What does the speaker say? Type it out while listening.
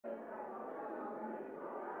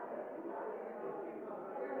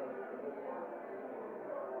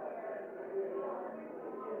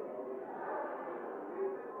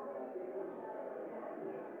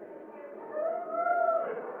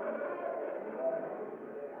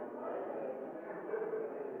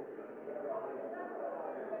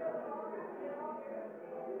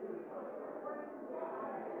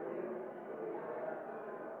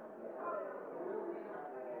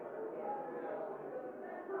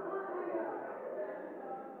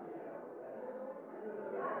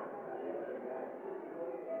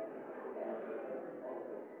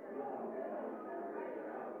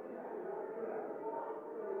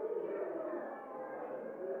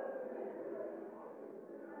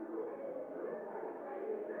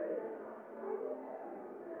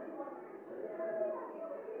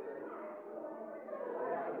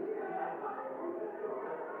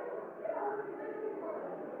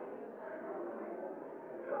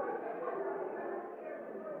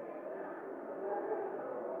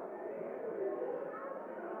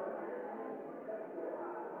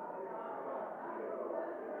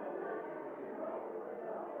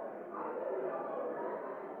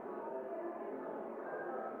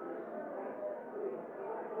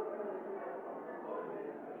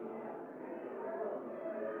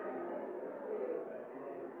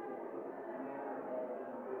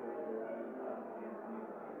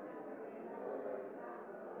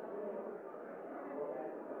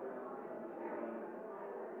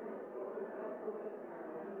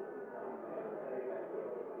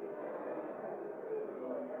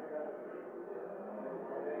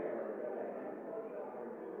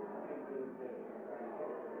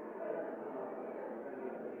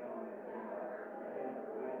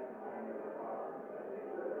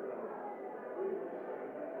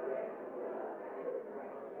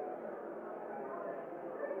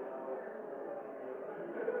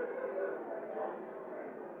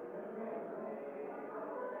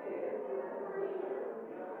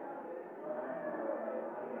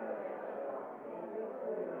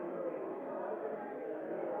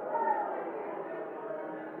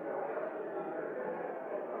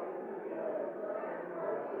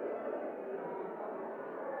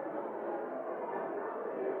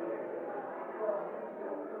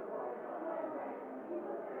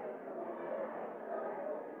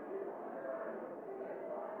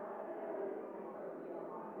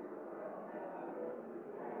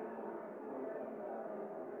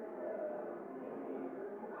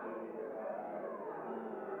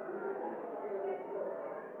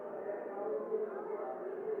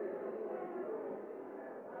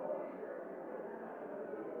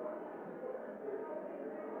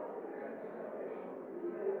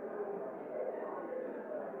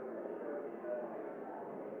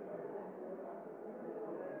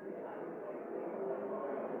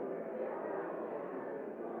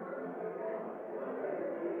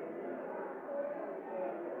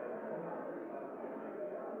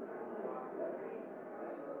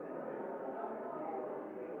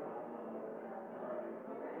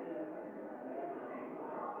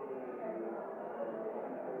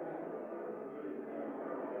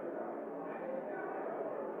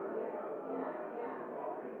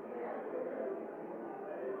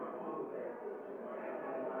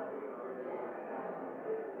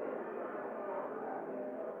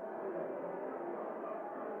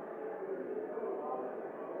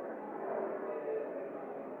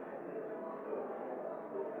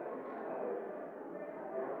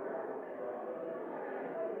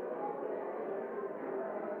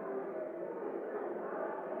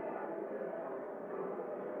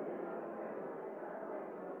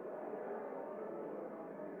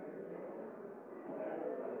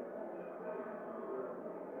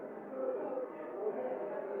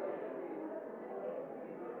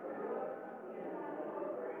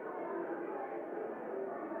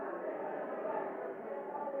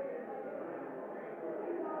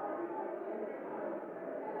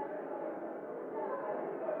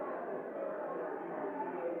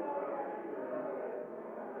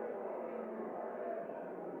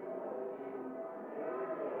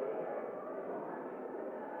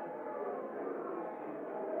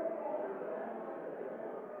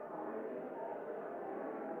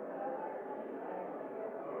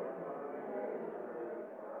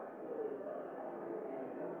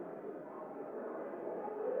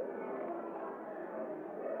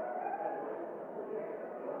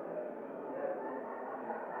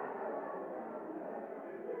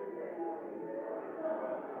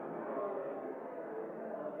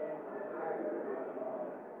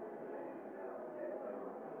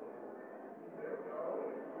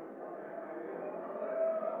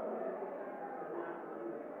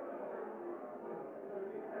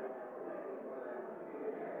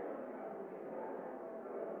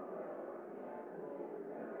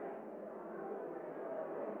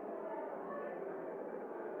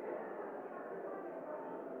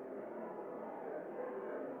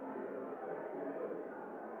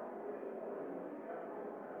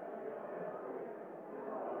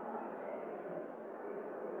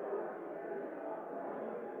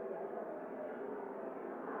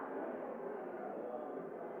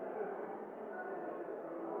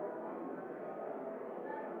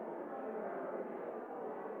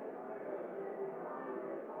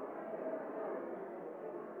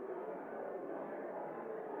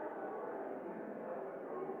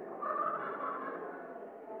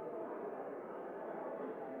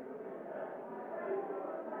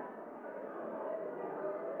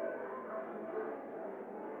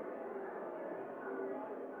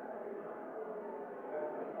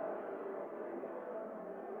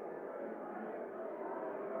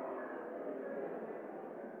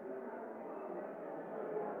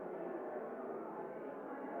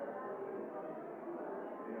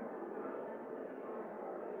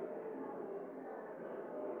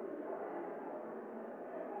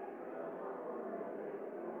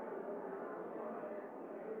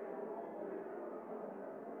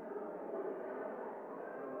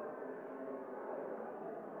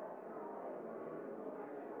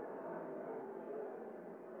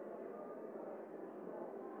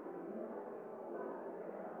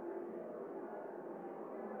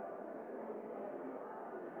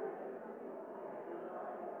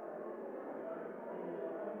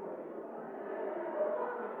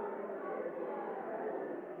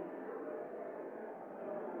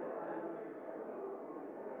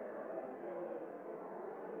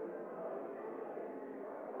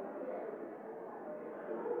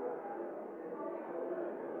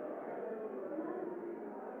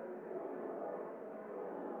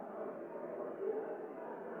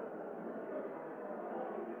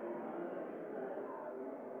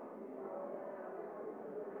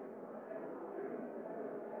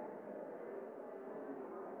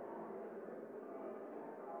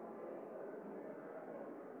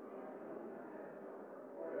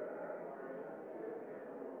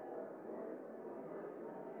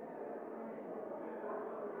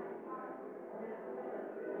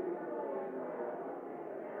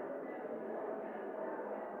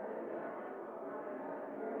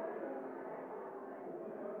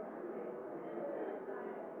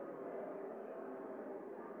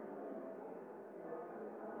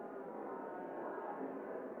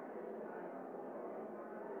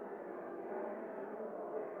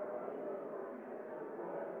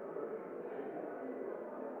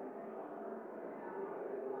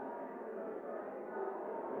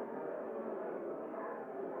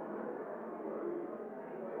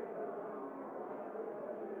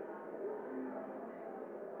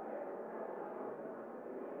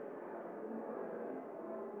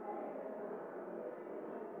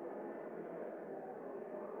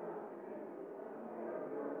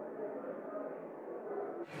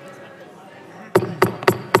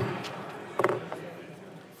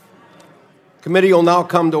Committee will now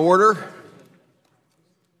come to order.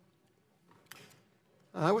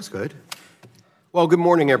 That was good. Well, good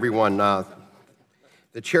morning, everyone.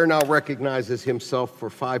 The chair now recognizes himself for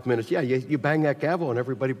 5 minutes. Yeah, you bang that gavel and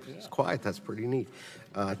everybody's quiet. That's pretty neat.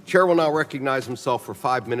 Chair will now recognize himself for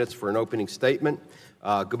 5 minutes for an opening statement.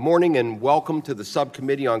 Good morning and welcome to the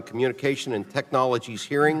Subcommittee on Communication and Technologies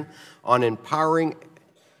hearing on empowering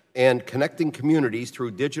and connecting communities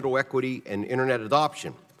through digital equity and internet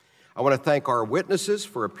adoption. I want to thank our witnesses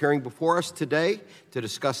for appearing before us today to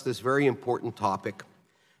discuss this very important topic.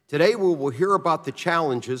 Today we will hear about the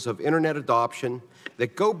challenges of internet adoption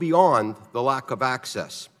that go beyond the lack of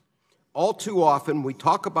access. All too often we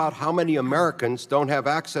talk about how many Americans don't have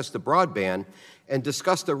access to broadband and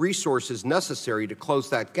discuss the resources necessary to close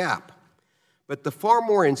that gap. But the far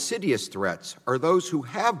more insidious threats are those who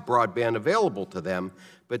have broadband available to them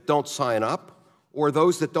but don't sign up, or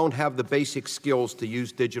those that don't have the basic skills to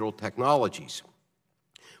use digital technologies.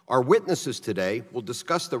 Our witnesses today will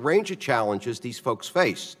discuss the range of challenges these folks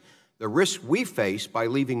face, the risks we face by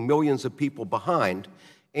leaving millions of people behind,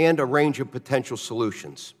 and a range of potential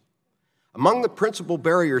solutions. Among the principal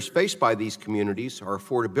barriers faced by these communities are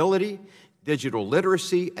affordability, digital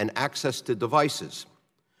literacy, and access to devices.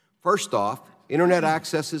 First off, internet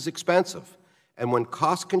access is expensive, and when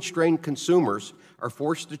cost-constrained consumers are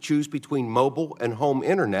forced to choose between mobile and home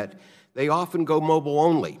internet, they often go mobile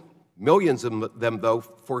only. Millions of them, though,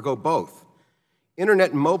 forego both.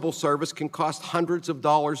 Internet and mobile service can cost hundreds of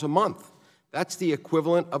dollars a month. That's the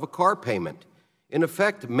equivalent of a car payment. In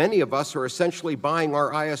effect, many of us are essentially buying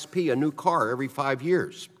our ISP a new car every 5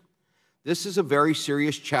 years. This is a very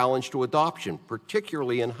serious challenge to adoption,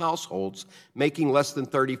 particularly in households making less than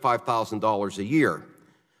 $35,000 a year.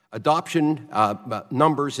 Adoption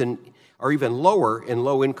numbers are even lower in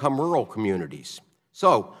low-income rural communities.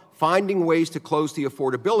 So, finding ways to close the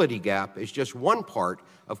affordability gap is just one part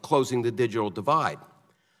of closing the digital divide.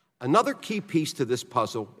 Another key piece to this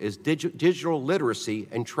puzzle is digital literacy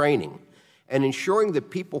and training, and ensuring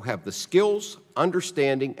that people have the skills,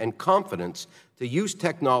 understanding, and confidence to use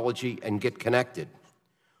technology and get connected.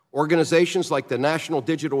 Organizations like the National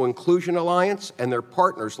Digital Inclusion Alliance and their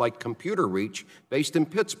partners like Computer Reach, based in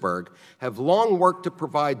Pittsburgh, have long worked to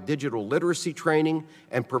provide digital literacy training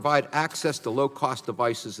and provide access to low-cost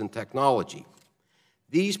devices and technology.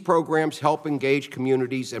 These programs help engage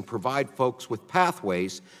communities and provide folks with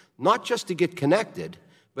pathways, not just to get connected,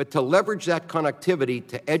 but to leverage that connectivity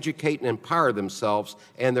to educate and empower themselves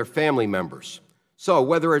and their family members. So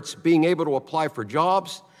whether it's being able to apply for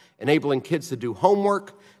jobs, enabling kids to do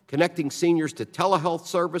homework, connecting seniors to telehealth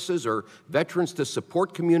services, or veterans to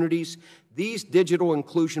support communities, these digital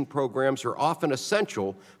inclusion programs are often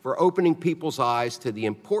essential for opening people's eyes to the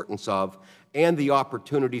importance of and the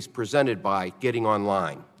opportunities presented by getting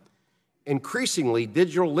online. Increasingly,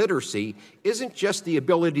 digital literacy isn't just the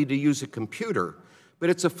ability to use a computer, but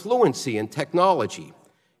it's a fluency in technology.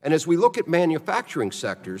 And as we look at manufacturing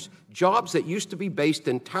sectors, jobs that used to be based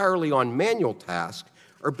entirely on manual tasks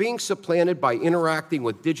are being supplanted by interacting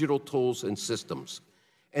with digital tools and systems.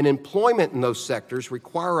 And employment in those sectors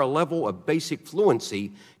require a level of basic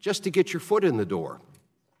fluency just to get your foot in the door.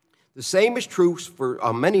 The same is true for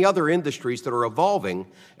many other industries that are evolving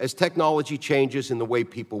as technology changes in the way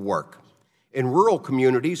people work. In rural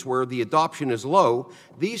communities where the adoption is low,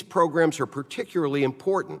 these programs are particularly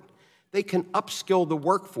important. They can upskill the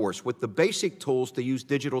workforce with the basic tools to use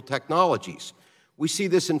digital technologies. We see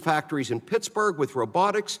this in factories in Pittsburgh with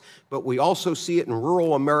robotics, but we also see it in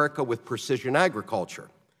rural America with precision agriculture.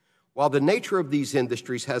 While the nature of these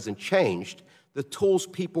industries hasn't changed, the tools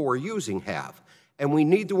people are using have, and we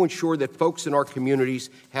need to ensure that folks in our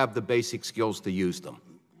communities have the basic skills to use them.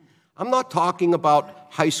 I'm not talking about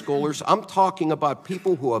high schoolers. I'm talking about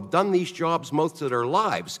people who have done these jobs most of their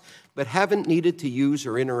lives, but haven't needed to use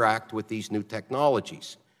or interact with these new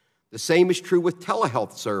technologies. The same is true with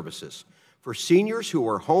telehealth services. For seniors who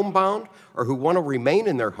are homebound or who want to remain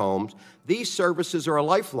in their homes, these services are a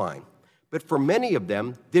lifeline. But for many of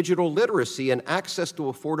them, digital literacy and access to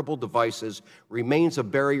affordable devices remains a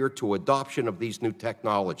barrier to adoption of these new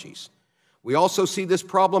technologies. We also see this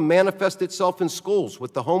problem manifest itself in schools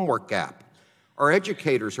with the homework gap. Our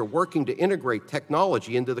educators are working to integrate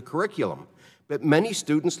technology into the curriculum, but many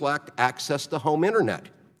students lack access to home internet.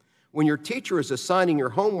 When your teacher is assigning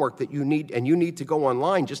your homework that you need to go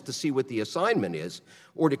online just to see what the assignment is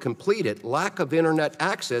or to complete it, lack of internet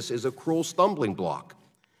access is a cruel stumbling block.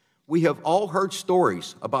 We have all heard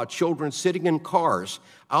stories about children sitting in cars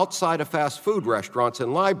outside of fast food restaurants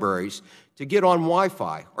and libraries to get on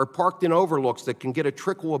Wi-Fi or parked in overlooks that can get a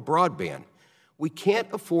trickle of broadband. We can't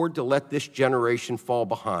afford to let this generation fall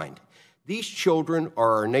behind. These children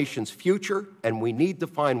are our nation's future, and we need to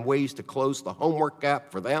find ways to close the homework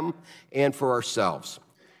gap for them and for ourselves.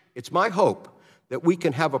 It's my hope that we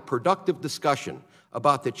can have a productive discussion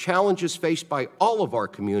about the challenges faced by all of our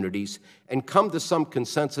communities and come to some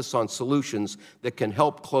consensus on solutions that can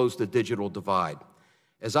help close the digital divide.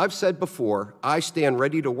 As I've said before, I stand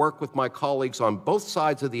ready to work with my colleagues on both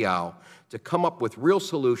sides of the aisle to come up with real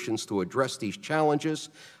solutions to address these challenges.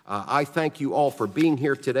 I thank you all for being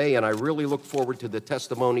here today, and I really look forward to the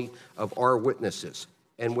testimony of our witnesses.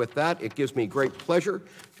 And with that, it gives me great pleasure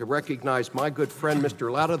to recognize my good friend,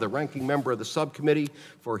 Mr. Latta, the ranking member of the subcommittee,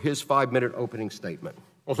 for his 5-minute opening statement.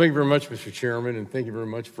 Well, thank you very much, Mr. Chairman, and thank you very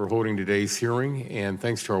much for holding today's hearing, and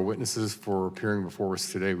thanks to our witnesses for appearing before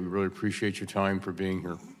us today. We really appreciate your time for being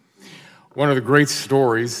here. One of the great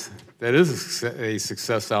stories that is a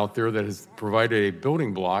success out there that has provided a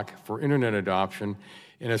building block for internet adoption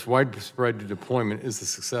and its widespread deployment is the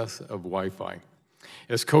success of Wi-Fi.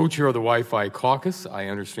 As co-chair of the Wi-Fi caucus, I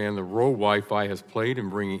understand the role Wi-Fi has played in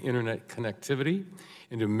bringing internet connectivity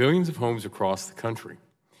into millions of homes across the country.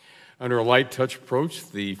 Under a light touch approach,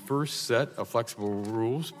 the first set of flexible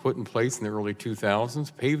rules put in place in the early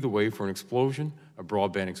 2000s paved the way for an explosion of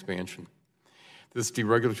broadband expansion. This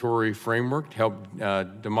deregulatory framework helped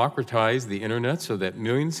democratize the internet so that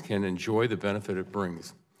millions can enjoy the benefit it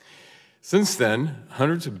brings. Since then,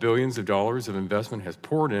 hundreds of billions of dollars of investment has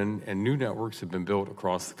poured in and new networks have been built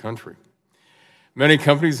across the country. Many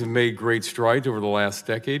companies have made great strides over the last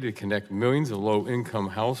decade to connect millions of low-income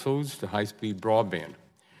households to high-speed broadband.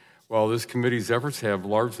 While this committee's efforts have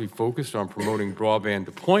largely focused on promoting broadband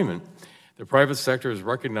deployment, the private sector has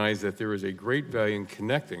recognized that there is a great value in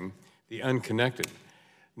connecting the unconnected,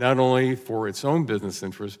 not only for its own business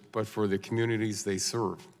interests, but for the communities they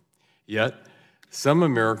serve. Yet, some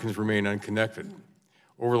Americans remain unconnected.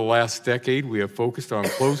 Over the last decade, we have focused on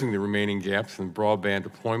closing the remaining gaps in broadband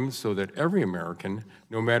deployment so that every American,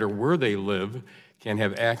 no matter where they live, can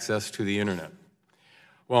have access to the internet.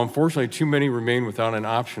 While unfortunately too many remain without an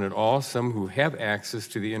option at all, some who have access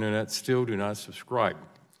to the internet still do not subscribe.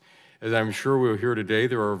 As I'm sure we'll hear today,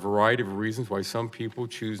 there are a variety of reasons why some people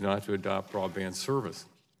choose not to adopt broadband service.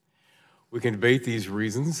 We can debate these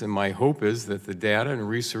reasons, and my hope is that the data and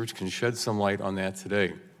research can shed some light on that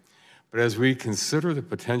today. But as we consider the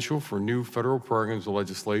potential for new federal programs of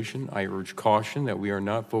legislation, I urge caution that we are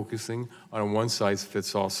not focusing on a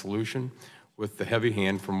one-size-fits-all solution with the heavy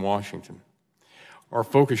hand from Washington. Our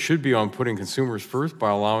focus should be on putting consumers first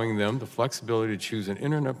by allowing them the flexibility to choose an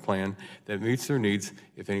internet plan that meets their needs,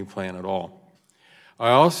 if any plan at all.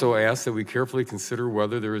 I also ask that we carefully consider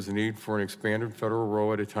whether there is a need for an expanded federal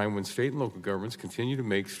role at a time when state and local governments continue to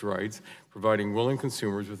make strides, providing willing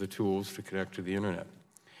consumers with the tools to connect to the internet.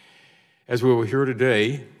 As we will hear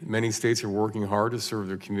today, many states are working hard to serve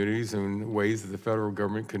their communities in ways that the federal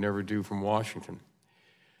government could never do from Washington.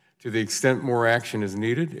 To the extent more action is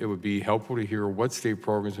needed, it would be helpful to hear what state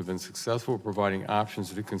programs have been successful at providing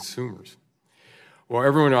options to consumers. While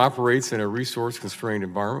everyone operates in a resource-constrained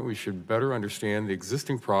environment, we should better understand the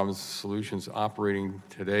existing problems and solutions operating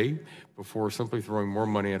today before simply throwing more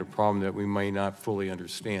money at a problem that we may not fully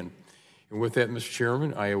understand. And with that, Mr.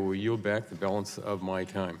 Chairman, I will yield back the balance of my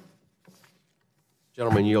time.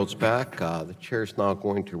 Gentleman yields back. The chair is now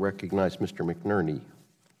going to recognize Mr. McNerney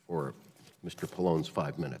for Mr. Pallone's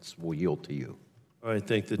 5 minutes. We'll yield to you. All right,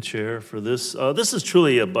 thank the chair for this. This is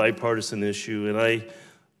truly a bipartisan issue, and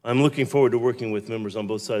I'm looking forward to working with members on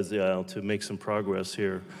both sides of the aisle to make some progress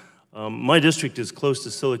here. My district is close to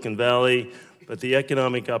Silicon Valley, but the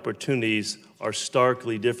economic opportunities are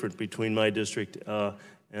starkly different between my district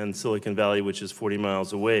and Silicon Valley, which is 40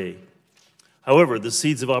 miles away. However, the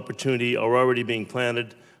seeds of opportunity are already being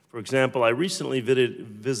planted. For example, I recently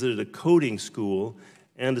visited a coding school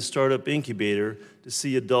and a startup incubator to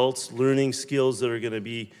see adults learning skills that are going to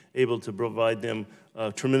be able to provide them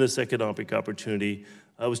tremendous economic opportunity.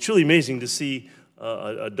 It was truly amazing to see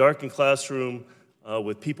a darkened classroom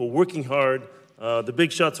with people working hard. The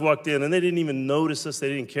big shots walked in, and they didn't even notice us. They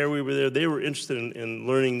didn't care we were there. They were interested in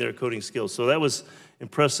learning their coding skills. So that was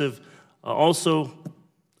impressive. Also,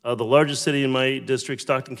 the largest city in my district,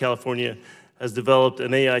 Stockton, California, has developed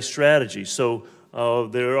an AI strategy. So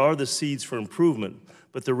there are the seeds for improvement.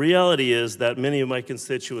 But the reality is that many of my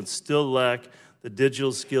constituents still lack the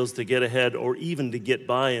digital skills to get ahead or even to get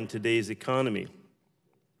by in today's economy.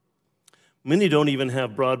 Many don't even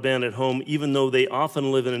have broadband at home, even though they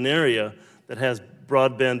often live in an area that has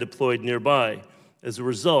broadband deployed nearby. As a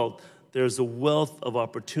result, there's a wealth of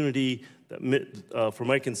opportunity that, for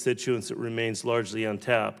my constituents that remains largely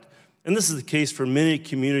untapped. And this is the case for many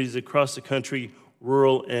communities across the country,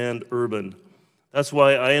 rural and urban. That's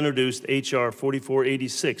why I introduced H.R.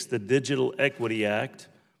 4486, the Digital Equity Act,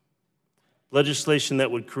 legislation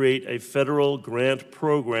that would create a federal grant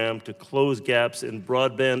program to close gaps in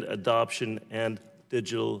broadband adoption and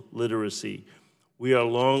digital literacy. We are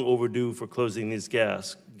long overdue for closing these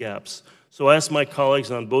gaps. So I ask my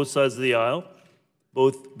colleagues on both sides of the aisle,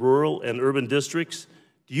 both rural and urban districts,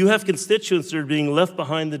 do you have constituents that are being left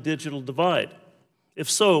behind the digital divide? If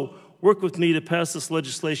so, work with me to pass this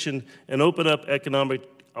legislation and open up economic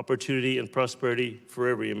opportunity and prosperity for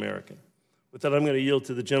every American. With that, I'm going to yield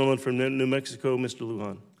to the gentleman from New Mexico, Mr.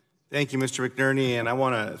 Lujan. Thank you, Mr. McNerney, and I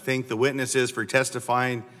want to thank the witnesses for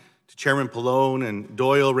testifying, to Chairman Pallone and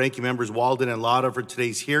Doyle, Ranking Members Walden and Lotta for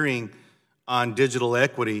today's hearing on digital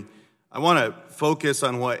equity. I want to focus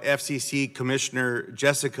on what FCC Commissioner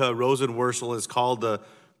Jessica Rosenworcel has called the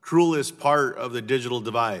cruelest part of the digital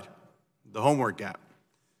divide, the homework gap.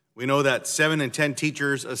 We know that 7 in 10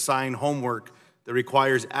 teachers assign homework that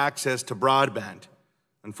requires access to broadband.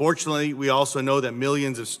 Unfortunately, we also know that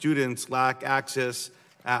millions of students lack access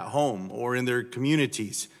at home or in their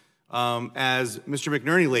communities. As Mr.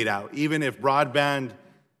 McNerney laid out, even if broadband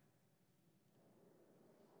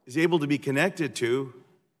is able to be connected to,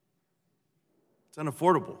 it's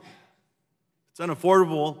unaffordable. It's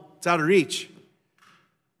unaffordable, it's out of reach.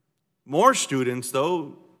 More students,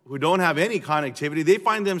 though, who don't have any connectivity, they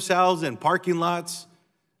find themselves in parking lots,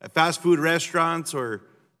 at fast food restaurants, or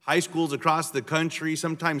high schools across the country,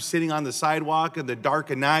 sometimes sitting on the sidewalk in the dark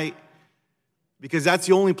of night, because that's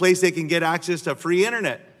the only place they can get access to free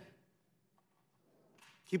internet.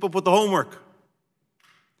 Keep up with the homework.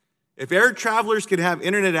 If air travelers can have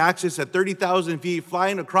internet access at 30,000 feet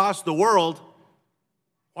flying across the world,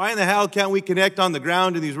 why in the hell can't we connect on the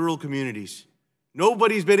ground in these rural communities?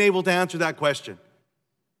 Nobody's been able to answer that question.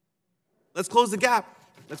 Let's close the gap.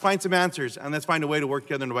 Let's find some answers, and let's find a way to work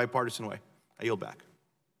together in a bipartisan way. I yield back.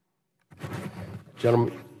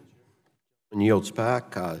 Gentleman yields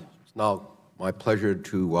back. It's now my pleasure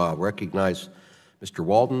to recognize Mr.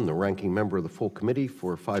 Walden, the ranking member of the full committee,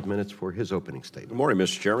 for 5 minutes for his opening statement. Good morning,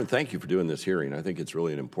 Mr. Chairman. Thank you for doing this hearing. I think it's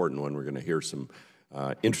really an important one. We're going to hear some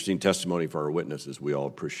interesting testimony for our witnesses. We all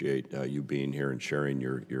appreciate you being here and sharing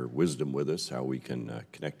your wisdom with us, how we can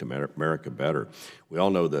connect America better. We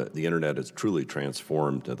all know that the internet has truly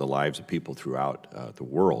transformed the lives of people throughout the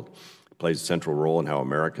world. It plays a central role in how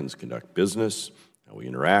Americans conduct business, how we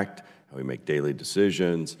interact, how we make daily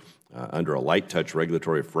decisions. Under a light-touch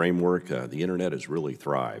regulatory framework, the internet has really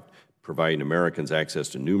thrived, providing Americans access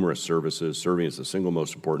to numerous services, serving as the single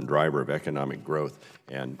most important driver of economic growth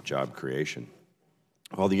and job creation.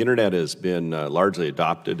 While the internet has been largely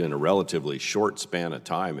adopted in a relatively short span of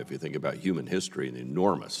time, if you think about human history and the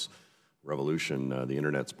enormous revolution the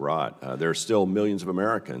internet's brought, there are still millions of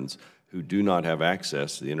Americans who do not have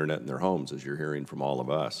access to the internet in their homes, as you're hearing from all of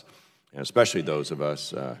us, and especially those of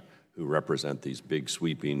us who represent these big,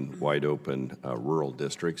 sweeping, wide-open rural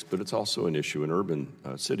districts, but it's also an issue in urban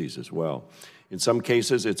cities as well. In some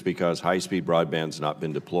cases, it's because high-speed broadband has not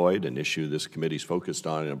been deployed, an issue this committee's focused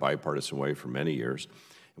on in a bipartisan way for many years.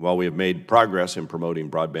 And while we have made progress in promoting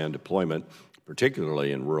broadband deployment,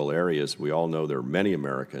 particularly in rural areas, we all know there are many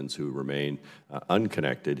Americans who remain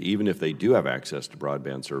unconnected, even if they do have access to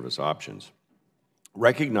broadband service options.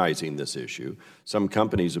 Recognizing this issue, some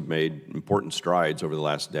companies have made important strides over the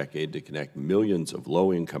last decade to connect millions of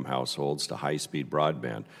low-income households to high-speed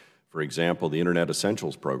broadband. For example, the Internet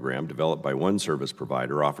Essentials program, developed by one service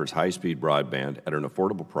provider, offers high-speed broadband at an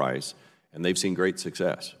affordable price, and they've seen great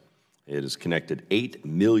success. It has connected 8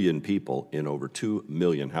 million people in over 2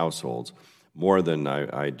 million households, more than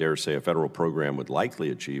I dare say a federal program would likely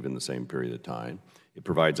achieve in the same period of time. It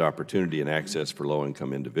provides opportunity and access for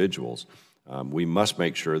low-income individuals. We must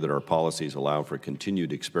make sure that our policies allow for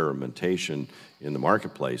continued experimentation in the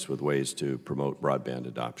marketplace with ways to promote broadband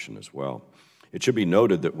adoption as well. It should be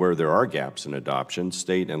noted that where there are gaps in adoption,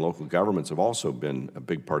 state and local governments have also been a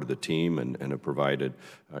big part of the team and have provided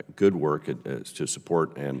good work to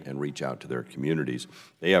support and reach out to their communities.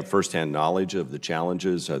 They have firsthand knowledge of the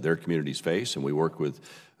challenges their communities face, and we work with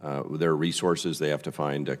their resources. They have to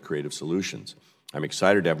find creative solutions. I'm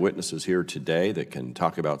excited to have witnesses here today that can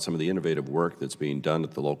talk about some of the innovative work that's being done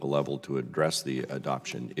at the local level to address the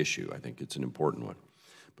adoption issue. I think it's an important one.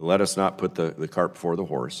 But let us not put the cart before the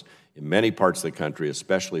horse. In many parts of the country,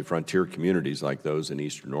 especially frontier communities like those in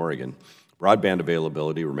eastern Oregon, broadband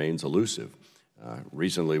availability remains elusive.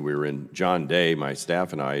 Recently, we were in John Day, my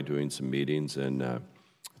staff and I, doing some meetings, and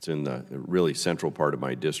it's in the really central part of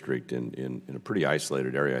my district in a pretty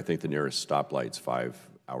isolated area. I think the nearest stoplight's 5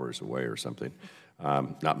 hours away or something.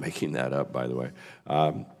 Not making that up, by the way.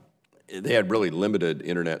 They had really limited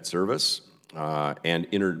internet service. and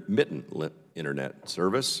intermittent internet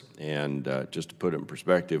service. And just to put it in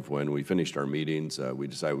perspective, when we finished our meetings, we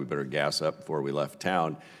decided we better gas up before we left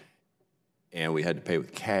town, and we had to pay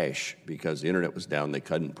with cash because the internet was down. They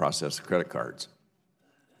couldn't process the credit cards.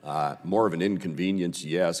 More of an inconvenience,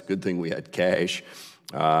 yes. Good thing we had cash,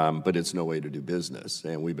 but it's no way to do business.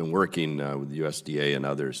 And we've been working with the USDA and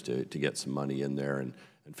others to get some money in there and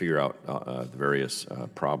figure out the various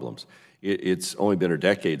problems. It's only been a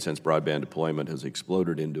decade since broadband deployment has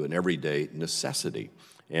exploded into an everyday necessity.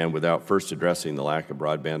 And without first addressing the lack of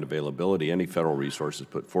broadband availability, any federal resources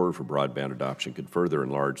put forward for broadband adoption could further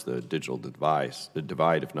enlarge the digital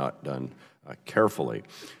divide if not done carefully.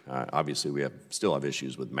 Obviously, we still have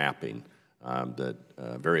issues with mapping that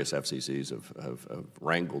various FCCs have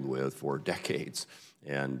wrangled with for decades,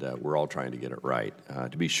 and we're all trying to get it right.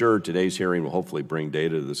 To be sure, today's hearing will hopefully bring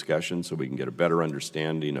data to the discussion so we can get a better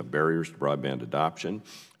understanding of barriers to broadband adoption.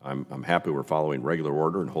 I'm happy we're following regular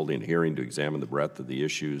order and holding a hearing to examine the breadth of the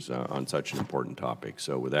issues on such an important topic.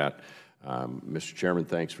 So with that, Mr. Chairman,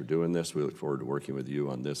 thanks for doing this. We look forward to working with you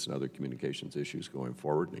on this and other communications issues going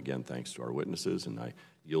forward. And again, thanks to our witnesses, and I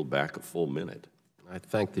yield back a full minute. I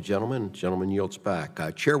thank the gentleman. The gentleman yields back.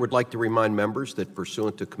 Chair would like to remind members that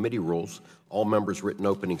pursuant to committee rules, all members' written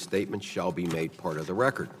opening statements shall be made part of the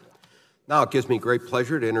record. Now it gives me great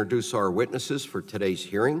pleasure to introduce our witnesses for today's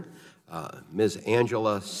hearing. Ms.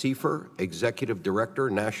 Angela Seifer, Executive Director,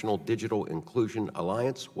 National Digital Inclusion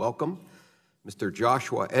Alliance, welcome. Mr.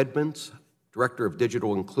 Joshua Edmonds, Director of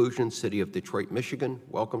Digital Inclusion, City of Detroit, Michigan,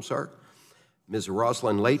 welcome, sir. Ms.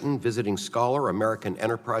 Rosalind Layton, Visiting Scholar, American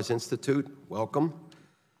Enterprise Institute, welcome.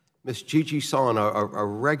 Ms. Gigi Son, a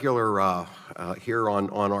regular here on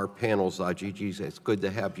our panels. Gigi, it's good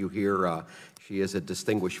to have you here. She is a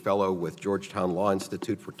distinguished fellow with Georgetown Law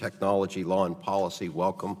Institute for Technology, Law, and Policy,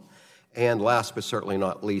 welcome. And last but certainly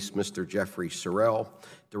not least, Mr. Jeffrey Sorrell,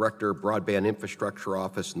 Director, Broadband Infrastructure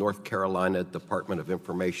Office, North Carolina Department of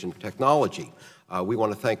Information Technology. We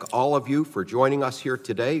want to thank all of you for joining us here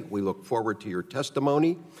today. We look forward to your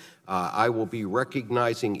testimony. I will be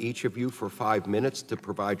recognizing each of you for 5 minutes to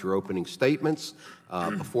provide your opening statements.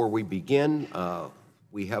 Before we begin,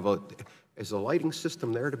 we have is a lighting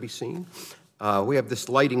system there to be seen? We have this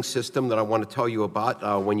lighting system that I want to tell you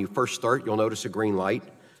about. When you first start, you'll notice a green light.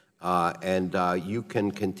 You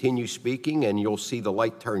can continue speaking, and you'll see the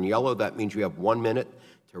light turn yellow. That means you have 1 minute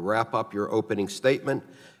to wrap up your opening statement.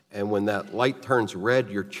 And when that light turns red,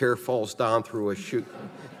 your chair falls down through a chute.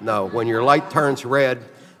 No, when your light turns red,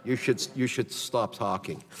 you should stop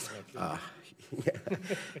talking.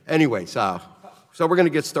 Anyways, so we're going to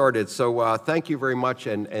get started. So thank you very much,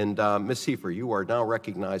 and Ms. Seifer, you are now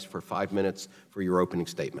recognized for 5 minutes for your opening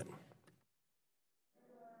statement.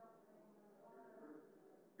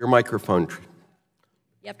 Your microphone.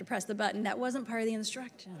 You have to press the button. That wasn't part of the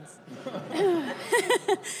instructions.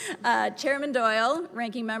 Chairman Doyle,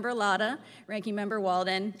 Ranking Member Latta, Ranking Member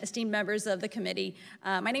Walden, esteemed members of the committee.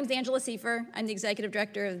 My name is Angela Seifer. I'm the Executive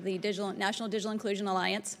Director of the National Digital Inclusion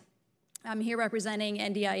Alliance. I'm here representing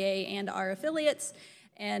NDIA and our affiliates,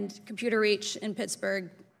 and Computer Reach in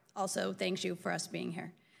Pittsburgh also thanks you for us being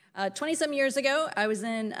here. 20-some years ago, I was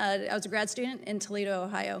a grad student in Toledo,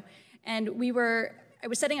 Ohio, and I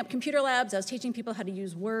was setting up computer labs, I was teaching people how to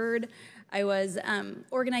use Word, I was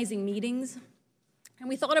organizing meetings, and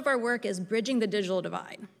we thought of our work as bridging the digital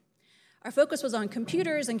divide. Our focus was on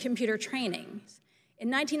computers and computer training. In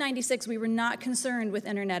 1996, we were not concerned with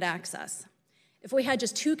internet access. If we had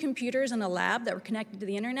just 2 computers in a lab that were connected to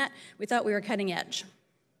the internet, we thought we were cutting edge.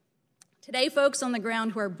 Today, folks on the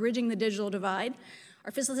ground who are bridging the digital divide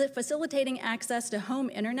are facilitating access to home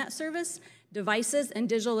internet service, devices, and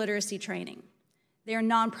digital literacy training. They are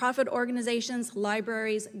nonprofit organizations,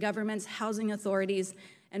 libraries, governments, housing authorities,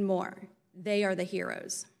 and more. They are the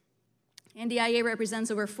heroes. NDIA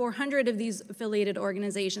represents over 400 of these affiliated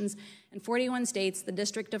organizations in 41 states, the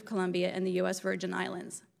District of Columbia, and the U.S. Virgin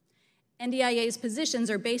Islands. NDIA's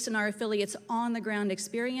positions are based on our affiliates' on-the-ground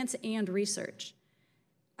experience and research.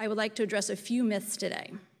 I would like to address a few myths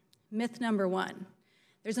today. Myth number 1.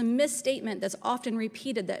 There's a misstatement that's often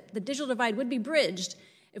repeated that the digital divide would be bridged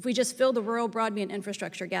if we just fill the rural broadband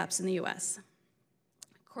infrastructure gaps in the U.S.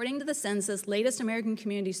 According to the census' latest American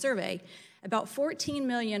Community Survey, about 14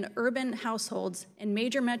 million urban households in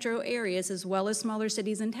major metro areas as well as smaller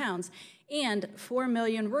cities and towns, and 4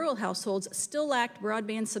 million rural households still lacked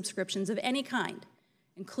broadband subscriptions of any kind,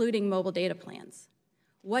 including mobile data plans.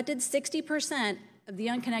 What did 60% of the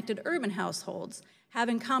unconnected urban households have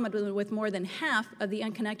in common with more than half of the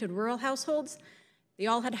unconnected rural households? They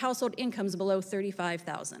all had household incomes below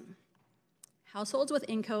 $35,000. Households with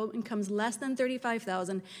incomes less than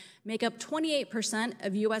 $35,000 make up 28%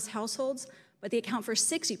 of U.S. households, but they account for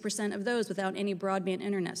 60% of those without any broadband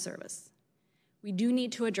internet service. We do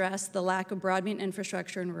need to address the lack of broadband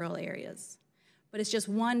infrastructure in rural areas, but it's just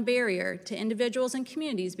one barrier to individuals and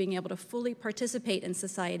communities being able to fully participate in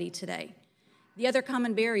society today. The other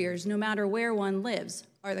common barriers, no matter where one lives,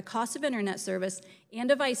 are the cost of internet service and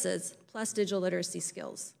devices, plus digital literacy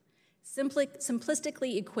skills.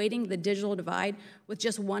 Simplistically equating the digital divide with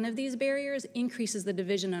just one of these barriers increases the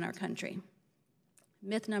division in our country.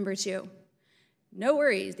 Myth number 2. No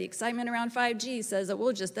worries, the excitement around 5G says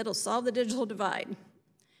that that'll solve the digital divide.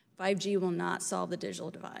 5G will not solve the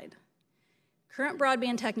digital divide. Current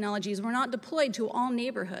broadband technologies were not deployed to all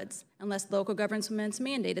neighborhoods unless local governments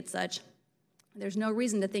mandated such. There's no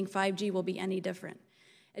reason to think 5G will be any different.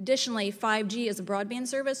 Additionally, 5G as a broadband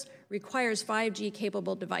service requires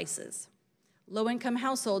 5G-capable devices. Low-income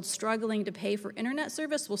households struggling to pay for internet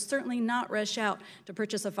service will certainly not rush out to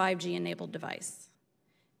purchase a 5G-enabled device.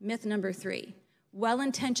 Myth number 3.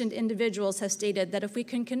 Well-intentioned individuals have stated that if we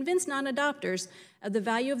can convince non-adopters of the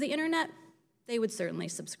value of the internet, they would certainly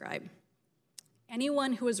subscribe.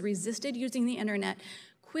 Anyone who has resisted using the internet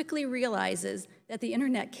quickly realizes that the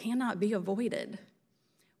internet cannot be avoided.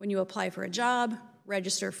 When you apply for a job,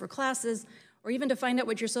 register for classes, or even to find out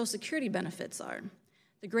what your Social Security benefits are,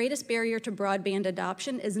 the greatest barrier to broadband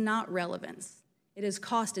adoption is not relevance. It is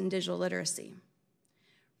cost and digital literacy.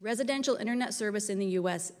 Residential internet service in the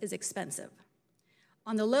U.S. is expensive.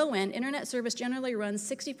 On the low end, internet service generally runs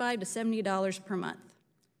 $65 to $70 per month.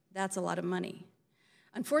 That's a lot of money.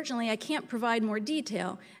 Unfortunately, I can't provide more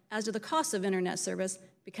detail as to the cost of internet service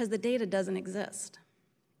because the data doesn't exist.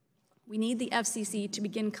 We need the FCC to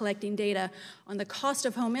begin collecting data on the cost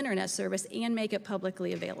of home internet service and make it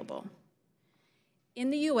publicly available. In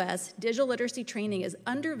the U.S., digital literacy training is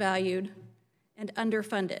undervalued and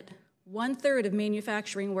underfunded. 1/3 of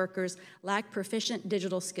manufacturing workers lack proficient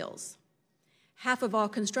digital skills. Half of all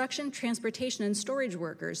construction, transportation, and storage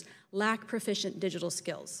workers lack proficient digital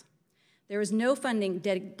skills. There is no funding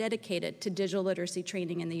dedicated to digital literacy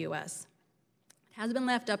training in the U.S. It has been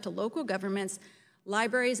left up to local governments,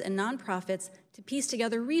 libraries, and nonprofits to piece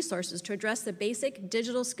together resources to address the basic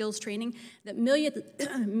digital skills training that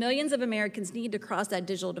millions of Americans need to cross that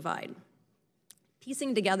digital divide.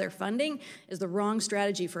 Piecing together funding is the wrong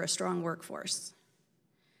strategy for a strong workforce.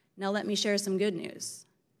 Now let me share some good news.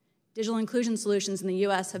 Digital inclusion solutions in the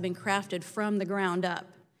U.S. have been crafted from the ground up.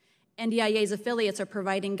 NDIA's affiliates are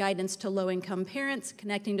providing guidance to low-income parents,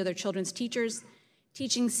 connecting to their children's teachers,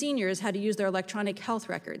 teaching seniors how to use their electronic health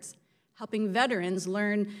records, helping veterans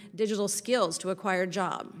learn digital skills to acquire a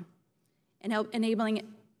job, and enabling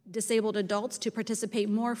disabled adults to participate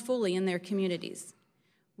more fully in their communities.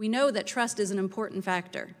 We know that trust is an important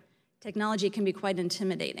factor. Technology can be quite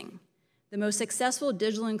intimidating. The most successful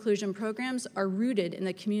digital inclusion programs are rooted in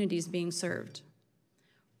the communities being served.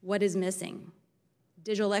 What is missing?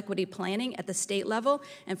 Digital equity planning at the state level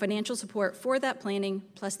and financial support for that planning,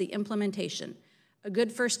 plus the implementation. A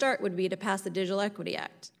good first start would be to pass the Digital Equity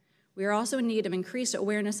Act. We are also in need of increased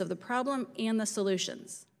awareness of the problem and the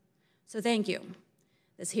solutions. So thank you.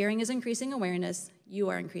 This hearing is increasing awareness. You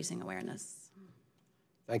are increasing awareness.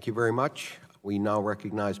 Thank you very much. We now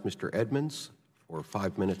recognize Mr. Edmonds for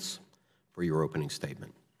 5 minutes for your opening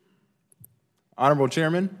statement. Honorable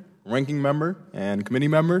Chairman, Ranking Member, and committee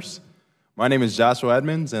members, my name is Joshua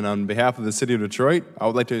Edmonds, and on behalf of the City of Detroit, I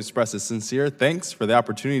would like to express a sincere thanks for the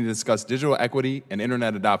opportunity to discuss digital equity and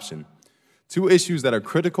internet adoption, two issues that are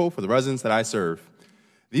critical for the residents that I serve.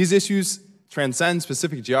 These issues transcend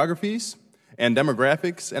specific geographies and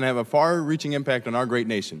demographics and have a far-reaching impact on our great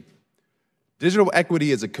nation. Digital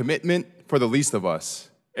equity is a commitment for the least of us.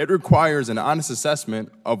 It requires an honest assessment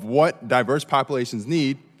of what diverse populations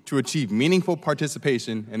need to achieve meaningful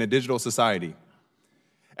participation in a digital society.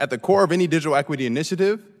 At the core of any digital equity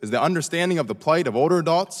initiative is the understanding of the plight of older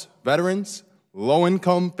adults, veterans,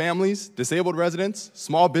 low-income families, disabled residents,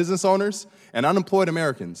 small business owners, and unemployed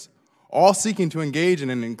Americans, all seeking to engage in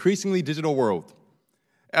an increasingly digital world.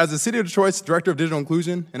 As the City of Detroit's Director of Digital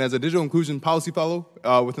Inclusion and as a Digital Inclusion Policy Fellow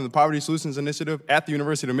within the Poverty Solutions Initiative at the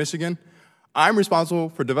University of Michigan, I'm responsible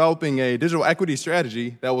for developing a digital equity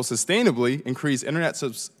strategy that will sustainably increase internet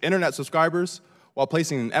subscribers while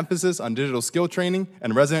placing an emphasis on digital skill training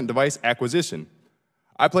and resident device acquisition.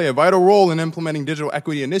 I play a vital role in implementing digital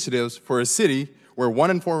equity initiatives for a city where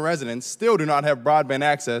 1 in 4 residents still do not have broadband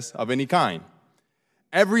access of any kind.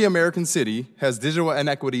 Every American city has digital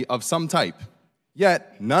inequity of some type,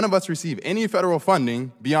 yet none of us receive any federal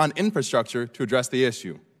funding beyond infrastructure to address the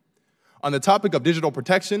issue. On the topic of digital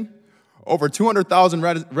protection, Over 200,000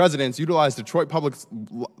 residents utilize Detroit Public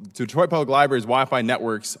Library's Wi-Fi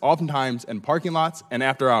networks, oftentimes in parking lots and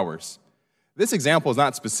after hours. This example is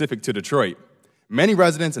not specific to Detroit. Many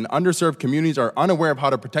residents in underserved communities are unaware of how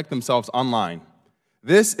to protect themselves online.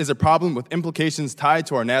 This is a problem with implications tied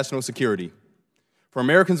to our national security. For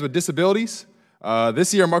Americans with disabilities,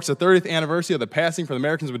 this year marks the 30th anniversary of the passing of the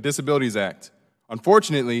Americans with Disabilities Act.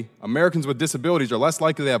 Unfortunately, Americans with disabilities are less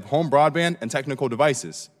likely to have home broadband and technical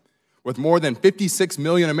devices. With more than 56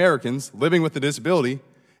 million Americans living with a disability,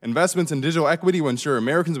 investments in digital equity will ensure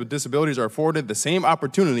Americans with disabilities are afforded the same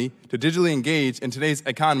opportunity to digitally engage in today's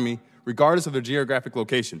economy, regardless of their geographic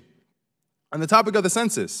location. On the topic of the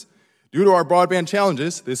census, due to our broadband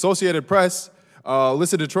challenges, the Associated Press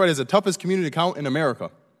listed Detroit as the toughest community to count in America.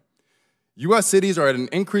 U.S. cities are at an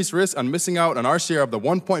increased risk on missing out on our share of the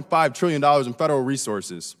 $1.5 trillion in federal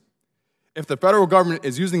resources. If the federal government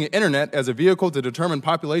is using the internet as a vehicle to determine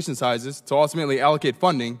population sizes to ultimately allocate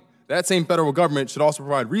funding, that same federal government should also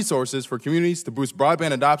provide resources for communities to boost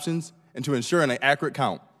broadband adoptions and to ensure an accurate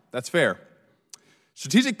count. That's fair.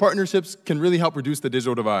 Strategic partnerships can really help reduce the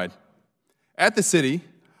digital divide. At the city,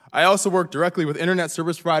 I also work directly with internet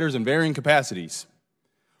service providers in varying capacities.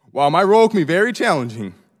 While my role can be very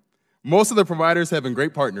challenging, most of the providers have been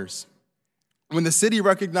great partners. When the city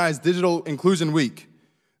recognized Digital Inclusion Week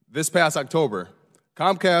this past October,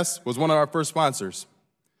 Comcast was one of our first sponsors,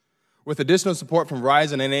 with additional support from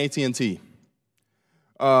Verizon and AT&T.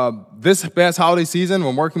 This past holiday season,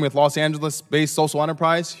 when working with Los Angeles-based social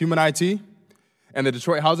enterprise, Human IT, and the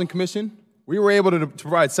Detroit Housing Commission, we were able to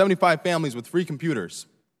provide 75 families with free computers.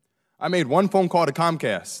 I made one phone call to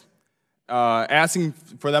Comcast, asking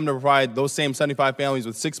for them to provide those same 75 families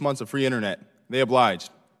with 6 months of free internet. They obliged.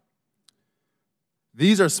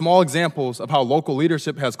 These are small examples of how local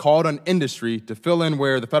leadership has called on industry to fill in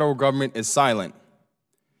where the federal government is silent.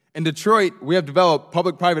 In Detroit, we have developed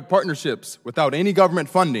public-private partnerships without any government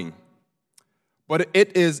funding, but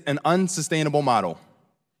it is an unsustainable model.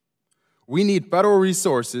 We need federal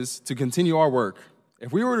resources to continue our work.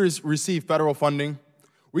 If we were to receive federal funding,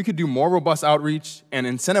 we could do more robust outreach and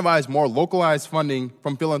incentivize more localized funding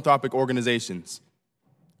from philanthropic organizations.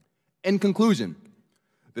 In conclusion,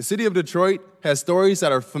 the city of Detroit has stories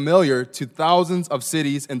that are familiar to thousands of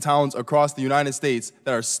cities and towns across the United States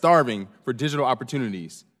that are starving for digital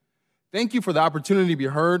opportunities. Thank you for the opportunity to be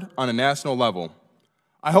heard on a national level.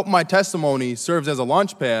 I hope my testimony serves as a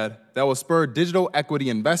launchpad that will spur digital equity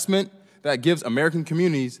investment that gives American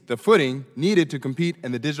communities the footing needed to compete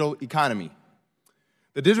in the digital economy.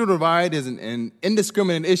 The digital divide is an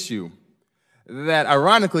indiscriminate issue that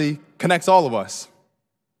ironically connects all of us.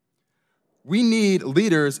 We need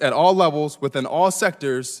leaders at all levels within all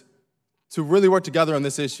sectors to really work together on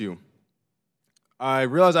this issue. I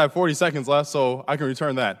realize I have 40 seconds left, so I can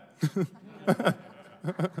return that.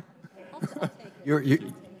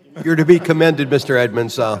 You're to be commended, Mr.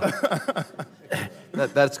 Edmonds.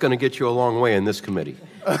 That's going to get you a long way in this committee.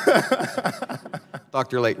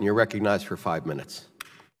 Dr. Layton, you're recognized for 5 minutes.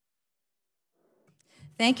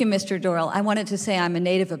 Thank you, Mr. Doyle. I wanted to say I'm a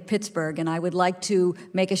native of Pittsburgh, and I would like to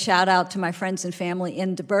make a shout out to my friends and family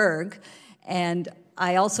in DeBurgh. And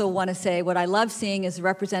I also want to say what I love seeing is a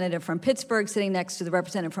representative from Pittsburgh sitting next to the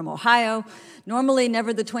representative from Ohio. Normally,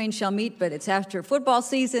 never the twain shall meet, but it's after football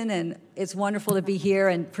season, and it's wonderful to be here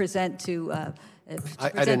and present to I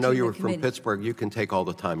didn't know you were from Pittsburgh. You can take all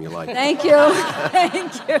the time you like. Thank you.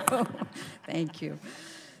 Thank you. Thank you.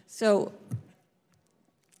 So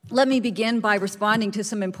let me begin by responding to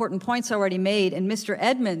some important points already made. And Mr.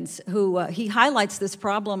 Edmonds, he highlights this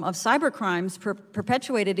problem of cybercrimes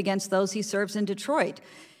perpetuated against those he serves in Detroit.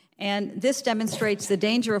 And this demonstrates the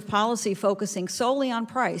danger of policy focusing solely on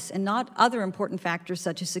price and not other important factors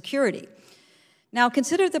such as security. Now,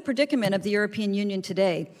 consider the predicament of the European Union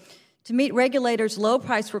today. To meet regulators' low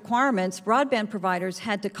price requirements, broadband providers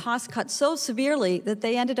had to cost cut so severely that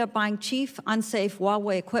they ended up buying cheap, unsafe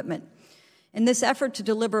Huawei equipment. And this effort to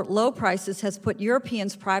deliver low prices has put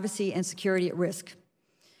Europeans' privacy and security at risk.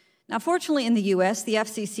 Now, fortunately in the U.S., the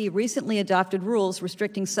FCC recently adopted rules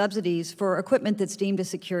restricting subsidies for equipment that's deemed a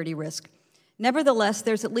security risk. Nevertheless,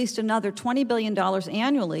 there's at least another $20 billion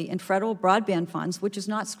annually in federal broadband funds, which is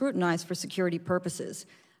not scrutinized for security purposes,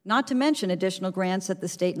 not to mention additional grants at the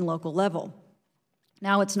state and local level.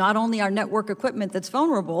 Now, it's not only our network equipment that's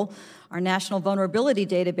vulnerable. Our National Vulnerability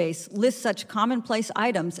Database lists such commonplace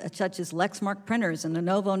items such as Lexmark printers and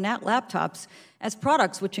Lenovo laptops as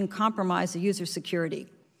products which can compromise a user's security.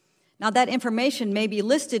 Now, that information may be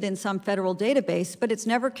listed in some federal database, but it's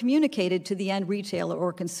never communicated to the end retailer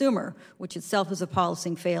or consumer, which itself is a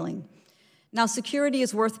policy failing. Now, security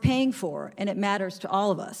is worth paying for, and it matters to all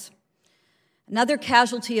of us. Another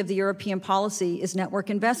casualty of the European policy is network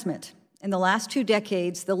investment. In the last 2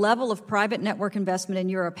 decades, the level of private network investment in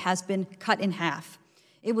Europe has been cut in half.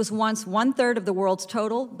 It was once 1/3 of the world's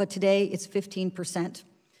total, but today it's 15%.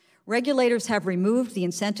 Regulators have removed the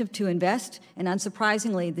incentive to invest, and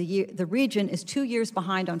unsurprisingly, the region is 2 years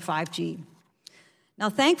behind on 5G. Now,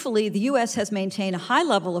 thankfully, the U.S. has maintained a high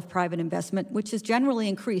level of private investment, which has generally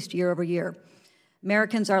increased year over year.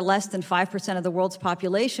 Americans are less than 5% of the world's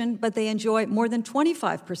population, but they enjoy more than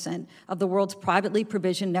 25% of the world's privately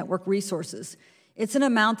provisioned network resources. It's an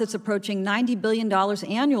amount that's approaching $90 billion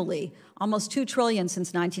annually, almost $2 trillion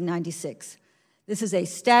since 1996. This is a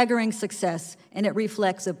staggering success, and it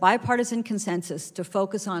reflects a bipartisan consensus to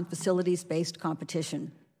focus on facilities-based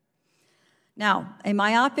competition. Now, a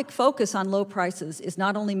myopic focus on low prices is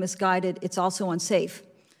not only misguided, it's also unsafe.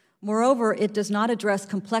 Moreover, it does not address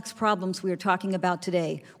complex problems we are talking about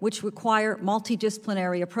today, which require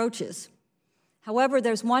multidisciplinary approaches. However,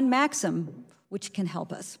 there's one maxim which can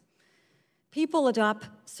help us. People adopt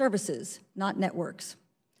services, not networks.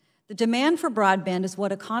 The demand for broadband is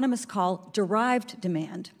what economists call derived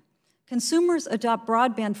demand. Consumers adopt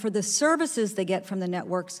broadband for the services they get from the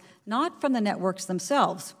networks, not from the networks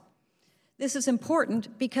themselves. This is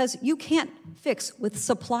important because you can't fix with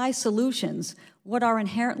supply solutions what are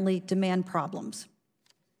inherently demand problems.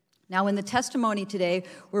 Now, in the testimony today,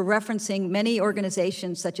 we're referencing many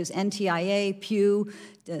organizations such as NTIA, Pew,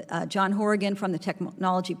 John Horrigan from the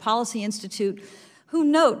Technology Policy Institute, who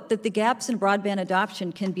note that the gaps in broadband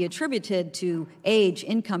adoption can be attributed to age,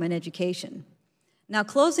 income, and education. Now,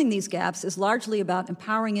 closing these gaps is largely about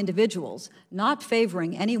empowering individuals, not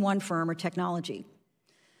favoring any one firm or technology.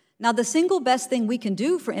 Now, the single best thing we can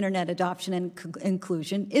do for internet adoption and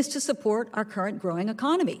inclusion is to support our current growing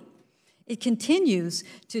economy. It continues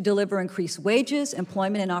to deliver increased wages,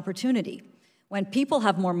 employment, and opportunity. When people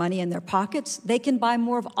have more money in their pockets, they can buy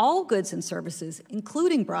more of all goods and services,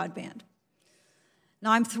 including broadband.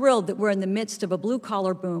 Now, I'm thrilled that we're in the midst of a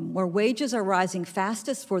blue-collar boom where wages are rising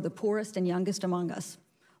fastest for the poorest and youngest among us.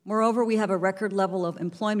 Moreover, we have a record level of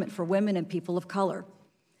employment for women and people of color.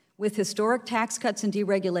 With historic tax cuts and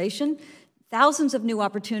deregulation, thousands of new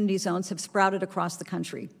opportunity zones have sprouted across the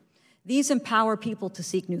country. These empower people to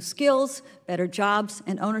seek new skills, better jobs,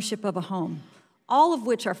 and ownership of a home, all of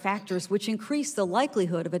which are factors which increase the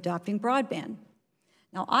likelihood of adopting broadband.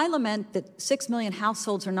 Now, I lament that 6 million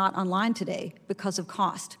households are not online today because of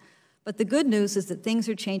cost, but the good news is that things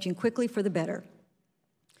are changing quickly for the better.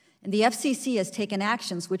 And the FCC has taken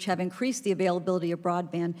actions which have increased the availability of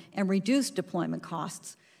broadband and reduced deployment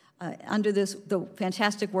costs under the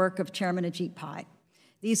fantastic work of Chairman Ajit Pai.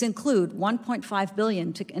 These include $1.5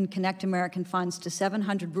 billion in Connect American funds to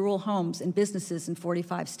 700 rural homes and businesses in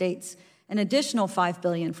 45 states, an additional $5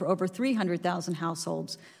 billion for over 300,000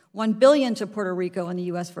 households, $1 billion to Puerto Rico and the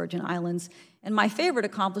U.S. Virgin Islands, and my favorite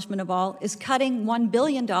accomplishment of all is cutting $1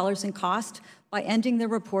 billion in cost by ending the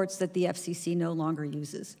reports that the FCC no longer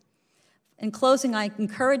uses. In closing, I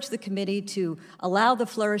encourage the committee to allow the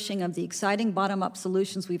flourishing of the exciting bottom-up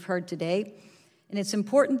solutions we've heard today. And it's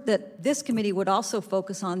important that this committee would also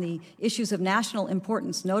focus on the issues of national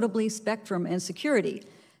importance, notably spectrum and security,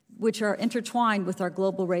 which are intertwined with our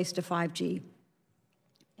global race to 5G.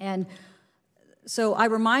 And so I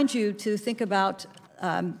remind you to think about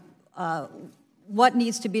what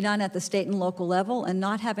needs to be done at the state and local level and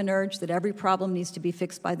not have an urge that every problem needs to be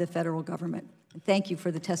fixed by the federal government. Thank you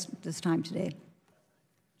for this time today.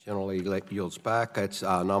 General yields back. It's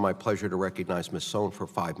now my pleasure to recognize Ms. Sohn for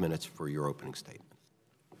 5 minutes for your opening statement.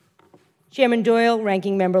 Chairman Doyle,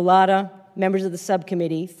 Ranking Member Latta, members of the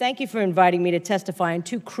subcommittee, thank you for inviting me to testify on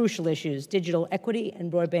 2 crucial issues, digital equity and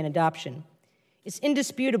broadband adoption. It's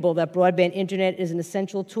indisputable that broadband internet is an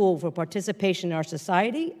essential tool for participation in our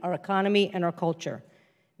society, our economy, and our culture.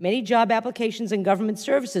 Many job applications and government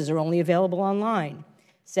services are only available online.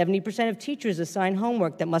 70% of teachers assign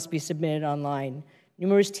homework that must be submitted online.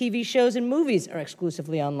 Numerous TV shows and movies are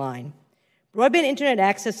exclusively online. Broadband internet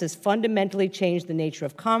access has fundamentally changed the nature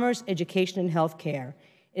of commerce, education, and healthcare.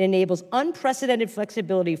 It enables unprecedented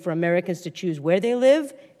flexibility for Americans to choose where they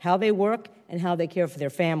live, how they work, and how they care for their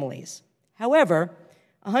families. However,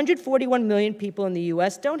 141 million people in the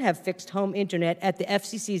U.S. don't have fixed home internet at the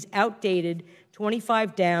FCC's outdated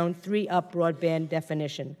 25 down, 3 up broadband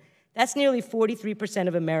definition. That's nearly 43%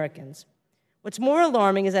 of Americans. What's more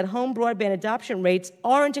alarming is that home broadband adoption rates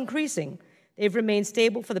aren't increasing. They've remained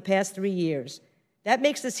stable for the past 3 years. That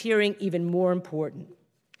makes this hearing even more important.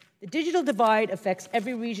 The digital divide affects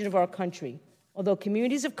every region of our country, although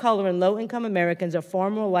communities of color and low-income Americans are far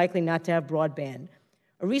more likely not to have broadband.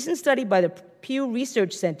 A recent study by the Pew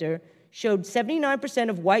Research Center showed 79%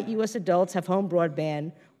 of white U.S. adults have home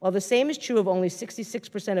broadband, while the same is true of only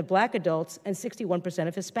 66% of black adults and 61%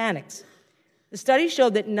 of Hispanics. The study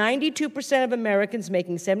showed that 92% of Americans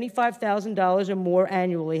making $75,000 or more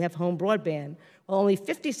annually have home broadband, while only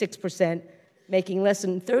 56% making less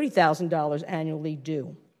than $30,000 annually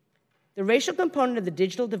do. The racial component of the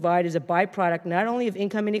digital divide is a byproduct not only of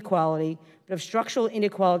income inequality, but of structural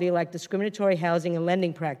inequality like discriminatory housing and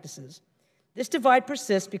lending practices. This divide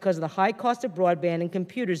persists because of the high cost of broadband and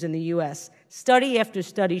computers in the U.S. Study after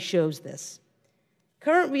study shows this.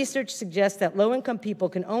 Current research suggests that low-income people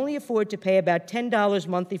can only afford to pay about $10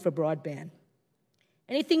 monthly for broadband.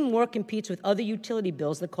 Anything more competes with other utility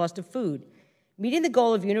bills, the cost of food. Meeting the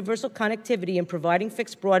goal of universal connectivity and providing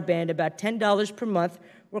fixed broadband about $10 per month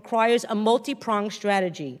requires a multi-pronged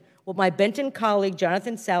strategy, what my Benton colleague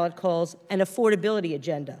Jonathan Salat calls an affordability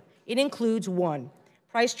agenda. It includes 1,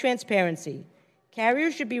 price transparency.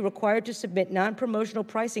 Carriers should be required to submit non-promotional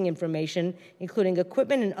pricing information, including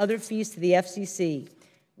equipment and other fees to the FCC,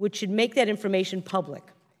 which should make that information public.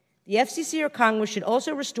 The FCC or Congress should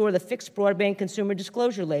also restore the fixed broadband consumer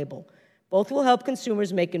disclosure label. Both will help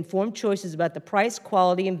consumers make informed choices about the price,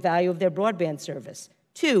 quality, and value of their broadband service.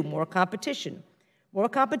 2, more competition. More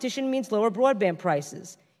competition means lower broadband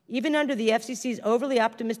prices. Even under the FCC's overly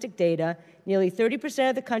optimistic data, nearly 30%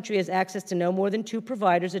 of the country has access to no more than 2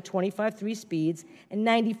 providers at 25/3 speeds, and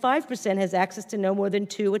 95% has access to no more than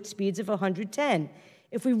 2 at speeds of 110.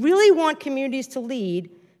 If we really want communities to lead,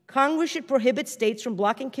 Congress should prohibit states from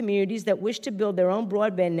blocking communities that wish to build their own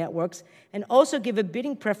broadband networks and also give a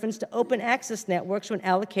bidding preference to open access networks when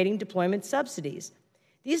allocating deployment subsidies.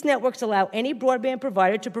 These networks allow any broadband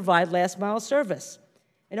provider to provide last-mile service.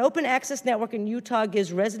 An open access network in Utah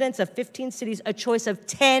gives residents of 15 cities a choice of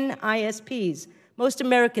 10 ISPs. Most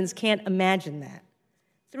Americans can't imagine that.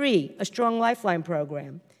 3, a strong Lifeline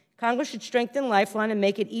program. Congress should strengthen Lifeline and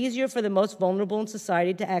make it easier for the most vulnerable in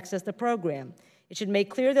society to access the program. It should make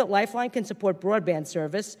clear that Lifeline can support broadband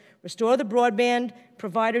service, restore the broadband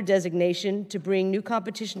provider designation to bring new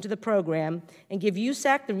competition to the program, and give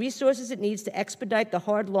USAC the resources it needs to expedite the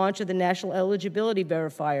hard launch of the National Eligibility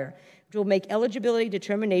Verifier, which will make eligibility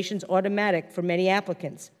determinations automatic for many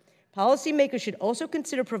applicants. Policymakers should also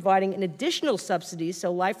consider providing an additional subsidy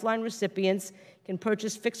so Lifeline recipients can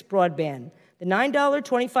purchase fixed broadband. The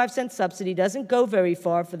 $9.25 subsidy doesn't go very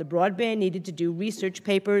far for the broadband needed to do research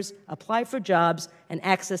papers, apply for jobs, and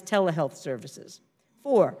access telehealth services.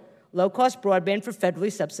 4, low-cost broadband for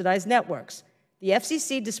federally subsidized networks. The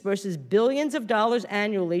FCC disperses billions of dollars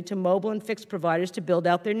annually to mobile and fixed providers to build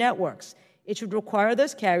out their networks. It should require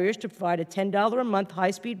those carriers to provide a $10 a month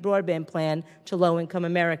high-speed broadband plan to low-income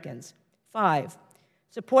Americans. 5,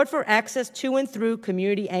 support for access to and through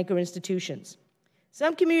community anchor institutions.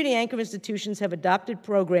 Some community anchor institutions have adopted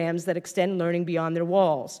programs that extend learning beyond their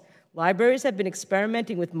walls. Libraries have been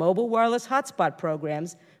experimenting with mobile wireless hotspot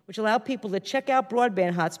programs, which allow people to check out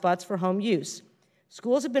broadband hotspots for home use.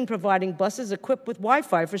 Schools have been providing buses equipped with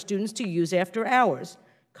Wi-Fi for students to use after hours.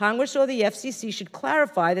 Congress or the FCC should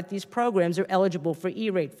clarify that these programs are eligible for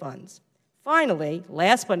E-rate funds. Finally,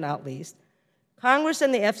 last but not least, Congress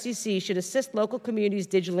and the FCC should assist local communities'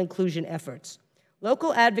 digital inclusion efforts.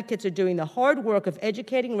 Local advocates are doing the hard work of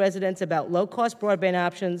educating residents about low-cost broadband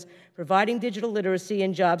options, providing digital literacy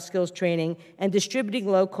and job skills training, and distributing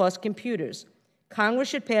low-cost computers. Congress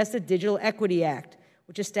should pass the Digital Equity Act,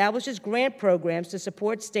 which establishes grant programs to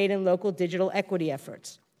support state and local digital equity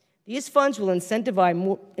efforts. These funds will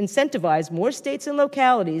incentivize more states and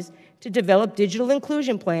localities to develop digital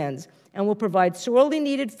inclusion plans and will provide sorely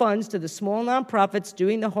needed funds to the small nonprofits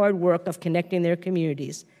doing the hard work of connecting their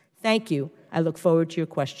communities. Thank you. I look forward to your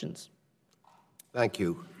questions. Thank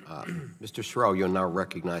you. Mr. Sorrell, you're now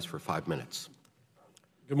recognized for 5 minutes.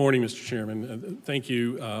 Good morning, Mr. Chairman. Thank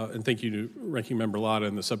you, and thank you to Ranking Member Lotta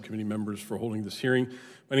and the subcommittee members for holding this hearing.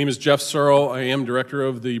 My name is Jeff Sorrell. I am Director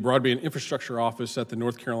of the Broadband Infrastructure Office at the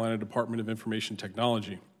North Carolina Department of Information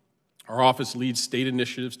Technology. Our office leads state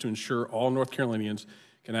initiatives to ensure all North Carolinians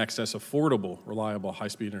can access affordable, reliable,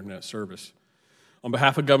 high-speed internet service. On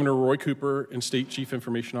behalf of Governor Roy Cooper and State Chief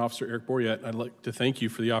Information Officer Eric Boyette, I'd like to thank you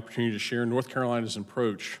for the opportunity to share North Carolina's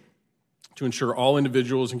approach to ensure all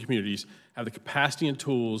individuals and communities have the capacity and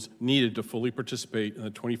tools needed to fully participate in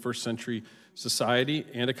the 21st century society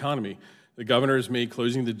and economy. The governor has made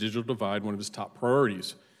closing the digital divide one of his top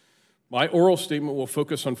priorities. My oral statement will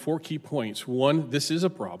focus on 4 key points. 1, this is a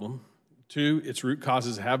problem. 2, its root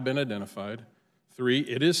causes have been identified. 3,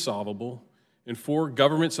 it is solvable. And 4,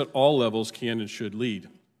 governments at all levels can and should lead.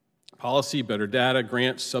 Policy, better data,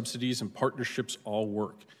 grants, subsidies, and partnerships all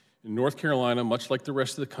work. In North Carolina, much like the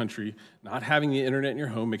rest of the country, not having the internet in your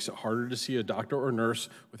home makes it harder to see a doctor or nurse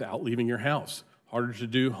without leaving your house, harder to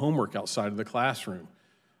do homework outside of the classroom,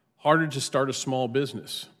 harder to start a small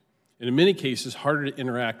business, and in many cases, harder to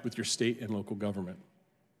interact with your state and local government.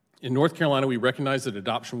 In North Carolina, we recognized that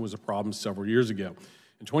adoption was a problem several years ago.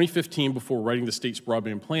 In 2015, before writing the state's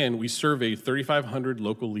broadband plan, we surveyed 3,500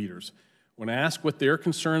 local leaders. When asked what their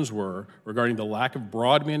concerns were regarding the lack of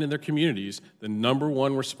broadband in their communities, the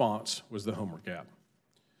 #1 response was the homework gap.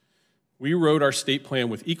 We wrote our state plan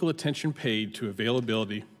with equal attention paid to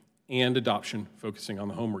availability and adoption, focusing on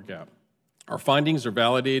the homework gap. Our findings are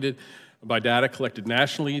validated by data collected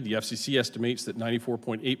nationally. The FCC estimates that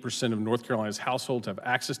 94.8% of North Carolina's households have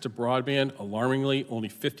access to broadband. Alarmingly, only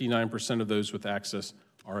 59% of those with access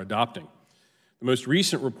are adopting. The most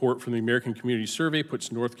recent report from the American Community Survey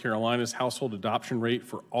puts North Carolina's household adoption rate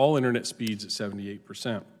for all internet speeds at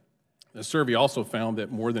 78%. The survey also found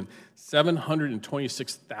that more than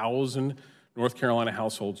 726,000 North Carolina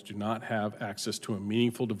households do not have access to a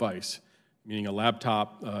meaningful device, meaning a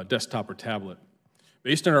laptop, desktop, or tablet.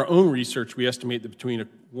 Based on our own research, we estimate that between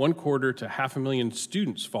 1/4 to 500,000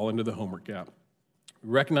 students fall into the homework gap. We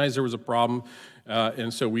recognized there was a problem,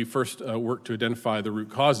 and so we first worked to identify the root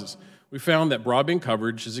causes. We found that broadband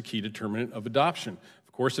coverage is a key determinant of adoption.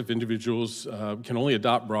 Of course, if individuals can only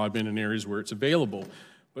adopt broadband in areas where it's available,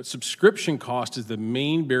 but subscription cost is the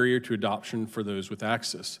main barrier to adoption for those with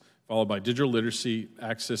access, followed by digital literacy,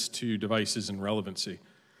 access to devices, and relevancy.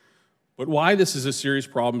 But why this is a serious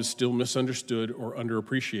problem is still misunderstood or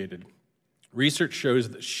underappreciated. Research shows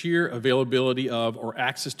that sheer availability of or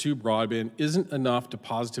access to broadband isn't enough to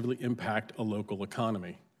positively impact a local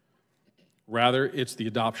economy. Rather, it's the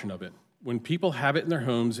adoption of it. When people have it in their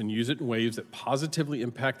homes and use it in ways that positively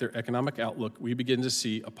impact their economic outlook, we begin to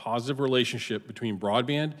see a positive relationship between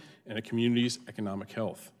broadband and a community's economic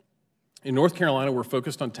health. In North Carolina, we're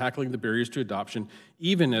focused on tackling the barriers to adoption,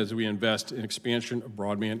 even as we invest in expansion of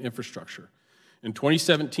broadband infrastructure. In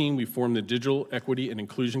 2017, we formed the Digital Equity and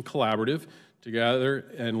Inclusion Collaborative to gather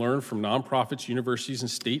and learn from nonprofits, universities,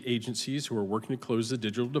 and state agencies who are working to close the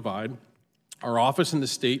digital divide. Our office in the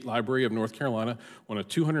State Library of North Carolina won a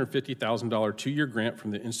 $250,000 two-year grant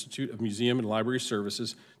from the Institute of Museum and Library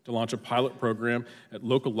Services to launch a pilot program at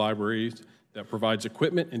local libraries that provides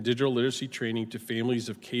equipment and digital literacy training to families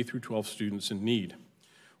of K-12 students in need.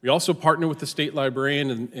 We also partner with the state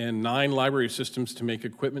librarian and 9 library systems to make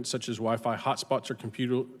equipment such as Wi-Fi hotspots or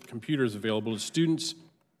computers available to students.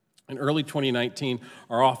 In early 2019,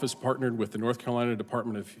 our office partnered with the North Carolina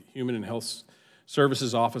Department of Human and Health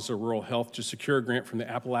Services Office of Rural Health to secure a grant from the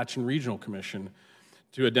Appalachian Regional Commission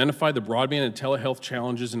to identify the broadband and telehealth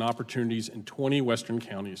challenges and opportunities in 20 western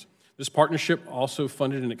counties. This partnership also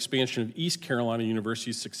funded an expansion of East Carolina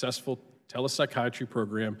University's successful telepsychiatry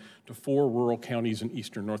program to 4 rural counties in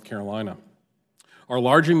eastern North Carolina. Our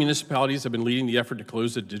larger municipalities have been leading the effort to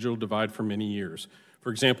close the digital divide for many years. For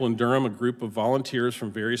example, in Durham, a group of volunteers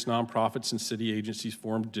from various nonprofits and city agencies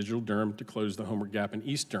formed Digital Durham to close the homework gap in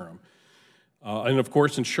East Durham. And of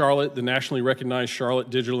course, in Charlotte, the nationally recognized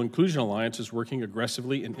Charlotte Digital Inclusion Alliance is working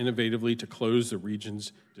aggressively and innovatively to close the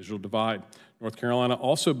region's digital divide. North Carolina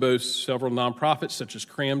also boasts several nonprofits such as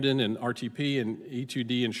Cramden and RTP and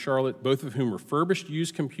E2D in Charlotte, both of whom refurbish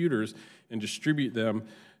used computers and distribute them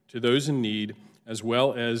to those in need, as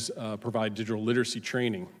well as provide digital literacy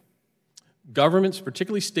training. Governments,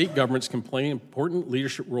 particularly state governments, can play important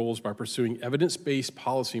leadership roles by pursuing evidence-based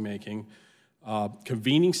policymaking,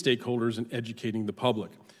 convening stakeholders, and educating the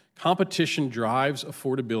public. Competition drives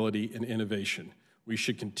affordability and innovation. We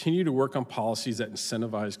should continue to work on policies that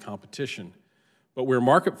incentivize competition. But where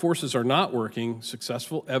market forces are not working,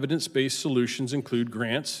 successful evidence-based solutions include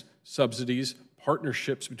grants, subsidies,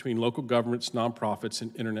 partnerships between local governments, nonprofits,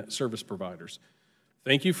 and internet service providers.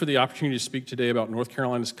 Thank you for the opportunity to speak today about North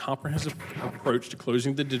Carolina's comprehensive approach to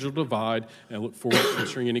closing the digital divide, and I look forward to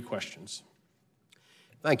answering any questions.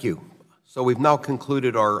 Thank you. So we've now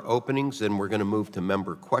concluded our openings, and we're going to move to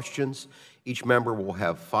member questions. Each member will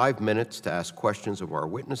have 5 minutes to ask questions of our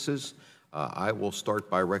witnesses. I will start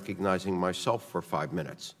by recognizing myself for 5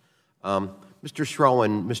 minutes. Mr. Shrell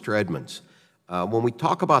and Mr. Edmonds, when we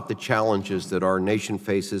talk about the challenges that our nation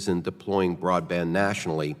faces in deploying broadband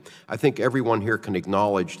nationally, I think everyone here can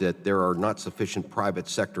acknowledge that there are not sufficient private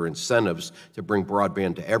sector incentives to bring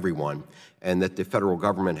broadband to everyone, and that the federal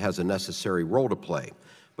government has a necessary role to play.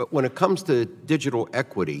 But when it comes to digital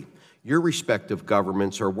equity, your respective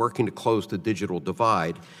governments are working to close the digital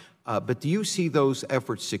divide. But do you see those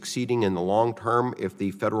efforts succeeding in the long term if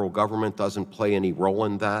the federal government doesn't play any role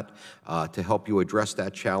in that to help you address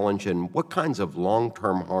that challenge? And what kinds of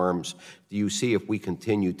long-term harms do you see if we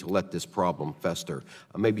continue to let this problem fester?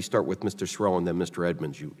 Maybe start with Mr. Srell and then Mr.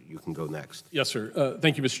 Edmonds. You can go next. Yes, sir.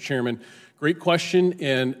 Thank you, Mr. Chairman. Great question.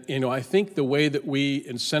 And, I think the way that we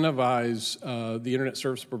incentivize the internet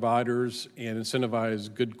service providers and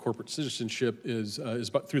incentivize good corporate citizenship is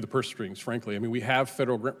through the purse strings, frankly. I mean, we have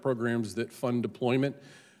federal grant programs that fund deployment,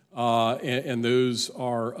 and those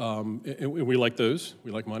are, and we like those.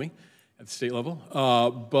 We like money at the state level.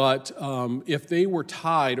 But if they were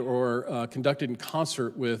tied or conducted in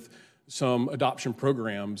concert with some adoption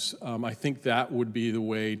programs, I think that would be the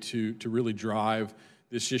way to really drive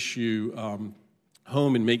this issue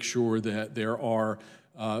home and make sure that there are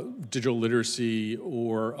digital literacy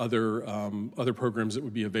or other programs that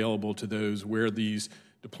would be available to those where these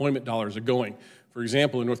deployment dollars are going. For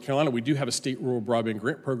example, in North Carolina, we do have a state rural broadband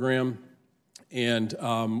grant program, and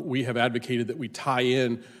we have advocated that we tie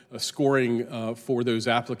in a scoring for those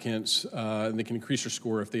applicants, and they can increase their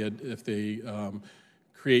score if they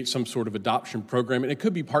create some sort of adoption program. And it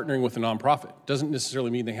could be partnering with a nonprofit. Doesn't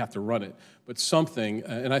necessarily mean they have to run it, but something.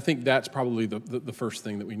 And I think that's probably the first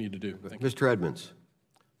thing that we need to do. Mr. Edmonds.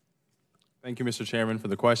 Thank you, Mr. Chairman, for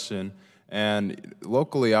the question. And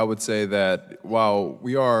locally, I would say that while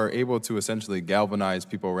we are able to essentially galvanize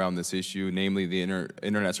people around this issue, namely the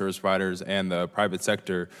internet service providers and the private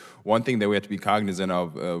sector, one thing that we have to be cognizant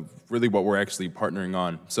of really what we're actually partnering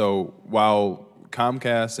on. So while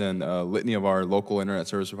Comcast and a litany of our local internet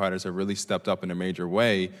service providers have really stepped up in a major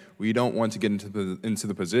way, we don't want to get into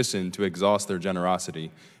the position to exhaust their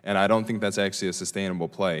generosity. And I don't think that's actually a sustainable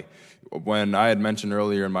play. When I had mentioned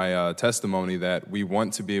earlier in my testimony that we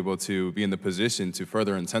want to be able to be in the position to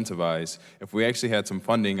further incentivize, if we actually had some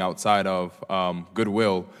funding outside of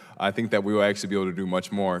goodwill, I think that we will actually be able to do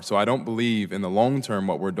much more. So I don't believe in the long term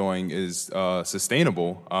what we're doing is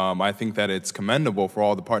sustainable. I think that it's commendable for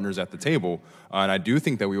all the partners at the table, and I do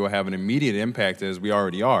think that we will have an immediate impact as we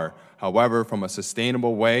already are. However, from a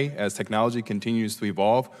sustainable way, as technology continues to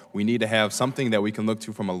evolve, we need to have something that we can look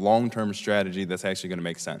to from a long-term strategy that's actually going to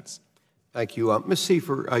make sense. Thank you. Ms.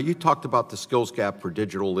 Seifer, you talked about the skills gap for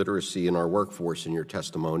digital literacy in our workforce in your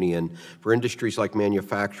testimony, and for industries like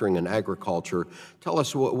manufacturing and agriculture. Tell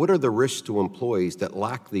us, what are the risks to employees that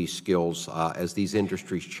lack these skills as these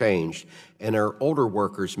industries change, and are older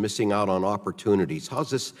workers missing out on opportunities? How's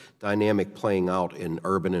this dynamic playing out in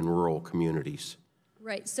urban and rural communities?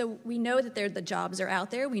 Right, so we know that the jobs are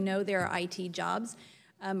out there. We know there are IT jobs,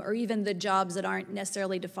 or even the jobs that aren't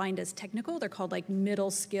necessarily defined as technical. They're called like middle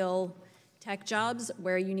skill tech jobs,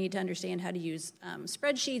 where you need to understand how to use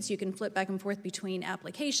spreadsheets. You can flip back and forth between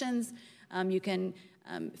applications. You can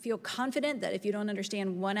feel confident that if you don't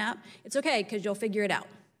understand one app, it's okay because you'll figure it out.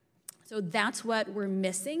 So that's what we're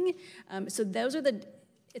missing. So those are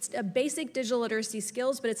it's a basic digital literacy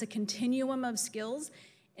skills, but it's a continuum of skills.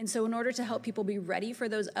 And so in order to help people be ready for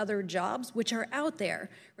those other jobs, which are out there,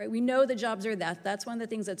 right? We know the jobs are that's one of the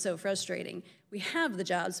things that's so frustrating. We have the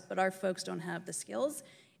jobs, but our folks don't have the skills,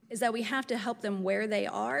 is that we have to help them where they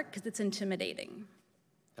are because it's intimidating.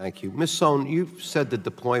 Thank you. Ms. Sohn, you've said the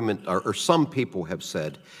deployment, or some people have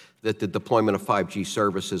said, that the deployment of 5G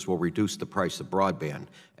services will reduce the price of broadband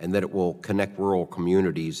and that it will connect rural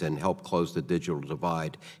communities and help close the digital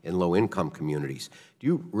divide in low-income communities. Do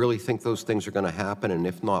you really think those things are going to happen, and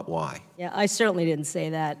if not, why? Yeah, I certainly didn't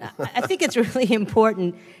say that. I think it's really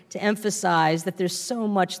important to emphasize that there's so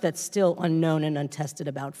much that's still unknown and untested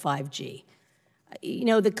about 5G.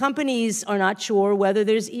 The companies are not sure whether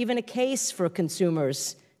there's even a case for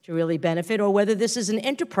consumers to really benefit, or whether this is an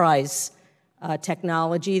enterprise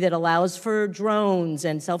technology that allows for drones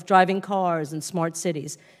and self-driving cars and smart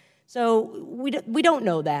cities. So we don't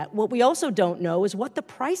know that. What we also don't know is what the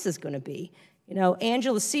price is going to be.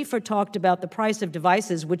 Angela Seifer talked about the price of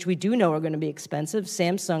devices, which we do know are going to be expensive.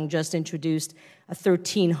 Samsung just introduced a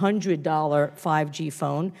 $1,300 5G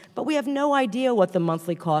phone, but we have no idea what the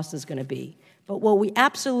monthly cost is going to be. But what we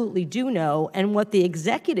absolutely do know, and what the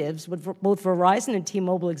executives, both Verizon and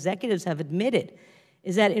T-Mobile executives have admitted,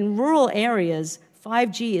 is that in rural areas,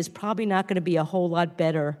 5G is probably not going to be a whole lot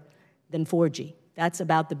better than 4G. That's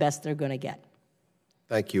about the best they're going to get.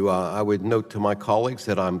 Thank you. I would note to my colleagues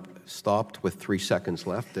that I'm stopped with 3 seconds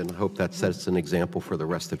left, and I hope that sets an example for the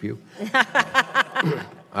rest of you.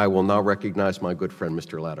 I will now recognize my good friend,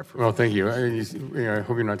 Mr. Latta. Well, thank you. I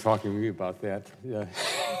hope you're not talking to me about that. Yeah.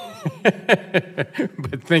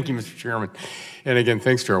 But thank you, Mr. Chairman. And again,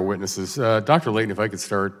 thanks to our witnesses. Dr. Layton, if I could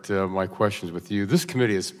start my questions with you. This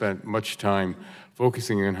committee has spent much time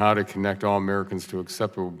focusing on how to connect all Americans to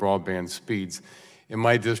acceptable broadband speeds. In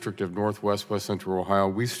my district of Northwest, West Central Ohio,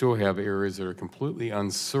 we still have areas that are completely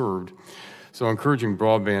unserved, so encouraging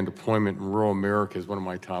broadband deployment in rural America is one of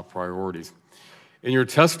my top priorities. In your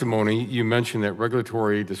testimony, you mentioned that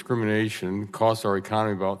regulatory discrimination costs our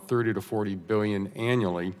economy about $30 to $40 billion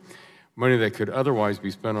annually, money that could otherwise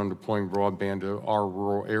be spent on deploying broadband to our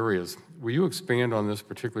rural areas. Will you expand on this,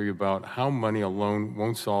 particularly about how money alone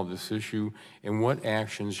won't solve this issue, and what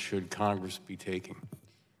actions should Congress be taking?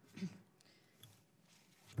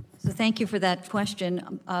 So thank you for that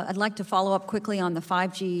question. I'd like to follow up quickly on the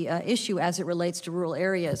 5G issue as it relates to rural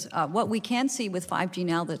areas. What we can see with 5G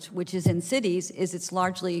now, which is in cities, is it's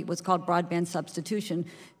largely what's called broadband substitution.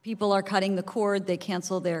 People are cutting the cord, they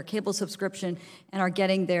cancel their cable subscription, and are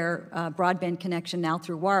getting their broadband connection now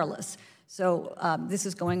through wireless. So this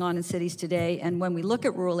is going on in cities today, and when we look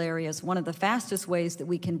at rural areas, one of the fastest ways that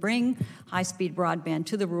we can bring high-speed broadband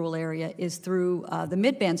to the rural area is through the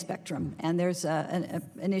mid-band spectrum. And there's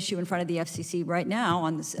an issue in front of the FCC right now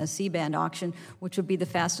on the C-band auction, which would be the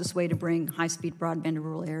fastest way to bring high-speed broadband to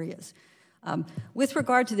rural areas. With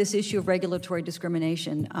regard to this issue of regulatory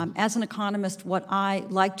discrimination, as an economist, what I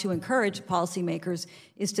like to encourage policymakers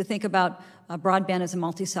is to think about broadband as a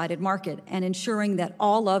multi-sided market and ensuring that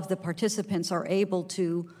all of the participants are able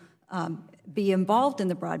to be involved in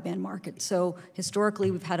the broadband market. So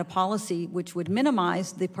historically, we've had a policy which would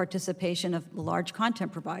minimize the participation of large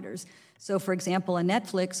content providers. So for example, a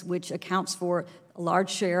Netflix, which accounts for a large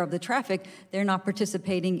share of the traffic, they're not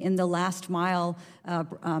participating in the last mile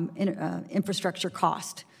infrastructure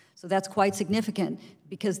cost. So that's quite significant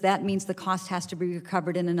because that means the cost has to be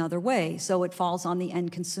recovered in another way. So it falls on the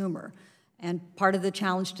end consumer. And part of the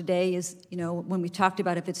challenge today is, when we talked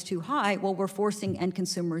about if it's too high, well, we're forcing end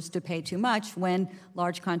consumers to pay too much when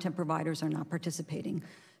large content providers are not participating.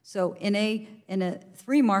 So in a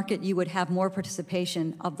free market, you would have more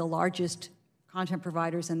participation of the largest content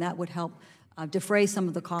providers, and that would help defray some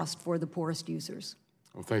of the cost for the poorest users.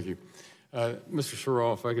 Well, thank you. Mr.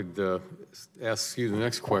 Sherrill, if I could ask you the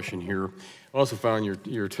next question here. I also found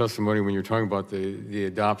your testimony when you're talking about the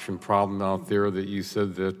adoption problem out there that you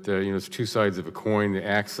said that it's two sides of a coin, the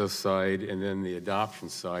access side and then the adoption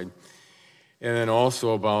side. And then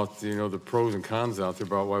also about the pros and cons out there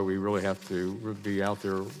about why we really have to be out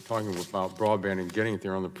there talking about broadband and getting it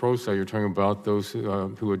there. On the pro side, you're talking about those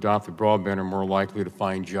who adopt the broadband are more likely to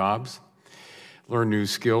find jobs, learn new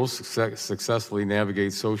skills, successfully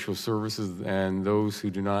navigate social services, and those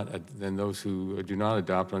who do not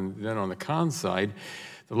adopt. And then on the con side,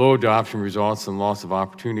 the low adoption results in loss of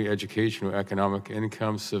opportunity, educational, economic,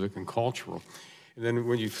 income, civic, and cultural. And then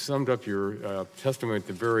when you summed up your testimony at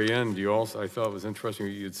the very end, I thought it was interesting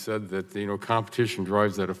you had said that competition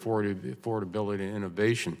drives that affordability and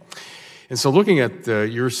innovation. And so looking at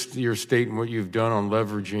your state and what you've done on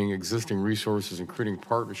leveraging existing resources and creating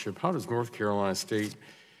partnership, how does North Carolina State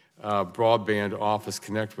Broadband Office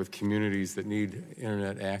connect with communities that need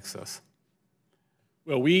internet access?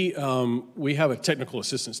 Well, we have a technical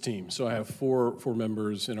assistance team. So I have four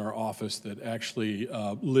members in our office that actually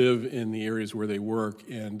live in the areas where they work,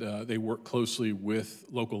 and they work closely with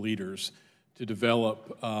local leaders to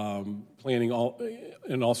develop planning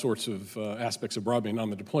in all sorts of aspects of broadband on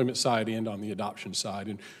the deployment side and on the adoption side.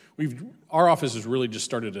 And our office has really just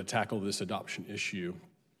started to tackle this adoption issue.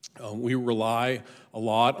 We rely a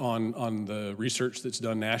lot on the research that's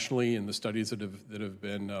done nationally and the studies that have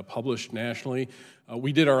been published nationally.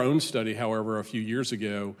 We did our own study, however, a few years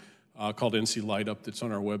ago called NC Light Up that's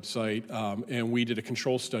on our website, and we did a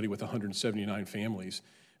control study with 179 families.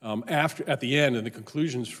 At the end, and the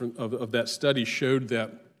conclusions of that study showed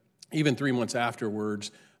that even 3 months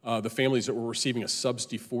afterwards, the families that were receiving a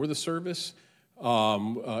subsidy for the service,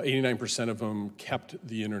 89% of them kept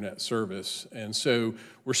the internet service. And so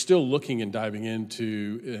we're still looking and diving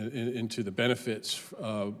into the benefits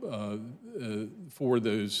for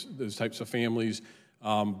those types of families.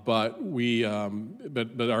 But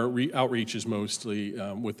our outreach is mostly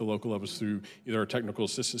with the local levels through either our technical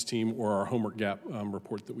assistance team or our homework gap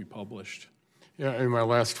report that we published. Yeah, in my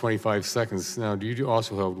last 25 seconds now, do you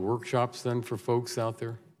also have workshops then for folks out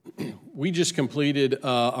there? We just completed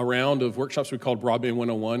a round of workshops we called Broadband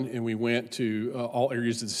 101, and we went to all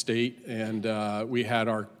areas of the state, and we had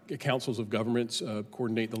our councils of governments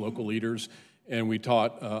coordinate the local leaders, and we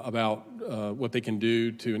taught about what they can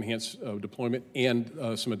do to enhance deployment and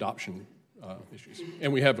some adoption issues.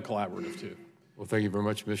 And we have a collaborative, too. Well, thank you very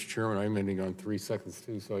much, Mr. Chairman. I'm ending on 3 seconds,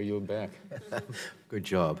 too, so I yield back. Good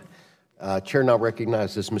job. Chair now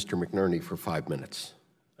recognizes Mr. McNerney for 5 minutes.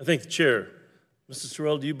 I thank the chair. Mr.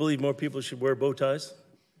 Sorrell, do you believe more people should wear bow ties?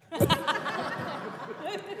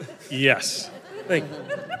 Yes. Thank you.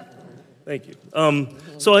 Thank you.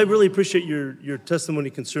 So I really appreciate your testimony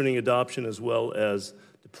concerning adoption as well as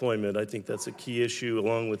deployment. I think that's a key issue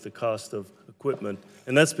along with the cost of equipment.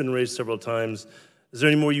 And that's been raised several times. Is there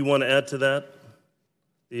any more you want to add to that,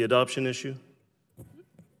 the adoption issue?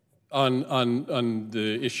 On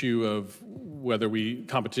the issue of whether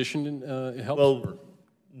competition helps? Well,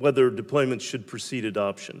 whether deployment should precede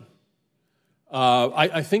adoption.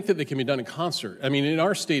 I think that they can be done in concert. I mean, in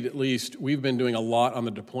our state at least, we've been doing a lot on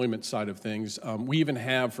the deployment side of things. We even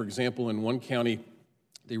have, for example, in one county,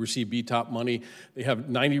 they receive BTOP money. They have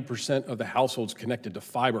 90% of the households connected to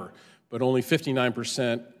fiber, but only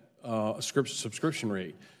 59% subscription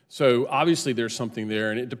rate. So obviously there's something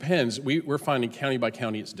there, and it depends. We're finding county by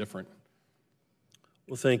county it's different.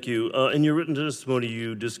 Well, thank you. In your written testimony,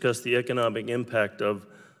 you discussed the economic impact of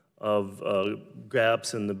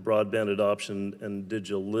gaps in the broadband adoption and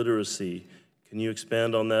digital literacy. Can you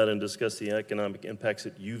expand on that and discuss the economic impacts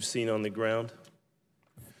that you've seen on the ground?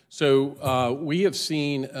 So we have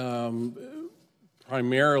seen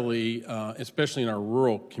primarily, especially in our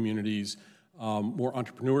rural communities, more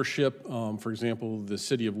entrepreneurship. For example, the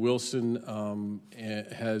city of Wilson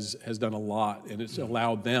has done a lot, and it's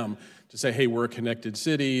allowed them to say, hey, we're a connected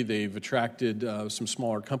city. They've attracted some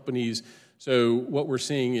smaller companies. So what we're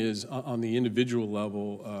seeing is on the individual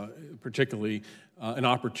level, particularly, an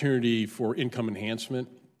opportunity for income enhancement.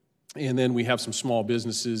 And then we have some small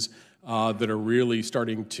businesses that are really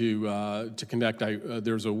starting to connect.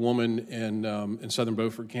 There's a woman in Southern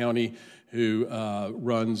Beaufort County who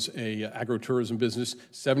runs a agritourism business.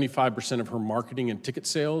 75% of her marketing and ticket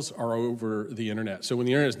sales are over the internet. So when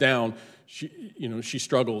the internet's down, she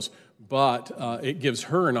struggles, but it gives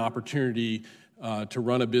her an opportunity to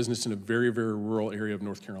run a business in a very, very rural area of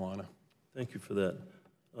North Carolina. Thank you for that.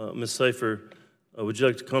 Ms. Seifer, would you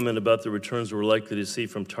like to comment about the returns we're likely to see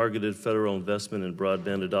from targeted federal investment in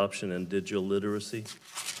broadband adoption and digital literacy?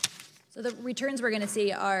 So the returns we're going to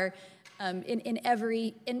see are in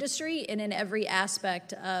every industry and in every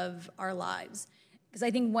aspect of our lives. Because I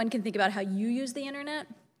think one can think about how you use the internet,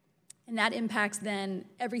 and that impacts then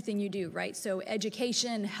everything you do, right? So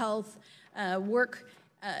education, health, work,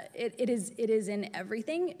 it is in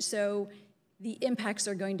everything. So the impacts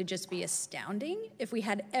are going to just be astounding if we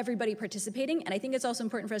had everybody participating. And I think it's also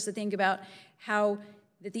important for us to think about how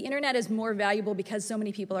that the internet is more valuable because so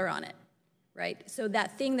many people are on it, right? So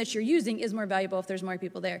that thing that you're using is more valuable if there's more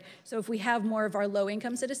people there. So if we have more of our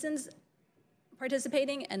low-income citizens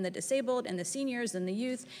participating and the disabled and the seniors and the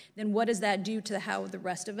youth, then what does that do to how the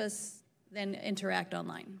rest of us then interact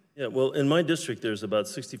online? Yeah, well, in my district, there's about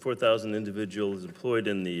 64,000 individuals employed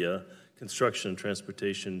in the construction,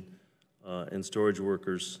 transportation, and storage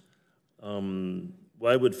workers.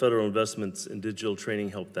 Why would federal investments in digital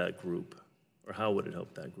training help that group? Or how would it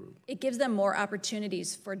help that group? It gives them more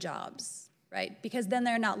opportunities for jobs, right? Because then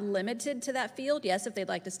they're not limited to that field. Yes, if they'd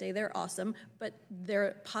like to stay there, awesome. But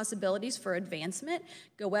their possibilities for advancement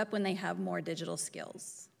go up when they have more digital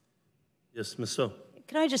skills. Yes, Ms. So.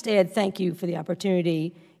 Can I just add, thank you for the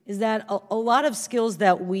opportunity, is that a lot of skills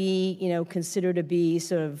that we, consider to be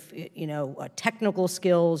sort of, technical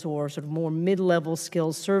skills or sort of more mid-level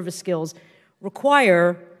skills, service skills,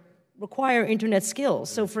 require internet skills.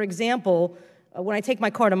 So, for example, when I take my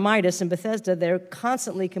car to Midas in Bethesda, they're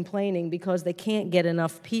constantly complaining because they can't get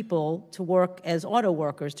enough people to work as auto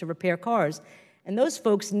workers to repair cars. And those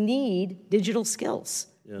folks need digital skills.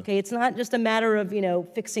 Yeah. Okay, it's not just a matter of,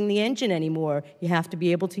 fixing the engine anymore. You have to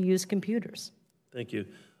be able to use computers. Thank you.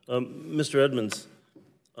 Mr. Edmonds,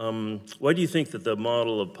 why do you think that the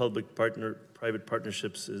model of public-private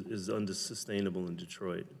partnerships is unsustainable in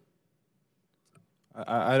Detroit?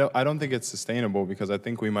 I don't think it's sustainable because I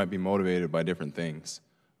think we might be motivated by different things.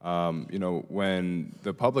 When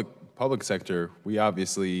the public sector, we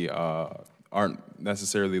obviously aren't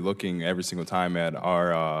necessarily looking every single time at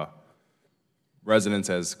our residents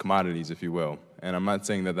as commodities, if you will. And I'm not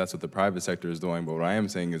saying that that's what the private sector is doing, but what I am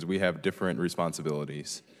saying is we have different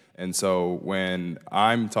responsibilities. And so when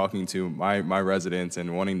I'm talking to my residents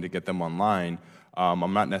and wanting to get them online,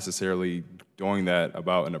 I'm not necessarily doing that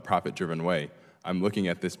in a profit-driven way. I'm looking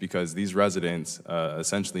at this because these residents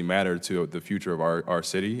essentially matter to the future of our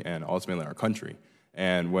city and ultimately our country.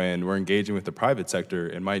 And when we're engaging with the private sector,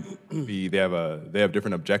 it might be they have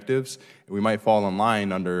different objectives. And we might fall in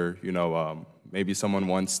line under maybe someone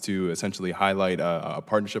wants to essentially highlight a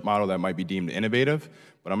partnership model that might be deemed innovative,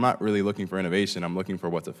 but I'm not really looking for innovation. I'm looking for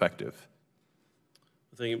what's effective.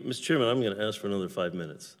 Thank you. Mr. Chairman, I'm going to ask for another 5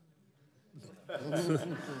 minutes.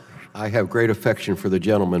 I have great affection for the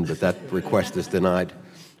gentleman, but that request is denied.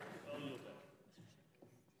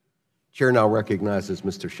 Chair now recognizes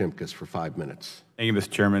Mr. Shimkus for 5 minutes. Thank you,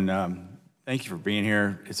 Mr. Chairman. Thank you for being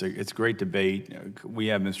here. It's a great debate. We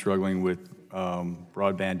have been struggling with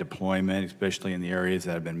broadband deployment, especially in the areas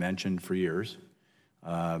that have been mentioned for years.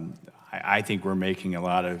 I think we're making a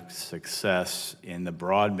lot of success in the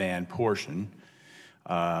broadband portion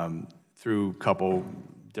through a couple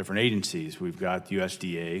different agencies. We've got the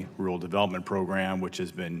USDA Rural Development Program, which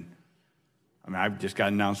has been, I've just got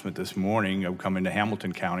an announcement this morning of coming to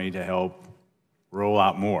Hamilton County to help roll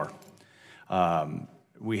out more.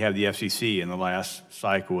 We have the FCC in the last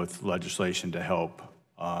cycle with legislation to help.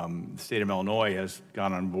 The state of Illinois has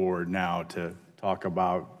gone on board now to talk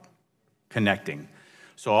about connecting.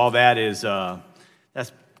 So all that is,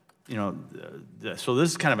 that's, so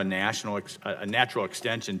this is kind of a natural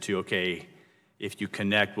extension to, okay, if you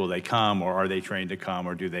connect, will they come, or are they trained to come,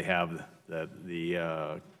 or do they have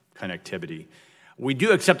the connectivity? We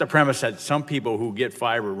do accept the premise that some people who get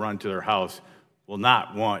fiber run to their house will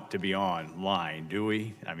not want to be online, do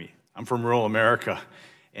we? I'm from rural America,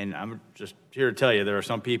 and I'm just here to tell you there are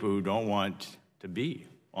some people who don't want to be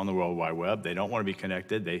on the World Wide Web. They don't want to be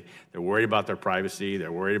connected. They're worried about their privacy.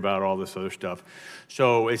 They're worried about all this other stuff.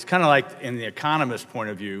 So it's kind of like, in the economist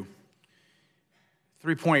point of view,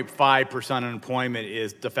 3.5% unemployment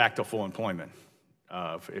is de facto full employment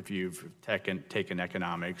if you've taken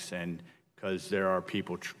economics, and because there are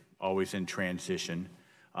people always in transition.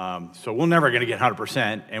 So we're never going to get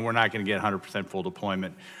 100%, and we're not going to get 100% full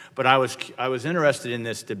deployment. But I was interested in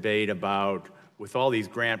this debate about, with all these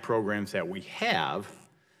grant programs that we have,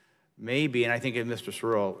 maybe, and I think, Mr.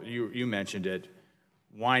 Searle, you mentioned it,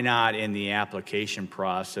 why not in the application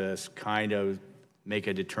process kind of make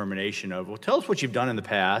a determination of, well, tell us what you've done in the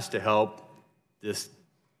past to help this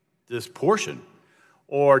portion,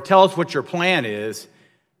 or tell us what your plan is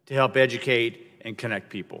to help educate and connect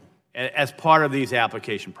people as part of these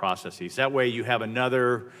application processes. That way you have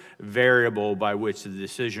another variable by which the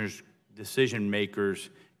decision makers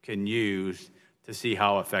can use to see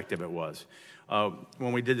how effective it was.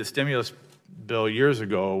 When we did the stimulus bill years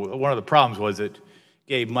ago, one of the problems was it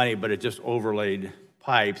gave money, but it just overlaid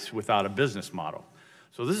pipes without a business model.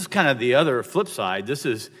 So this is kind of the other flip side. This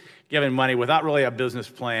is giving money without really a business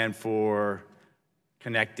plan for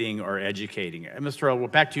connecting or educating. And Mr. Earl, well,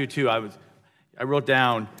 back to you too. I wrote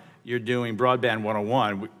down, you're doing Broadband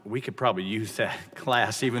 101. We could probably use that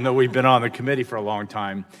class, even though we've been on the committee for a long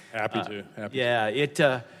time. Happy to.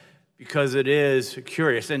 Yeah, because it is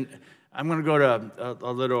curious. And I'm going to go to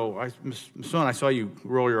a little, Ms. Son, I saw you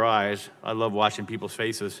roll your eyes. I love watching people's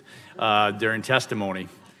faces during testimony.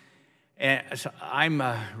 And so I'm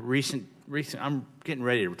I'm getting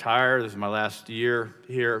ready to retire. This is my last year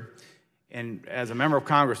here. And as a member of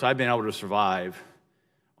Congress, I've been able to survive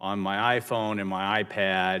on my iPhone and my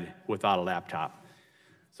iPad without a laptop.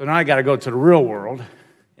 So now I got to go to the real world,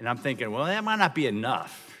 and I'm thinking, well, that might not be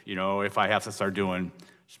enough, if I have to start doing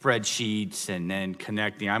spreadsheets and then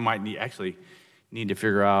connecting. I might actually need to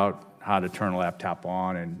figure out how to turn a laptop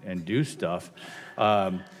on and do stuff.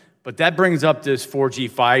 But that brings up this 4G,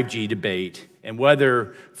 5G debate, and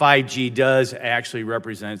whether 5G does actually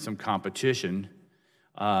represent some competition.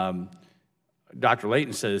 Dr.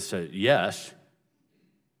 Layton says yes.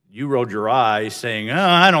 You rolled your eyes saying, oh,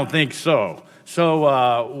 I don't think so.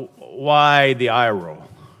 So why the eye roll?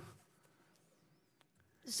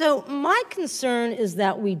 So my concern is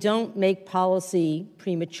that we don't make policy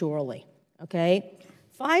prematurely, okay?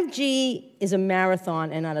 5G is a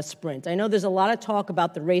marathon and not a sprint. I know there's a lot of talk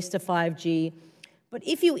about the race to 5G, but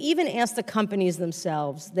if you even ask the companies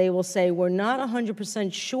themselves, they will say, we're not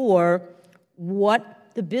 100% sure what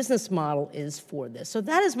the business model is for this. So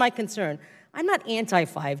that is my concern. I'm not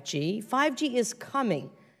anti-5G. 5G is coming,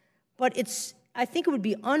 but I think it would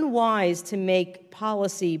be unwise to make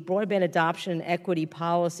policy, broadband adoption and equity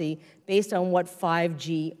policy, based on what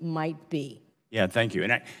 5G might be. Yeah, thank you.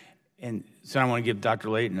 And so I want to give Dr.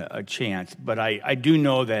 Layton a chance, but I do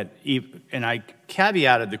know that, and I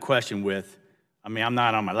caveated the question with, I'm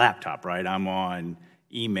not on my laptop, right? I'm on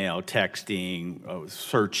email, texting,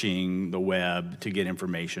 searching the web to get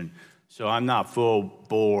information. So I'm not full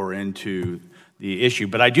bore into the issue.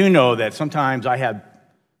 But I do know that sometimes I have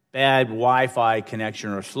bad Wi-Fi connection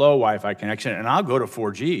or slow Wi-Fi connection, and I'll go to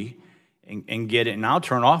 4G and get it, and I'll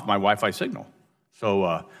turn off my Wi-Fi signal.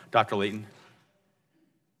 So, Dr. Layton.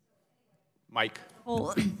 Mike.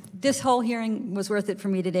 Well, this whole hearing was worth it for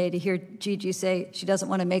me today to hear Gigi say she doesn't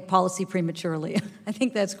want to make policy prematurely. I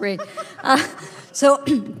think that's great. So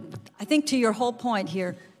I think to your whole point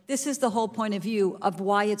here, this is the whole point of view of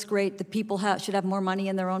why it's great that people should have more money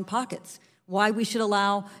in their own pockets. why we should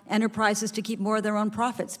allow enterprises to keep more of their own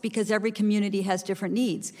profits, because every community has different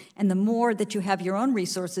needs. And the more that you have your own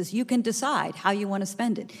resources, you can decide how you want to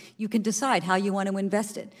spend it. You can decide how you want to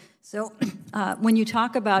invest it. So when you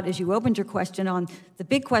talk about, as you opened your question on the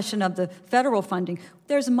big question of the federal funding,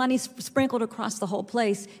 there's money sprinkled across the whole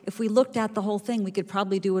place. If we looked at the whole thing, we could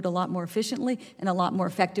probably do it a lot more efficiently and a lot more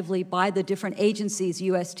effectively by the different agencies,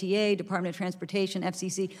 USTA, Department of Transportation,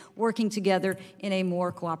 FCC, working together in a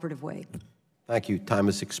more cooperative way. Thank you. Time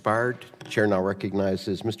has expired. The chair now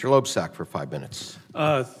recognizes Mr. Loebsack for 5 minutes.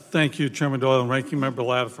 Thank you, Chairman Doyle and Ranking Member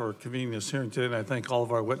Latta, for convening this hearing today, and I thank all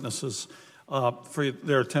of our witnesses for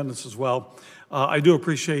their attendance as well. I do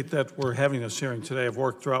appreciate that we're having this hearing today. I've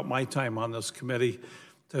worked throughout my time on this committee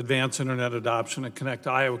to advance internet adoption and connect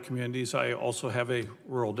Iowa communities. I also have a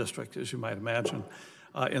rural district, as you might imagine,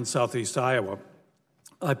 in southeast Iowa.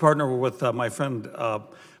 I partner with my friend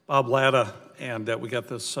Bob Latta, and we got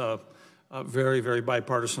this very, very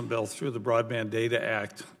bipartisan bill through the Broadband Data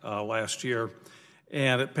Act last year,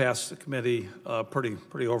 and it passed the committee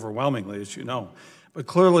pretty overwhelmingly, as you know. But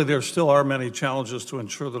clearly, there still are many challenges to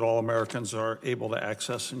ensure that all Americans are able to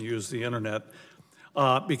access and use the internet,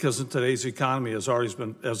 because in today's economy, as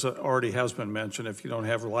already has been mentioned, if you don't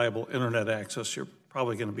have reliable internet access, you're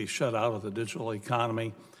probably going to be shut out of the digital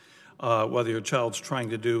economy. Whether your child's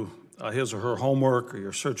trying to do his or her homework, or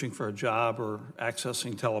you're searching for a job, or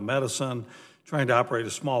accessing telemedicine, trying to operate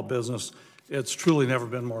a small business, it's truly never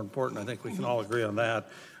been more important. I think we can all agree on that,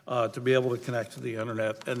 to be able to connect to the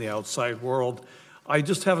internet and the outside world. I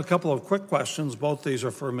just have a couple of quick questions. Both these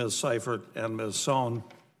are for Ms. Seifert and Ms. Sohn.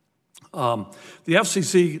 The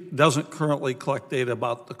FCC doesn't currently collect data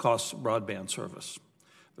about the costs of broadband service.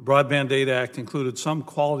 The Broadband Data Act included some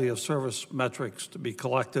quality of service metrics to be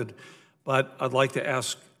collected, but I'd like to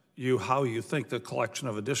ask you how you think the collection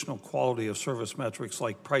of additional quality of service metrics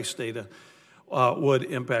like price data would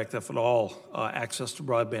impact, if at all, access to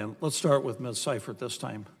broadband. Let's start with Ms. Seifert this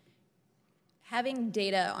time. Having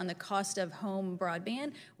data on the cost of home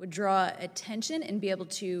broadband would draw attention and be able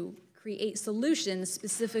to create solutions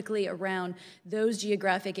specifically around those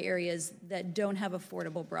geographic areas that don't have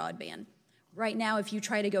affordable broadband. Right now, if you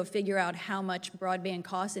try to go figure out how much broadband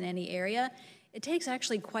costs in any area, it takes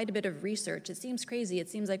actually quite a bit of research. It seems crazy. It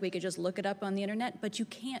seems like we could just look it up on the internet, but you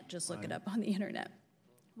can't just look it up on the internet.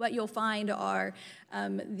 What you'll find are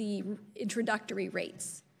the introductory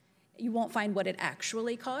rates. You won't find what it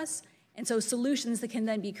actually costs. And so solutions that can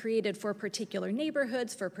then be created for particular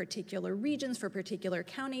neighborhoods, for particular regions, for particular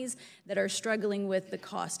counties that are struggling with the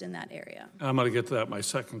cost in that area. I'm going to get to that, my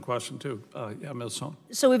second question, too. Yeah, Ms. Sohn.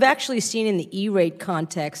 So we've actually seen in the E-rate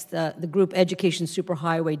context, the group Education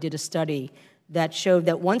Superhighway did a study that showed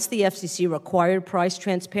that once the FCC required price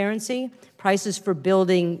transparency, prices for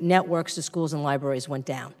building networks to schools and libraries went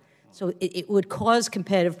down. So it would cause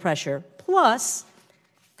competitive pressure. Plus,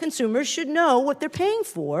 consumers should know what they're paying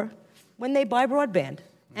for when they buy broadband.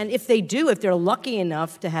 And if they do, if they're lucky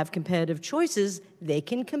enough to have competitive choices, they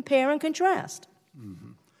can compare and contrast.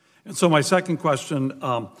 Mm-hmm. And so my second question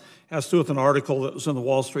has to do with an article that was in the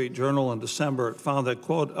Wall Street Journal in December. It found that,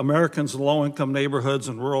 quote, Americans in low-income neighborhoods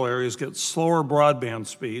and rural areas get slower broadband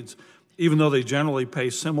speeds, even though they generally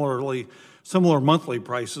pay similar monthly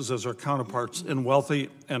prices as their counterparts in wealthy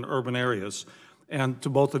and urban areas. And to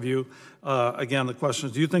both of you, again, the question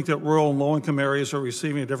is, do you think that rural and low-income areas are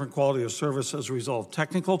receiving a different quality of service as a result of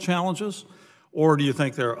technical challenges, or do you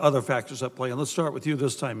think there are other factors at play? And let's start with you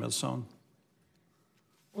this time, Ms. Sohn.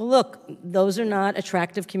 Well, look, those are not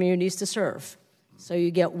attractive communities to serve. So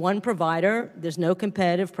you get one provider, there's no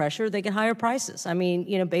competitive pressure, they get higher prices. I mean,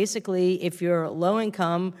 you know, basically, if you're low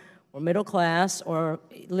income or middle class or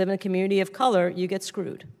live in a community of color, you get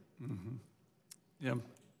screwed. Mm-hmm. Yeah.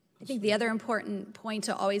 I think the other important point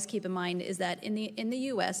to always keep in mind is that in the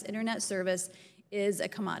U.S., internet service is a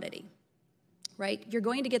commodity, right? You're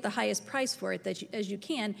going to get the highest price for it as you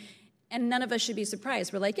can, and none of us should be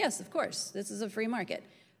surprised. We're like, yes, of course, this is a free market.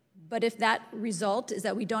 But if that result is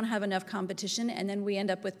that we don't have enough competition, and then we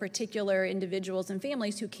end up with particular individuals and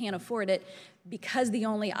families who can't afford it because the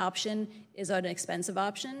only option is an expensive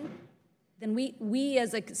option, then we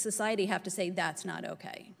as a society have to say that's not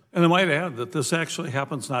okay. And I might add that this actually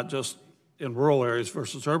happens not just in rural areas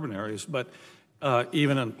versus urban areas, but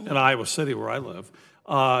even in Iowa City, where I live.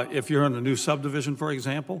 If you're in a new subdivision, for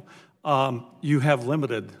example, you have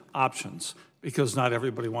limited options because not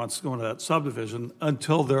everybody wants to go into that subdivision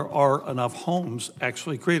until there are enough homes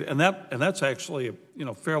actually created. And that's actually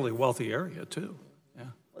a fairly wealthy area, too. Yeah.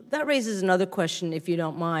 That raises another question, if you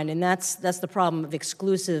don't mind, and that's the problem of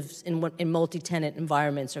exclusives in multi-tenant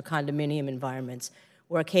environments or condominium environments,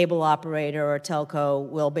 where a cable operator or a telco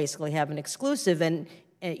will basically have an exclusive, and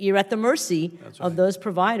you're at the mercy of those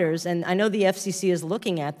providers. And I know the FCC is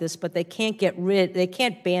looking at this, but they can't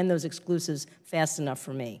ban those exclusives fast enough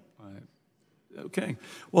for me. Right. Okay.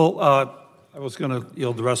 Well, I was going to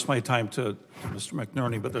yield the rest of my time to Mr.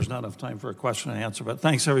 McNerney, but there's not enough time for a question and answer. But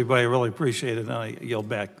thanks, everybody. I really appreciate it, and I yield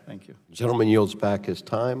back. Thank you. Gentleman yields back his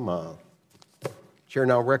time. Chair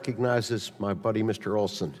now recognizes my buddy, Mr.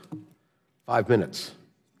 Olson. 5 minutes,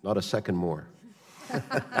 not a second more.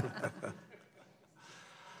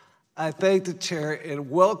 I thank the chair and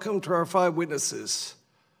welcome to our 5 witnesses.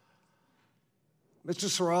 Mr.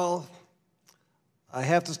 Sorrell, I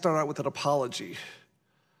have to start out with an apology.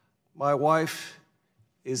 My wife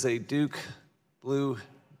is a Duke Blue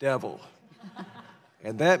Devil.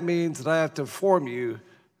 And that means that I have to inform you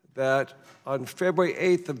that on February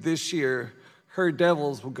 8th of this year, her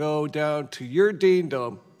Devils will go down to your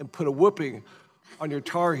deandom and put a whooping on your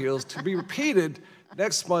Tar Heels to be repeated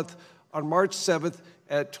next month on March 7th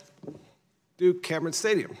at Duke Cameron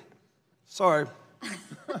Stadium. Sorry,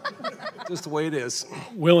 just the way it is.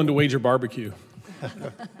 Willing to wager barbecue.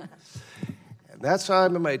 And that's why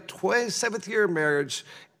I'm in my 27th year of marriage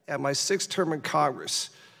and my 6th term in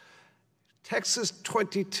Congress. Texas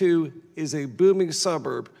 22 is a booming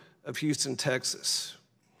suburb of Houston, Texas.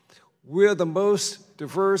 We're the most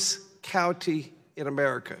diverse county in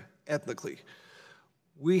America, ethnically.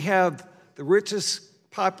 We have the richest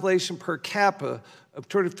population per capita of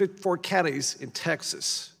 254 counties in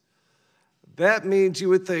Texas. That means you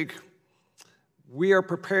would think we are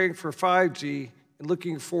preparing for 5G and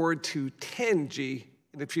looking forward to 10G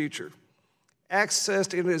in the future. Access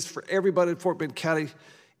to internet is for everybody in Fort Bend County.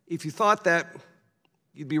 If you thought that,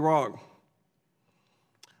 you'd be wrong.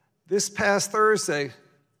 This past Thursday,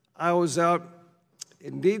 I was out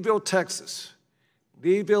in Needville, Texas.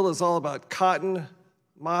 Needville is all about cotton,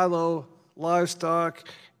 milo, livestock,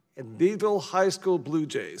 and Needville High School Blue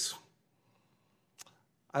Jays.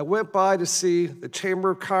 I went by to see the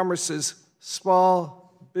Chamber of Commerce's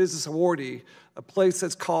Small Business Awardee, a place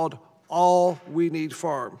that's called All We Need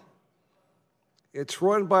Farm. It's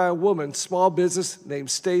run by a woman, small business,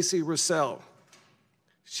 named Stacy Russell.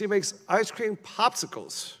 She makes ice cream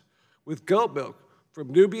popsicles with goat milk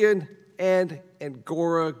from Nubian and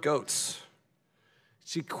Angora goats.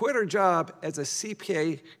 She quit her job as a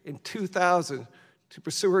CPA in 2000 to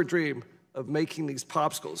pursue her dream of making these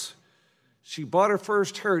popsicles. She bought her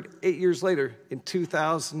first herd 8 years later in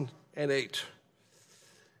 2008.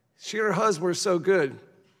 She and her husband were so good,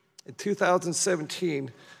 in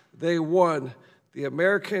 2017, they won the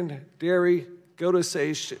American Dairy Goat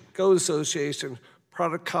Association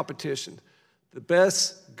product competition. The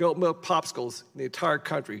best goat milk popsicles in the entire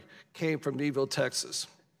country came from Needville, Texas.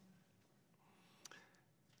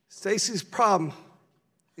 Stacy's problem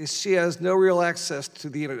is she has no real access to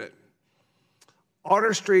the internet. On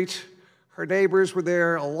her street, her neighbors were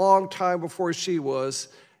there a long time before she was.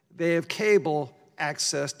 They have cable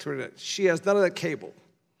access to internet. She has none of that cable.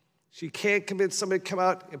 She can't convince somebody to come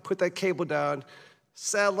out and put that cable down.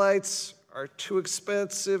 Satellites are too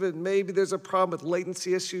expensive, and maybe there's a problem with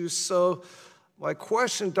latency issues. So my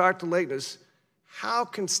question, Dr. Layton, is how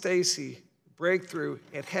can Stacy break through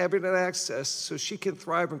and have internet access so she can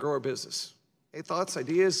thrive and grow her business? Any thoughts,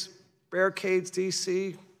 ideas, barricades,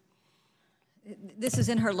 DC? This is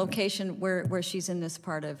in her location where she's in this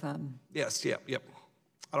part of... Yes, yep.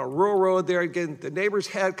 On a rural road there, again, the neighbors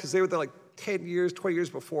had, because they were there like 10 years, 20 years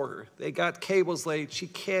before her. They got cables laid. She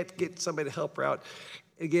can't get somebody to help her out.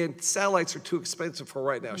 Again, satellites are too expensive for her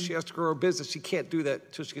right now. She has to grow her business. She can't do that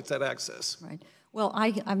until she gets that access. Right. Well,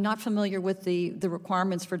 I'm not familiar with the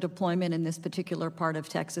requirements for deployment in this particular part of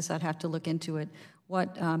Texas. I'd have to look into it.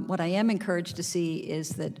 What I am encouraged to see is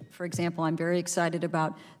that, for example, I'm very excited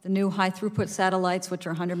about the new high-throughput satellites, which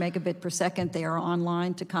are 100 megabit per second. They are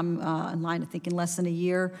online to come online, I think, in less than a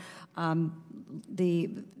year. The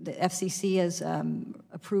FCC has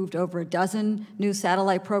approved over a dozen new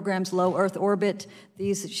satellite programs, low Earth orbit.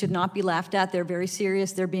 These should not be laughed at. They're very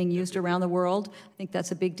serious. They're being used around the world. I think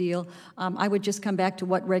that's a big deal. I would just come back to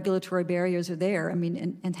what regulatory barriers are there. I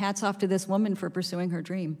mean, and hats off to this woman for pursuing her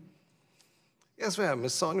dream. Yes, ma'am.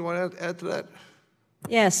 Ms. Son, you want to add to that?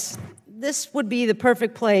 Yes, this would be the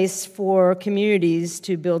perfect place for communities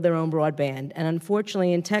to build their own broadband. And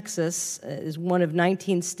unfortunately, in Texas, is one of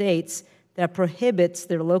 19 states that prohibits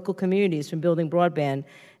their local communities from building broadband.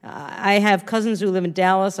 I have cousins who live in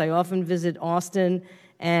Dallas. I often visit Austin,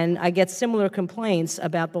 and I get similar complaints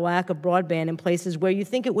about the lack of broadband in places where you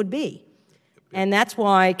think it would be. And that's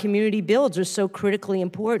why community builds are so critically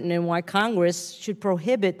important and why Congress should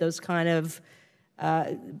prohibit those kind of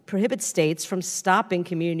prohibits states from stopping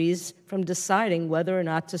communities from deciding whether or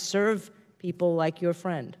not to serve people like your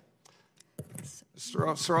friend?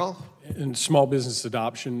 Mr. Searle? In small business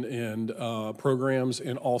adoption and programs,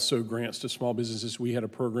 and also grants to small businesses. We had a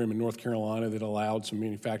program in North Carolina that allowed some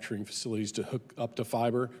manufacturing facilities to hook up to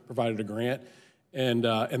fiber, provided a grant, and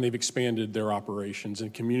they've expanded their operations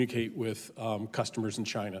and communicate with customers in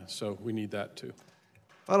China. So we need that too.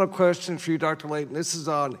 Final question for you, Dr. Layton. This is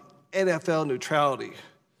on NFL neutrality.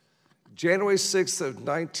 January 6th of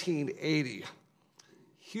 1980,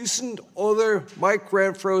 Houston Oiler Mike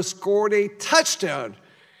Renfro scored a touchdown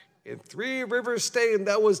in Three Rivers Stadium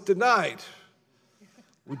that was denied.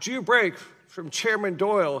 Would you break from Chairman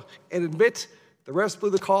Doyle and admit the refs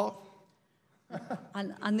blew the call?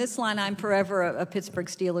 On this line, I'm forever a Pittsburgh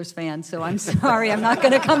Steelers fan, so I'm sorry, I'm not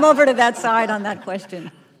going to come over to that side on that question.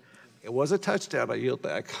 It was a touchdown. I yield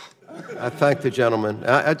back. I thank the gentleman.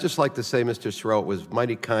 I'd just like to say, Mr. Searle, it was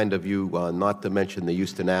mighty kind of you not to mention the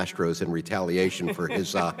Houston Astros in retaliation for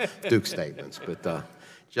his Duke statements. But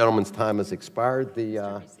gentleman's time has expired.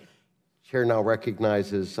 The chair now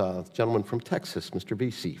recognizes the gentleman from Texas, Mr.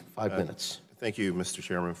 Vesey. 5 minutes. Thank you, Mr.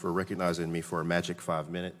 Chairman, for recognizing me for a magic 5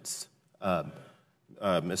 minutes.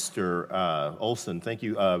 Mr. Olson, thank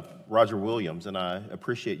you. Roger Williams, and I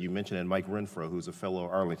appreciate you mentioning Mike Renfro, who's a fellow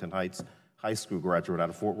Arlington Heights High School graduate out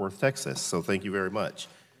of Fort Worth, Texas. So thank you very much.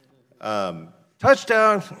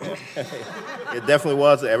 Touchdown. It definitely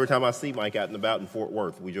was. Every time I see Mike out and about in Fort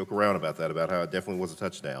Worth, we joke around about that, about how it definitely was a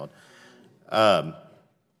touchdown.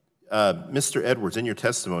 Mr. Edwards, in your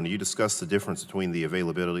testimony, you discussed the difference between the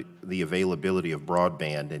availability of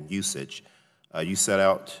broadband and usage. You set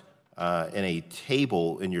out in a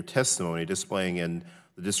table in your testimony displaying in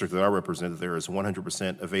the district that I represent that there is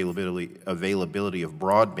 100% availability of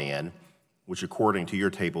broadband, which according to your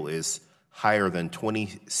table is higher than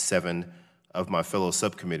 27 of my fellow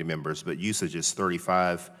subcommittee members, but usage is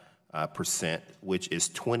 35%, which is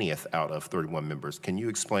 20th out of 31 members. Can you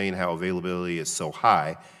explain how availability is so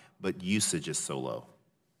high, but usage is so low?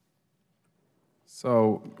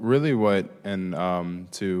 So really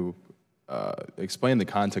to explain the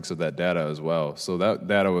context of that data as well. So that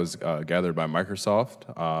data was gathered by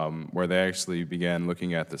Microsoft, where they actually began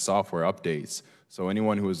looking at the software updates. So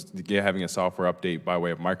anyone who was having a software update by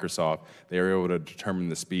way of Microsoft, they were able to determine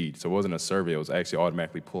the speed. So it wasn't a survey, it was actually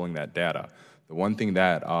automatically pulling that data. The one thing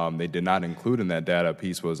that they did not include in that data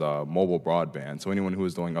piece was mobile broadband, so anyone who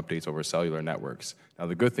was doing updates over cellular networks. Now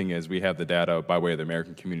the good thing is we have the data by way of the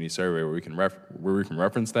American Community Survey where we can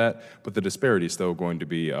reference that, but the disparity is still going to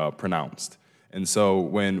be pronounced. And so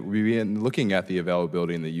when we begin looking at the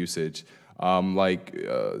availability and the usage,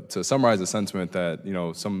 to summarize the sentiment that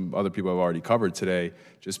some other people have already covered today,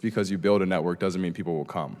 just because you build a network doesn't mean people will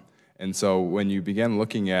come. And so when you begin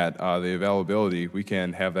looking at the availability, we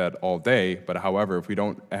can have that all day, but however, if we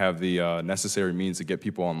don't have the necessary means to get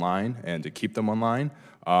people online and to keep them online,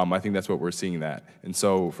 I think that's what we're seeing that. And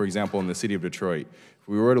so, for example, in the city of Detroit, if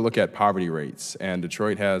we were to look at poverty rates, and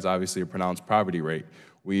Detroit has obviously a pronounced poverty rate,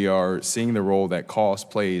 we are seeing the role that cost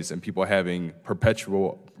plays in people having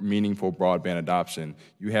perpetual, meaningful broadband adoption.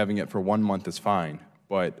 You having it for 1 month is fine.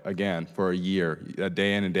 But again, for a year, a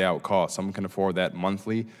day in and day out cost, someone can afford that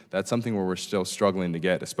monthly. That's something where we're still struggling to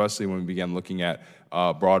get, especially when we begin looking at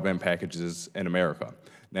broadband packages in America.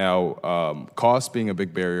 Now, cost being a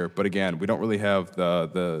big barrier, but again, we don't really have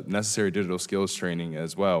the necessary digital skills training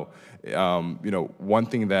as well. One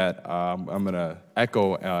thing that I'm going to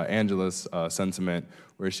echo Angela's sentiment,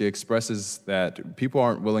 where she expresses that people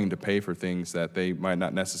aren't willing to pay for things that they might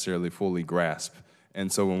not necessarily fully grasp. And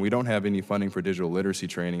so when we don't have any funding for digital literacy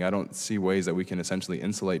training, I don't see ways that we can essentially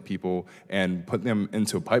insulate people and put them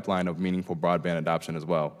into a pipeline of meaningful broadband adoption as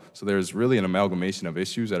well. So there's really an amalgamation of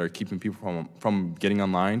issues that are keeping people from getting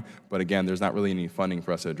online, but again, there's not really any funding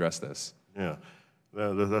for us to address this. Yeah,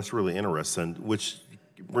 that's really interesting, which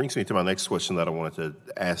brings me to my next question that I wanted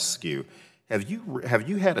to ask you. Have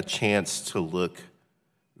you had a chance to look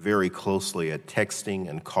very closely at texting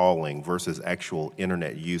and calling versus actual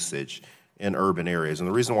internet usage in urban areas? And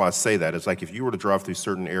the reason why I say that is, like, if you were to drive through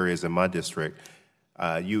certain areas in my district,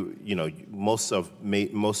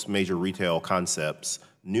 most major retail concepts,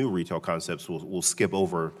 new retail concepts, will skip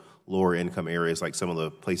over lower income areas like some of the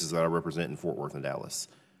places that I represent in Fort Worth and Dallas.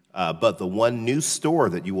 But the one new store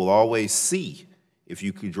that you will always see if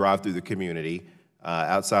you could drive through the community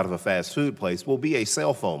outside of a fast food place will be a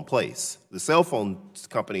cell phone place. The cell phone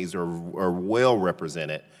companies are well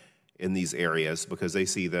represented in these areas because they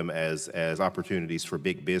see them as opportunities for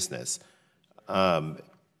big business. Do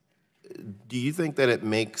you think that it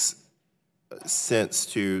makes sense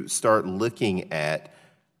to start looking at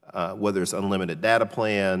whether it's unlimited data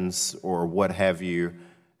plans or what have you,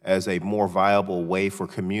 as a more viable way for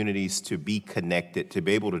communities to be connected, to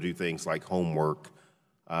be able to do things like homework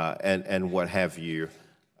and what have you,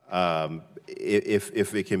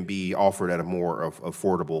 if it can be offered at a more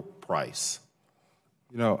affordable price?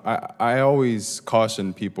 You know, I always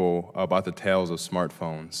caution people about the tales of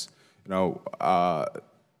smartphones. You know,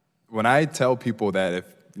 when I tell people that if,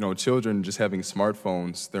 you know, children just having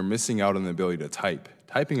smartphones, they're missing out on the ability to type.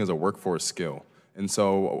 Typing is a workforce skill. And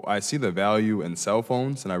so I see the value in cell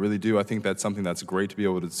phones, and I really do. I think that's something that's great to be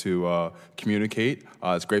able to communicate.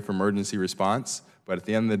 It's great for emergency response. But at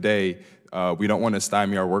the end of the day, we don't want to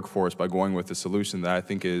stymie our workforce by going with a solution that I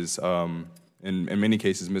think is, in many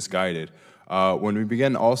cases, misguided. When we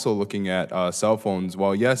begin also looking at cell phones,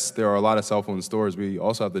 while yes, there are a lot of cell phone stores, we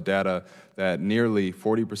also have the data that nearly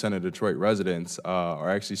 40% of Detroit residents are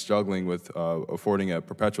actually struggling with affording a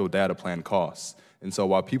perpetual data plan costs. And so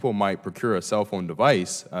while people might procure a cell phone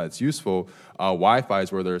device, it's useful, Wi-Fi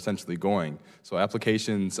is where they're essentially going. So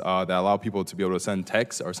applications that allow people to be able to send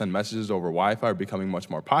texts or send messages over Wi-Fi are becoming much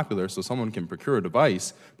more popular, so someone can procure a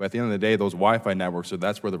device, but at the end of the day, those Wi-Fi networks, so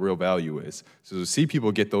that's where the real value is. So to see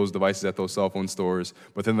people get those devices at those cell phone stores,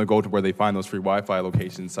 but then they'll go to where they find those free Wi-Fi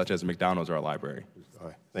locations, such as McDonald's or a library. All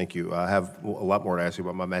right, thank you. I have a lot more to ask you,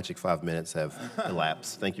 but my magic 5 minutes have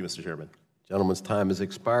elapsed. Thank you, Mr. Chairman. Gentleman's time has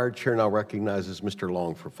expired. Chair now recognizes Mr.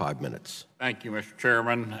 Long for 5 minutes. Thank you, Mr.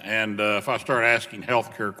 Chairman. And if I start asking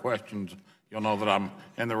health care questions, you'll know that I'm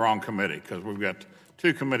in the wrong committee, because we've got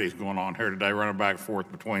two committees going on here today, running back and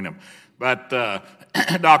forth between them. But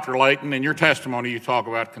Dr. Layton, in your testimony, you talk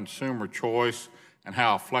about consumer choice and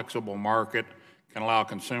how a flexible market can allow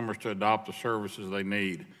consumers to adopt the services they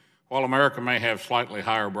need. While America may have slightly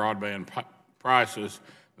higher broadband prices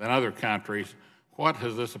than other countries, what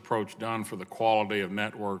has this approach done for the quality of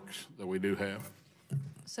networks that we do have?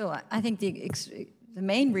 So I think the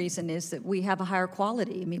main reason is that we have a higher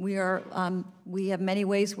quality. I mean, we have many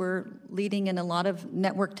ways we're leading in a lot of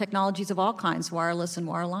network technologies of all kinds, wireless and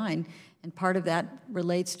wireline, and part of that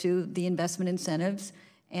relates to the investment incentives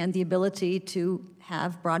and the ability to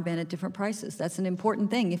have broadband at different prices. That's an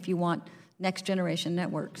important thing if you want next generation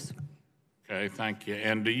networks. Okay, thank you.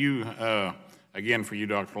 And do you, again for you,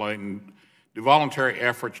 Dr. Layton, do voluntary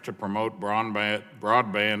efforts to promote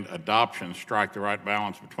broadband adoption strike the right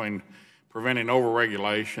balance between preventing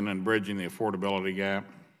overregulation and bridging the affordability gap?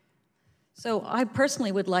 So I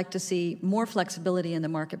personally would like to see more flexibility in the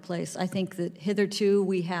marketplace. I think that hitherto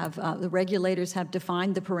we have, the regulators have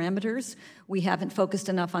defined the parameters. We haven't focused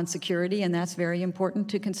enough on security, and that's very important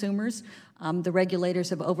to consumers. The regulators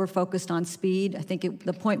have over-focused on speed. I think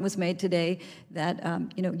the point was made today that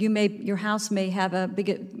your house may have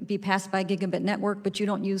be passed by a gigabit network, but you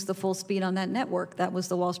don't use the full speed on that network. That was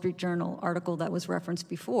the Wall Street Journal article that was referenced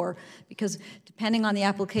before, because depending on the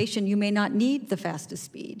application, you may not need the fastest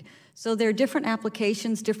speed. So there are different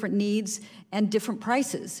applications, different needs, and different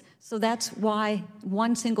prices. So that's why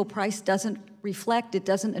one single price doesn't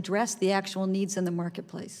address the actual needs in the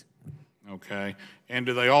marketplace. Okay. And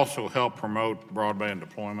do they also help promote broadband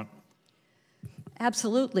deployment?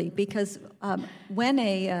 Absolutely, because when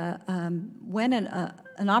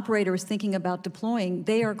an operator is thinking about deploying,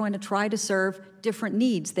 they are going to try to serve different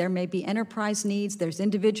needs. There may be enterprise needs, there's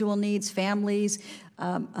individual needs, families,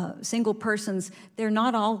 single persons. They're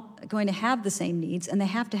not all going to have the same needs, and they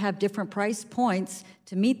have to have different price points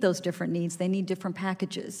to meet those different needs. They need different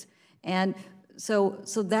packages. And so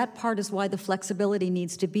that part is why the flexibility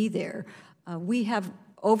needs to be there. We have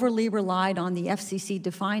overly relied on the FCC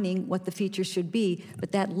defining what the features should be,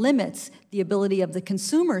 but that limits the ability of the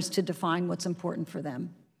consumers to define what's important for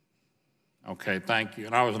them. Okay, thank you.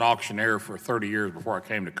 And I was an auctioneer for 30 years before I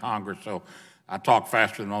came to Congress, so I talk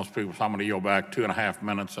faster than most people, so I'm going to yield back 2.5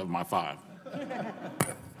 minutes of my 5.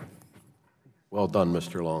 Well done,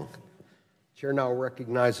 Mr. Long. Chair now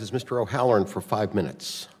recognizes Mr. O'Halloran for 5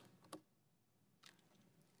 minutes.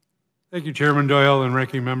 Thank you, Chairman Doyle and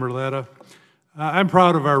Ranking Member Latta. I'm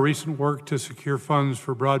proud of our recent work to secure funds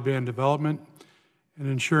for broadband development and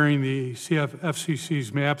ensuring the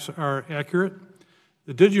FCC's maps are accurate.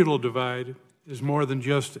 The digital divide is more than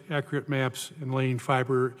just accurate maps and laying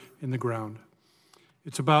fiber in the ground.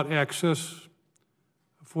 It's about access,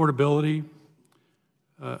 affordability,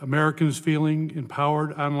 Americans feeling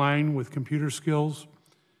empowered online with computer skills.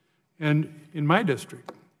 And in my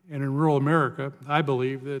district and in rural America, I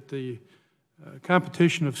believe that the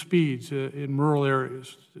competition of speeds in rural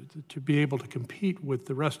areas to be able to compete with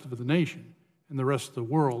the rest of the nation and the rest of the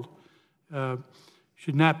world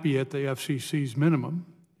should not be at the FCC's minimum.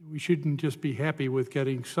 We shouldn't just be happy with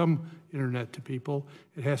getting some internet to people.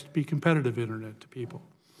 It has to be competitive internet to people.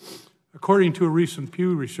 According to a recent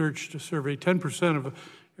Pew Research survey, 10%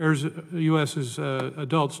 of U.S.'s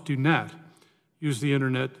adults do not use the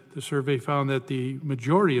internet. The survey found that the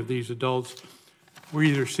majority of these adults were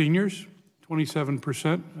either seniors,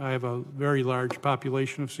 27%, I have a very large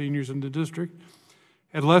population of seniors in the district,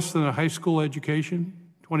 had less than a high school education,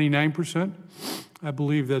 29%. I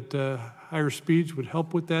believe that higher speeds would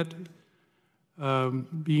help with that,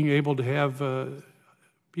 being able to have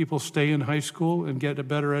people stay in high school and get a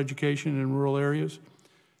better education in rural areas.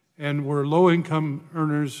 And were low-income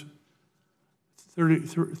earners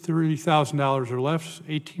 $30,000 or less,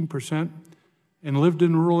 18%, and lived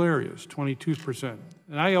in rural areas, 22%.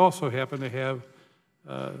 And I also happen to have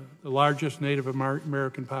the largest Native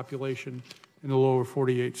American population in the lower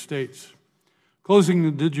 48 states. Closing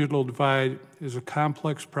the digital divide is a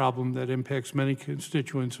complex problem that impacts many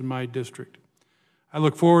constituents in my district. I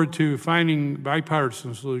look forward to finding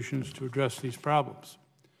bipartisan solutions to address these problems.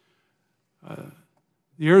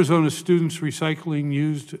 The Arizona Students Recycling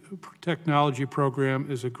Used Technology Program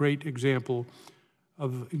is a great example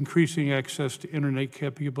of increasing access to internet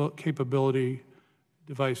capability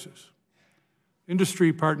devices.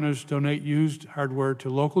 Industry partners donate used hardware to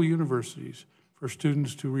local universities for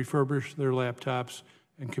students to refurbish their laptops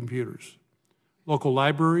and computers. Local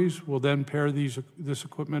libraries will then pair this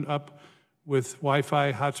equipment up with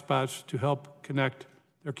Wi-Fi hotspots to help connect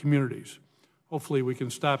their communities. Hopefully we can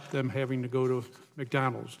stop them having to go to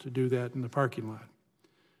McDonald's to do that in the parking lot.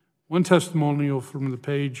 One testimonial from the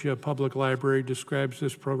Page Public Library describes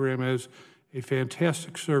this program as a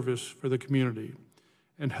fantastic service for the community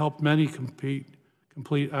and helped many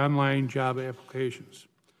complete online job applications.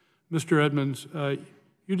 Mr. Edmonds,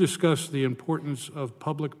 you discussed the importance of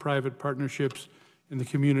public-private partnerships in the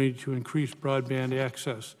community to increase broadband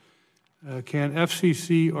access. Can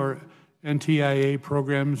FCC or NTIA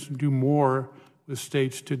programs do more with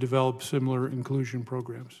states to develop similar inclusion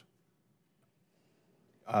programs?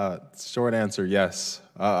 Short answer, yes.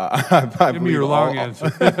 Give me your long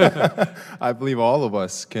answer. I believe all of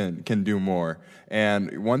us can do more.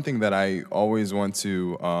 And one thing that I always want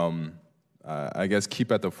to, I guess,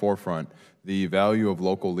 keep at the forefront, the value of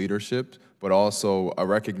local leadership, but also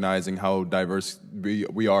recognizing how diverse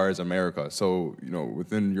we are as America. So, you know,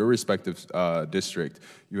 within your respective district,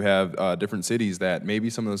 you have different cities that maybe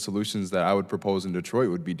some of the solutions that I would propose in Detroit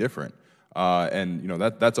would be different. And, you know,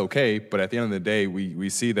 that's okay, but at the end of the day, we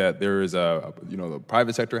see that there is the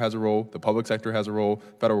private sector has a role, the public sector has a role,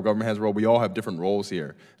 federal government has a role. We all have different roles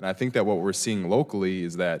here. And I think that what we're seeing locally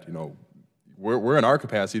is that, you know, we're in our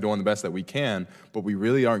capacity doing the best that we can, but we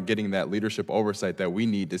really aren't getting that leadership oversight that we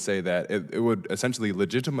need to say that it would essentially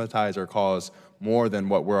legitimize our cause more than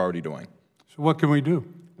what we're already doing. So what can we do?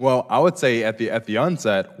 Well, I would say at the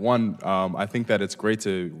onset, one, I think that it's great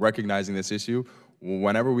to recognizing this issue.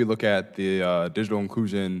 Whenever we look at the digital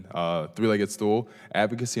inclusion three-legged stool,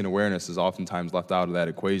 advocacy and awareness is oftentimes left out of that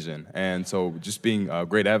equation. And so just being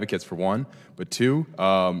great advocates for one, but two,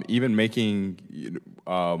 even making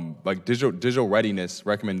like digital readiness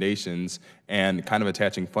recommendations and kind of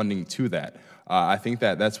attaching funding to that. I think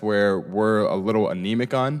that that's where we're a little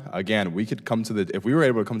anemic on. Again, we could come to if we were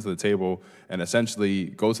able to come to the table and essentially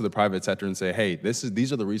go to the private sector and say, hey,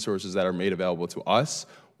 these are the resources that are made available to us.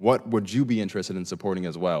 What would you be interested in supporting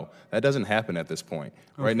as well? That doesn't happen at this point.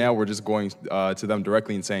 Okay. Right now, we're just going to them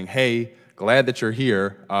directly and saying, hey, glad that you're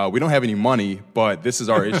here. We don't have any money, but this is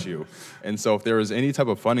our issue. And so if there was any type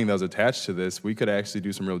of funding that was attached to this, we could actually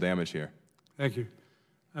do some real damage here. Thank you.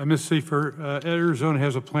 Ms. Seifer, Arizona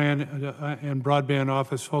has a plan and broadband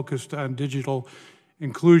office focused on digital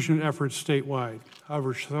inclusion efforts statewide.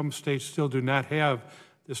 However, some states still do not have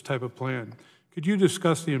this type of plan. Could you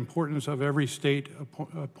discuss the importance of every state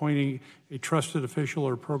appointing a trusted official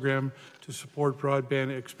or program to support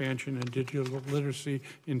broadband expansion and digital literacy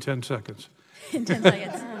in 10 seconds? In 10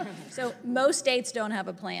 seconds. So most states don't have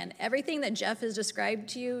a plan. Everything that Jeff has described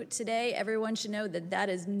to you today, everyone should know that that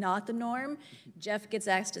is not the norm. Jeff gets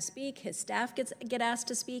asked to speak, his staff get asked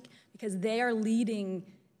to speak because they are leading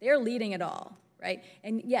it all. Right?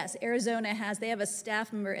 And yes, Arizona they have a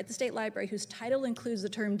staff member at the state library whose title includes the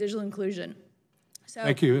term digital inclusion. So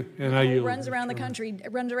thank you. And it runs around the country,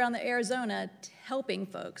 it runs around the Arizona helping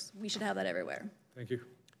folks. We should have that everywhere. Thank you.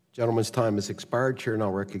 Gentleman's time has expired. Chair now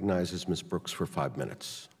recognizes Ms. Brooks for 5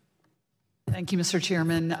 minutes. Thank you, Mr.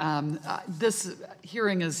 Chairman. This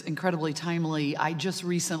hearing is incredibly timely. I just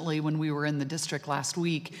recently, when we were in the district last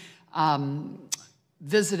week,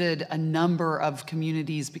 visited a number of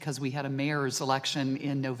communities because we had a mayor's election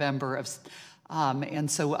in November and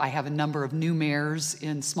so I have a number of new mayors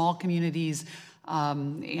in small communities,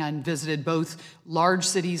 and visited both large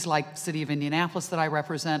cities like the city of Indianapolis that I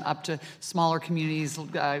represent, up to smaller communities,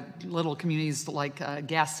 little communities like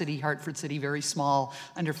Gas City, Hartford City, very small,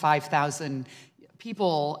 under 5,000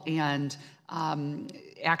 people. And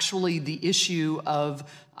actually the issue of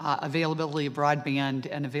availability of broadband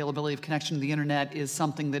and availability of connection to the internet is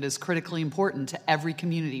something that is critically important to every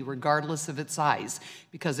community, regardless of its size,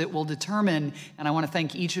 because it will determine, and I want to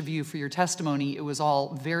thank each of you for your testimony. It was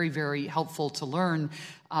all very, very helpful to learn.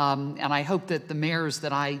 And I hope that the mayors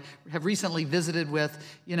that I have recently visited with,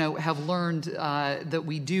 have learned that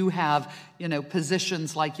we do have,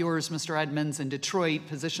 positions like yours, Mr. Edmonds, in Detroit,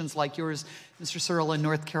 positions like yours, Mr. Searle, in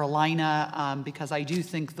North Carolina, because I do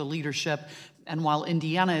think the leadership, and while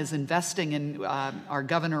Indiana is investing in, our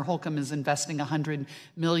Governor Holcomb is investing $100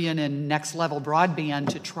 million in next level broadband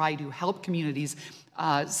to try to help communities,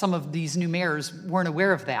 some of these new mayors weren't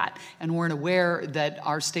aware of that and weren't aware that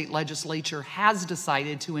our state legislature has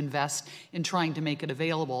decided to invest in trying to make it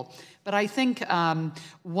available. But I think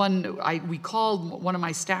one of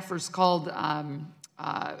my staffers called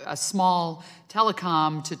a small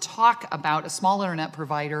telecom to talk about a small internet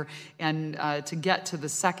provider, and to get to the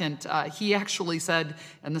second, he actually said,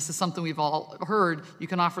 and this is something we've all heard, you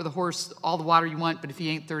can offer the horse all the water you want, but if he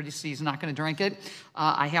ain't thirsty, he's not going to drink it.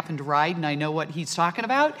 I happen to ride, and I know what he's talking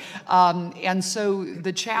about. And so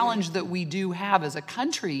the challenge that we do have as a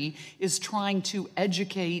country is trying to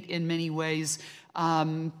educate in many ways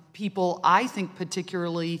people, I think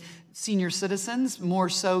particularly senior citizens, more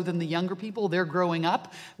so than the younger people. They're growing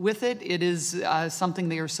up with it. It is something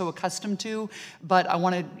they are so accustomed to. But I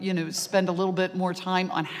want to, spend a little bit more time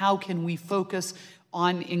on how can we focus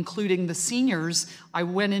on including the seniors. I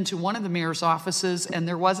went into one of the mayor's offices, and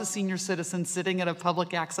there was a senior citizen sitting at a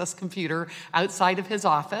public access computer outside of his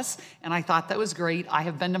office, and I thought that was great. I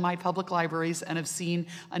have been to my public libraries and have seen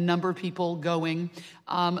a number of people going,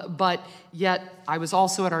 but yet I was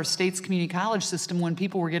also at our state's community college system when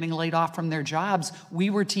people were getting laid off from their jobs. We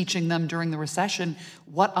were teaching them during the recession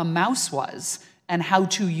what a mouse was and how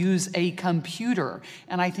to use a computer,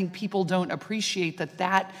 and I think people don't appreciate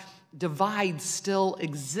that divide still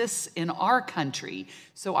exists in our country.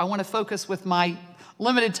 So I want to focus, with my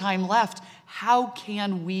limited time left, how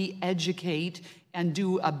can we educate and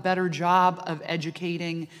do a better job of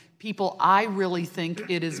educating people? I really think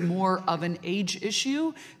it is more of an age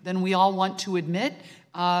issue than we all want to admit.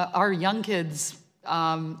 Our young kids,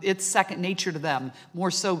 it's second nature to them,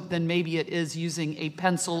 more so than maybe it is using a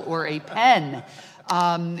pencil or a pen.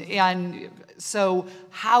 And so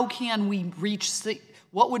how can we reach...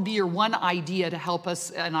 What would be your one idea to help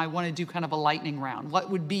us? And I want to do kind of a lightning round. What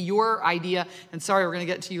would be your idea? And sorry, we're going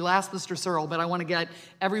to get to you last, Mr. Searle, but I want to get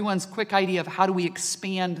everyone's quick idea of how do we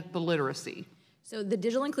expand the literacy? So the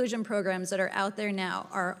digital inclusion programs that are out there now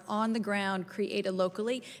are on the ground, created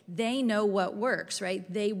locally. They know what works, right?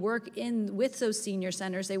 They work with those senior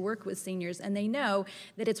centers, they work with seniors, and they know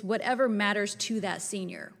that it's whatever matters to that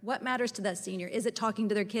senior. What matters to that senior? Is it talking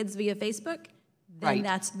to their kids via Facebook? Right.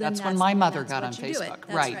 That's when my mother got on Facebook.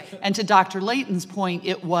 Right. And to Dr. Layton's point,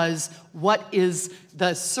 it was what is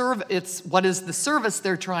the service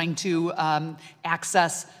they're trying to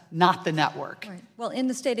access, not the network. Right. Well, in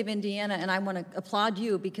the state of Indiana, and I want to applaud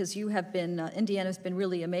you because you have been, Indiana's been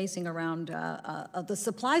really amazing around the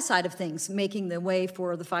supply side of things, making the way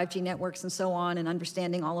for the 5G networks and so on, and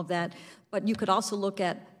understanding all of that. But you could also look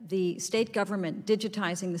at the state government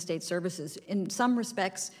digitizing the state services. In some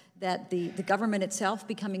respects, that the government itself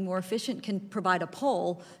becoming more efficient can provide a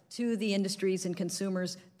pull to the industries and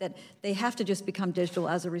consumers that they have to just become digital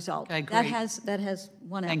as a result. Okay, that has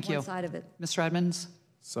one side of it. Mr. Edmonds?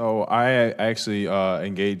 So I actually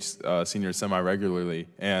engaged seniors semi-regularly,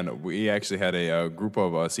 and we actually had a group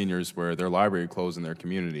of seniors where their library closed in their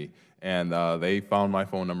community. And they found my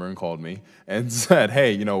phone number and called me and said,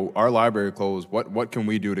 hey, our library closed. What can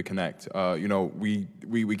we do to connect?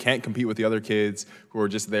 We can't compete with the other kids who are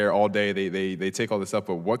just there all day. They take all this stuff,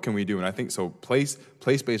 but what can we do? And I think so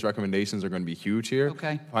place-based recommendations are going to be huge here.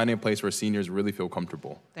 Okay. Finding a place where seniors really feel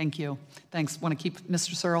comfortable. Thank you. Thanks. Want to keep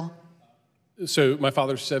Mr. Searle? So my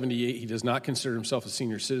father's 78. He does not consider himself a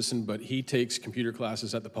senior citizen, but he takes computer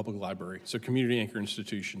classes at the public library. So community anchor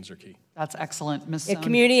institutions are key. That's excellent. Ms. Yeah,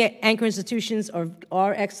 community anchor institutions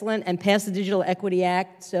are excellent and pass the Digital Equity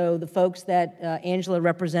Act, so the folks that Angela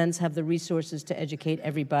represents have the resources to educate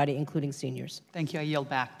everybody, including seniors. Thank you. I yield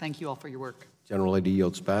back. Thank you all for your work. General Lady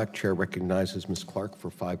yields back. Chair recognizes Ms. Clark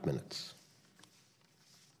for 5 minutes.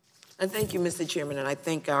 And thank you, Mr. Chairman, and I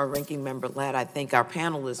thank our ranking member, Ladd. I thank our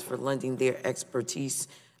panelists for lending their expertise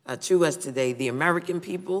to us today. The American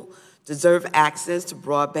people deserve access to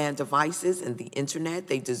broadband devices and the internet.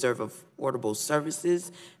 They deserve affordable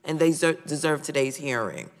services, and they deserve today's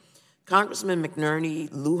hearing. Congressman McNerney,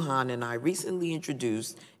 Lujan, and I recently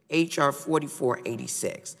introduced H.R.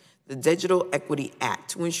 4486, the Digital Equity Act,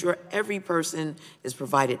 to ensure every person is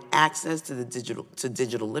provided access to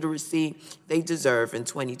digital literacy they deserve in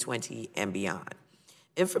 2020 and beyond.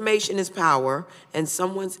 Information is power, and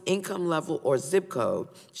someone's income level or zip code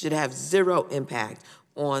should have zero impact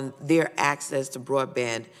on their access to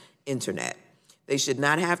broadband internet. They should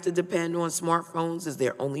not have to depend on smartphones as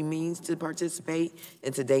their only means to participate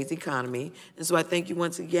in today's economy. And so I thank you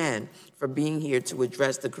once again for being here to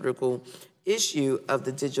address the critical issue of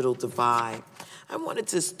the digital divide. I wanted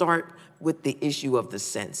to start with the issue of the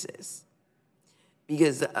census,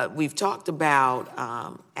 because we've talked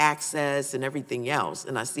about access and everything else,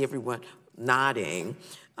 and I see everyone nodding.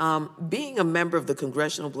 Being a member of the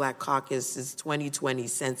Congressional Black Caucus's 2020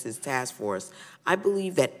 Census Task Force, I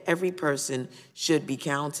believe that every person should be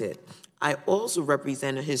counted. I also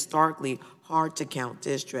represent a historically hard-to-count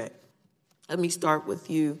district. Let me start with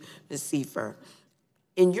you, Ms. Seifer.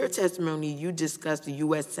 In your testimony, you discussed the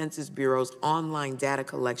U.S. Census Bureau's online data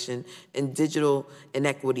collection and digital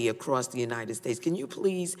inequity across the United States. Can you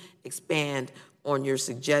please expand on your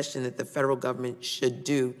suggestion that the federal government should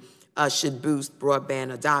boost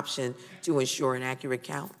broadband adoption to ensure an accurate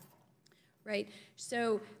count? Right.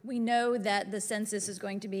 So we know that the census is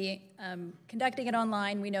going to be conducting it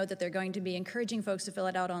online. We know that they're going to be encouraging folks to fill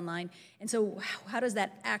it out online. And so how does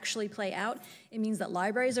that actually play out? It means that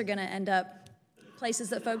libraries are going to end up places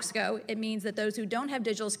that folks go. It means that those who don't have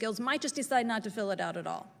digital skills might just decide not to fill it out at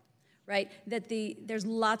all, right? That there's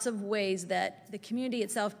lots of ways that the community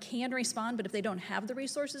itself can respond, but if they don't have the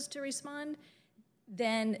resources to respond,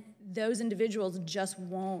 then those individuals just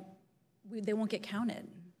won't get counted.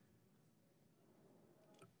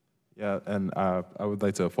 Yeah, and I would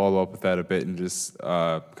like to follow up with that a bit and just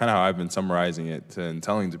kind of how I've been summarizing it and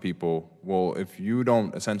telling to people, well, if you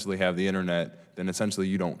don't essentially have the internet, then essentially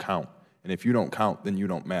you don't count. And if you don't count, then you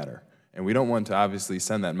don't matter. And we don't want to obviously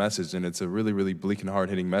send that message, and it's a really, really bleak and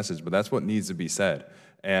hard-hitting message, but that's what needs to be said.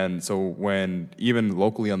 And so when, even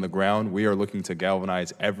locally on the ground, we are looking to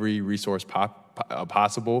galvanize every resource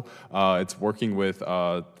possible. It's working with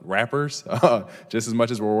rappers just as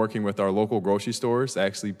much as we're working with our local grocery stores,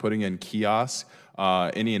 actually putting in kiosks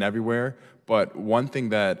any and everywhere. But one thing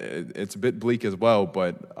that, it's a bit bleak as well,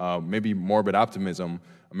 but maybe morbid optimism,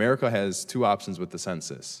 America has two options with the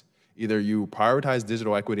census. Either you prioritize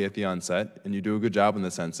digital equity at the onset and you do a good job in the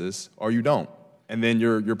census, or you don't. And then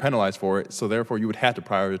you're penalized for it, so therefore you would have to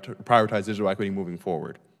prioritize digital equity moving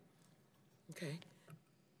forward. Okay.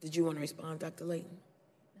 Did you want to respond, Dr. Layton?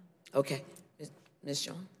 No. Okay. Ms.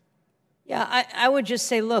 Shawn? Yeah, I would just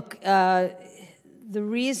say, look, the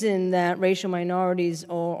reason that racial minorities are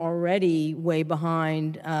already way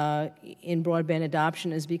behind in broadband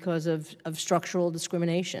adoption is because of structural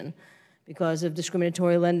discrimination, because of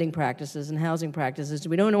discriminatory lending practices and housing practices.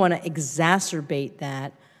 We don't want to exacerbate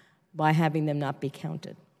that by having them not be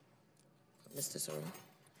counted. Mr. Searle?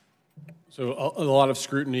 So a lot of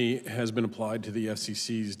scrutiny has been applied to the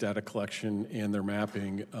FCC's data collection and their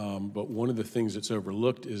mapping, but one of the things that's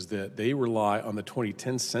overlooked is that they rely on the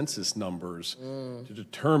 2010 census numbers to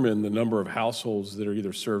determine the number of households that are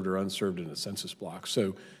either served or unserved in a census block.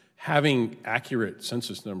 So having accurate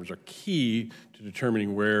census numbers are key to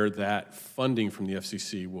determining where that funding from the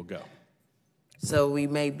FCC will go. So we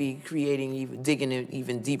may be digging an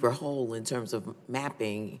even deeper hole in terms of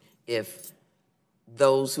mapping if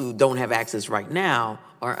those who don't have access right now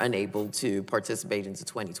are unable to participate in the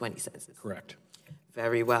 2020 census. Correct.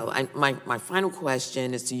 Very well. My final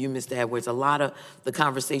question is to you, Mr. Edwards. A lot of the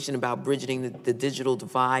conversation about bridging the digital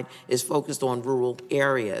divide is focused on rural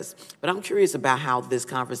areas, but I'm curious about how this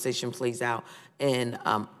conversation plays out in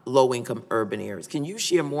low-income urban areas. Can you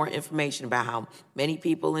share more information about how many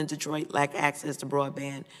people in Detroit lack access to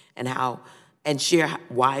broadband and share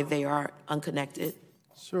why they are unconnected?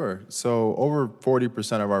 Sure. So over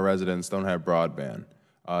 40% of our residents don't have broadband.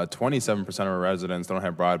 27% of our residents don't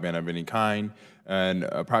have broadband of any kind, and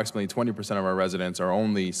approximately 20% of our residents are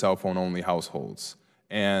only cell phone-only households.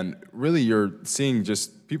 And really, you're seeing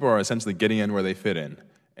just people are essentially getting in where they fit in.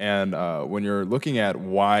 And when you're looking at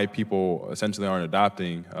why people essentially aren't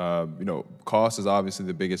adopting, cost is obviously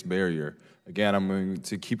the biggest barrier. Again, I'm going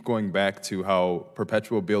to keep going back to how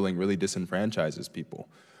perpetual billing really disenfranchises people.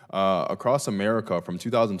 Across America, from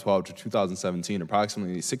 2012 to 2017,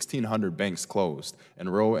 approximately 1,600 banks closed in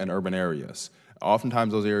rural and urban areas.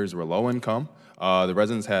 Oftentimes, those areas were low income. The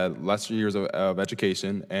residents had less years of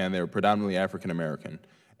education, and they were predominantly African American.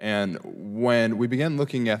 And when we began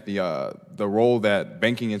looking at the role that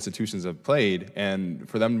banking institutions have played, and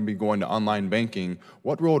for them to be going to online banking,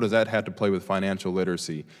 what role does that have to play with financial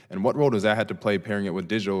literacy? And what role does that have to play pairing it with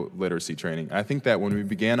digital literacy training? I think that when we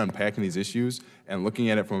began unpacking these issues and looking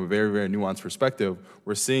at it from a very, very nuanced perspective,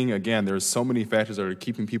 we're seeing, again, there's so many factors that are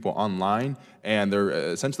keeping people online, and they're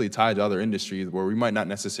essentially tied to other industries where we might not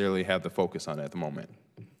necessarily have the focus on it at the moment.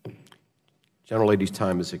 Gentlelady's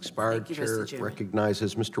time has expired. Thank you, Chair Mr. Chairman.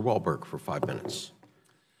 recognizes Mr. Wahlberg for 5 minutes.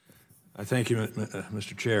 Thank you,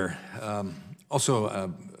 Mr. Chair.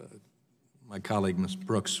 Also, my colleague, Ms.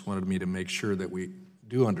 Brooks, wanted me to make sure that we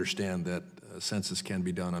do understand that census can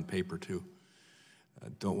be done on paper, too.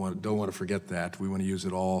 Don't want to forget that. We want to use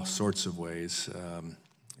it all sorts of ways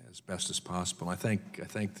as best as possible. I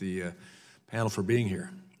thank the panel for being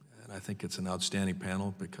here, and I think it's an outstanding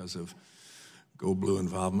panel because of Go Blue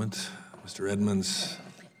involvement. Mr. Edmonds,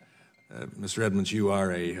 you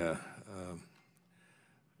are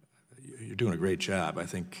you're doing a great job. I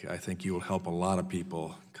think you will help a lot of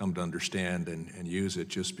people come to understand and use it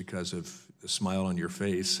just because of the smile on your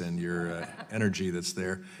face and your energy that's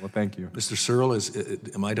there. Well, thank you. Mr. Searle,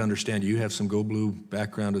 am I to understand you have some Go Blue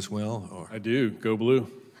background as well? Or? I do, Go Blue.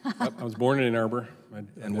 Yep, I was born in Ann Arbor.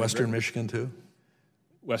 And Western Michigan, too?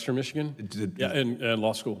 Western Michigan? Yeah, and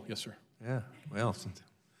law school, yes, sir. Yeah, well,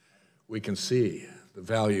 we can see the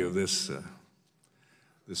value of this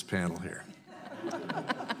panel here.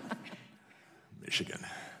 Michigan.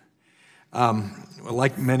 Well,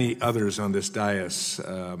 like many others on this dais,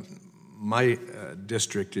 my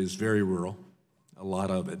district is very rural, a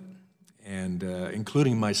lot of it, and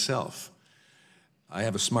including myself. I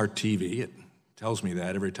have a smart TV. It tells me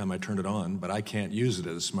that every time I turn it on, but I can't use it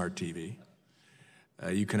as a smart TV.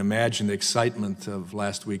 You can imagine the excitement of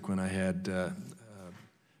last week when I had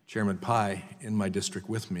Chairman Pai in my district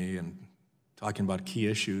with me and talking about key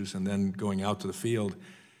issues, and then going out to the field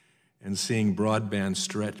and seeing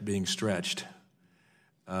broadband being stretched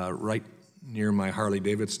right near my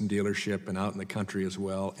Harley-Davidson dealership and out in the country as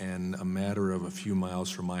well, and a matter of a few miles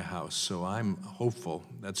from my house. So I'm hopeful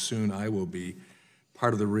that soon I will be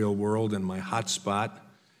part of the real world, and my hotspot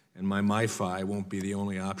and my MiFi won't be the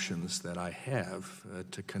only options that I have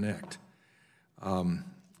to connect.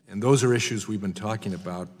 And those are issues we've been talking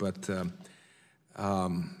about, but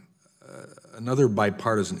another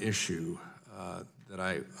bipartisan issue that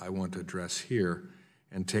I want to address here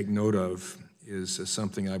and take note of is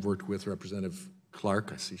something I've worked with Representative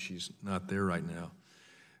Clark. I see she's not there right now,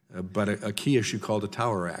 but a key issue called the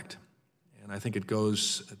Tower Act. And I think it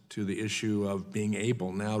goes to the issue of being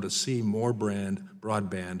able now to see more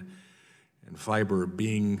broadband and fiber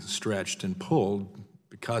being stretched and pulled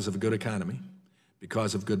because of a good economy,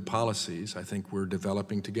 because of good policies. I think we're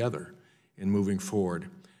developing together in moving forward.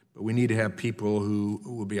 But we need to have people who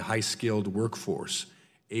will be a high-skilled workforce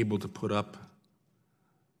able to put up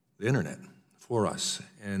the internet for us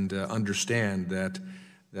and understand that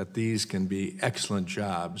these can be excellent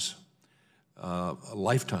jobs,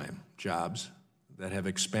 lifetime jobs that have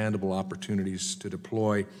expandable opportunities to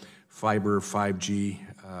deploy fiber, 5G,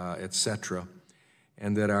 et cetera,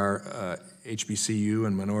 and that our HBCU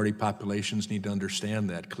and minority populations need to understand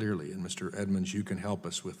that clearly. And Mr. Edmonds, you can help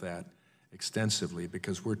us with that extensively,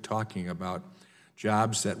 because we're talking about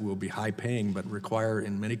jobs that will be high-paying but require,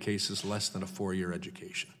 in many cases, less than a 4-year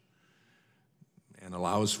education, and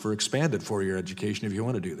allows for expanded 4-year education if you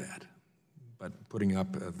want to do that. But putting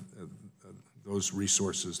up those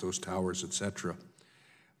resources, those towers, et cetera.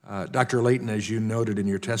 Dr. Layton, as you noted in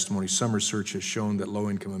your testimony, some research has shown that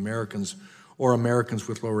low-income Americans or Americans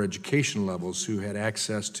with lower education levels who had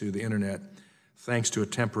access to the internet thanks to a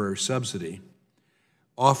temporary subsidy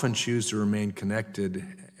often choose to remain connected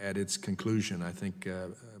at its conclusion. I think,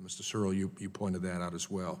 Mr. Searle, you pointed that out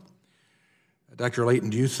as well. Dr.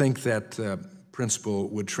 Layton, do you think that principle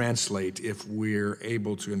would translate if we're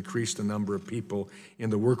able to increase the number of people in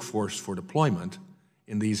the workforce for deployment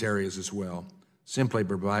in these areas as well, simply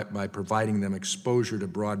by providing them exposure to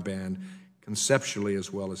broadband conceptually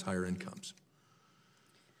as well as higher incomes?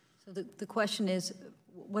 So the question is,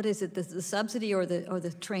 what is it, the subsidy or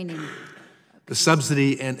the training? The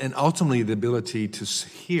subsidy and ultimately the ability to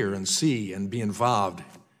hear and see and be involved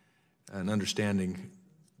and understanding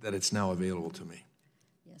that it's now available to me.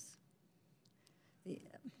 Yes.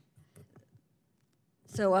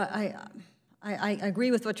 So I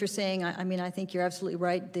agree with what you're saying. I mean, I think you're absolutely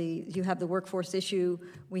right. You have the workforce issue.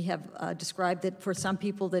 We have described that for some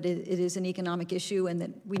people that it is an economic issue and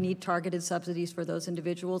that we need targeted subsidies for those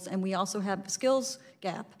individuals. And we also have a skills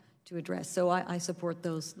gap to address. So I support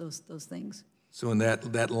those things. So in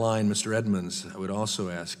that line, Mr. Edmonds, I would also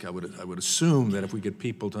ask, I would assume that if we get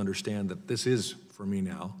people to understand that this is for me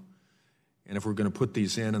now, and if we're going to put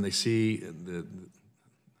these in and they see the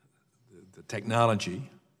technology,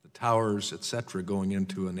 the towers, et cetera, going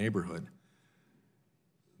into a neighborhood,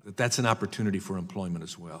 that's an opportunity for employment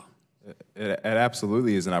as well. It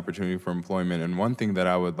absolutely is an opportunity for employment, and one thing that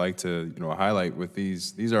I would like to highlight with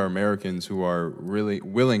these are Americans who are really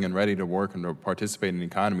willing and ready to work and to participate in the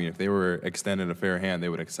economy. If they were extended a fair hand, they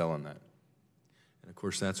would excel in that. And of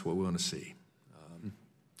course, that's what we want to see.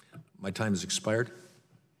 My time has expired.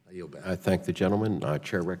 I yield back. I thank the gentleman.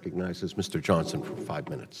 Chair recognizes Mr. Johnson for 5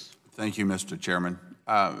 minutes. Thank you, Mr. Chairman.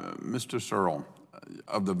 Mr. Searle,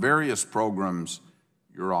 of the various programs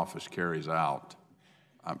your office carries out,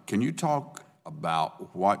 can you talk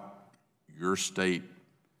about what your state,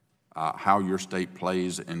 how your state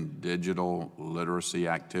plays in digital literacy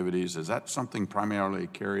activities? Is that something primarily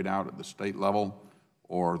carried out at the state level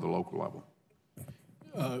or the local level?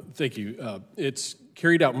 Thank you. It's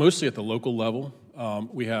carried out mostly at the local level.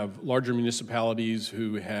 We have larger municipalities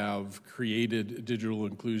who have created digital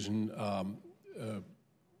inclusion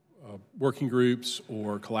working groups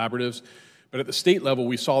or collaboratives. But at the state level,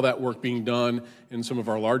 we saw that work being done in some of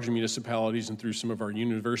our larger municipalities and through some of our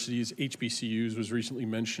universities. HBCUs was recently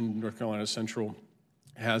mentioned. North Carolina Central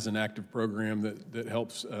has an active program that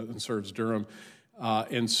helps and serves Durham.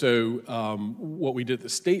 And so what we did at the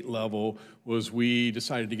state level was we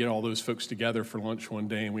decided to get all those folks together for lunch one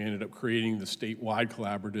day, and we ended up creating the statewide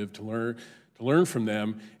collaborative to learn from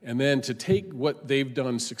them, and then to take what they've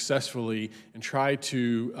done successfully and try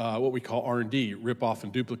to, what we call R&D, rip off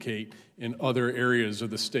and duplicate in other areas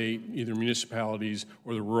of the state, either municipalities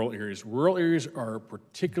or the rural areas. Rural areas are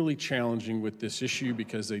particularly challenging with this issue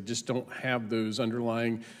because they just don't have those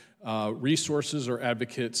underlying resources or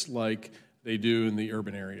advocates like they do in the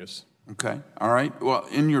urban areas. Okay, all right. Well,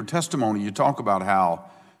 in your testimony, you talk about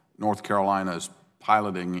how North Carolina is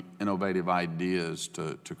piloting innovative ideas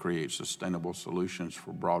to create sustainable solutions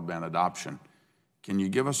for broadband adoption. Can you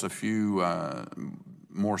give us a few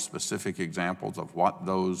more specific examples of what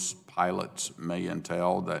those pilots may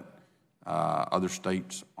entail that other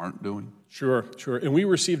states aren't doing? Sure. And we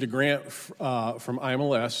received a grant from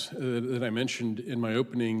IMLS that I mentioned in my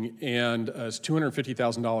opening, and it's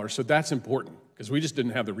 $250,000. So that's important because we just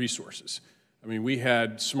didn't have the resources. I mean, we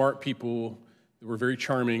had smart people that were very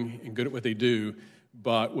charming and good at what they do,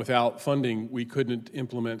 but without funding, we couldn't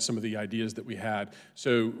implement some of the ideas that we had.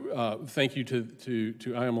 So thank you to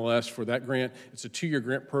IMLS for that grant. It's a 2-year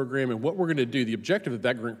grant program, and what we're going to do, the objective of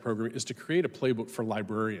that grant program is to create a playbook for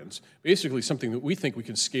librarians, basically something that we think we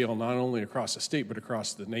can scale not only across the state, but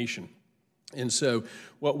across the nation. And so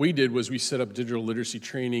what we did was we set up digital literacy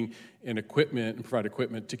training and equipment and provide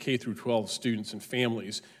equipment to K through 12 students and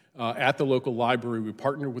families. At the local library, we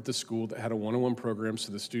partnered with the school that had a one-on-one program,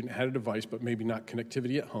 so the student had a device but maybe not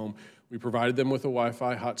connectivity at home. We provided them with a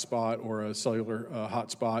Wi-Fi hotspot or a cellular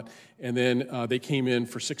hotspot, and then they came in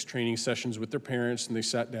for 6 training sessions with their parents, and they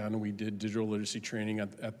sat down and we did digital literacy training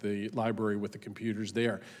at the library with the computers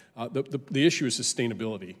there. The issue is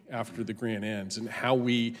sustainability after the grant ends and how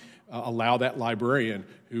we allow that librarian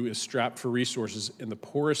who is strapped for resources in the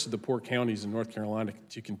poorest of the poor counties in North Carolina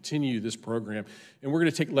to continue this program. And we're going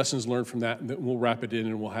to take lessons learned from that, and then we'll wrap it in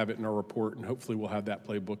and we'll have it in our report, and hopefully we'll have that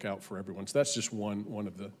playbook out for everyone. So that's just one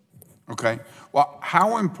of the. Okay. Well,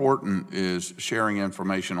 how important is sharing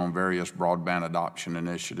information on various broadband adoption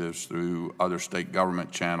initiatives through other state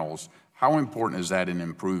government channels? How important is that in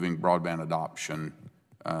improving broadband adoption,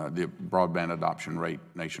 the broadband adoption rate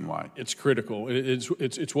nationwide? It's critical.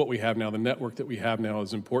 It's what we have now. The network that we have now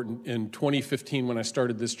is important. In 2015, when I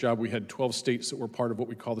started this job, we had 12 states that were part of what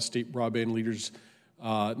we call the State Broadband Leaders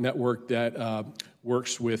Network that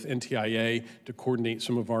works with NTIA to coordinate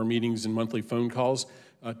some of our meetings and monthly phone calls.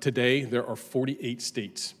 Today, there are 48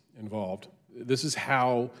 states involved. This is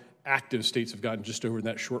how active states have gotten just over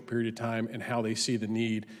that short period of time and how they see the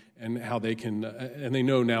need and how they can, and they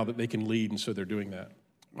know now that they can lead, and so they're doing that.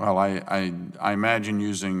 Well, I imagine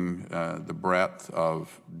using the breadth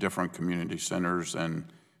of different community centers and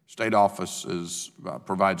state offices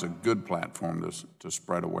provides a good platform to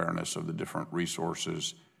spread awareness of the different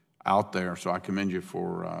resources out there. So I commend you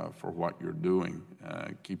for what you're doing.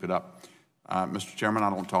 Keep it up. Mr. Chairman, I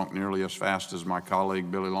don't talk nearly as fast as my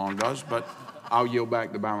colleague Billy Long does, but I'll yield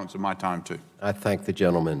back the balance of my time, too. I thank the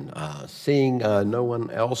gentleman. Seeing no one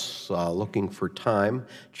else looking for time,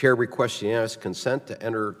 Chair requests unanimous consent to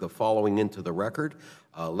enter the following into the record.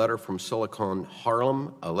 A letter from Silicon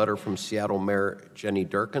Harlem, a letter from Seattle Mayor Jenny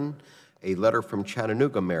Durkin, a letter from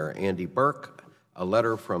Chattanooga Mayor Andy Burke, a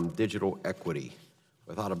letter from Digital Equity.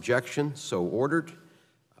 Without objection, so ordered.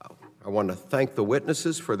 I want to thank the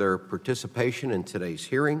witnesses for their participation in today's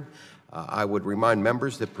hearing. I would remind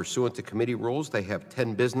members that pursuant to committee rules, they have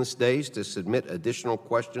 10 business days to submit additional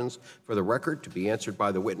questions for the record to be answered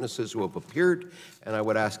by the witnesses who have appeared, and I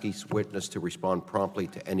would ask each witness to respond promptly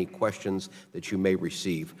to any questions that you may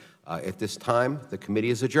receive. At this time, the committee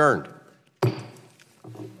is adjourned. All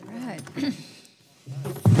right. You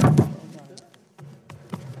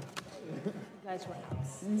guys were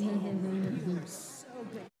so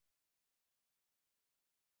good.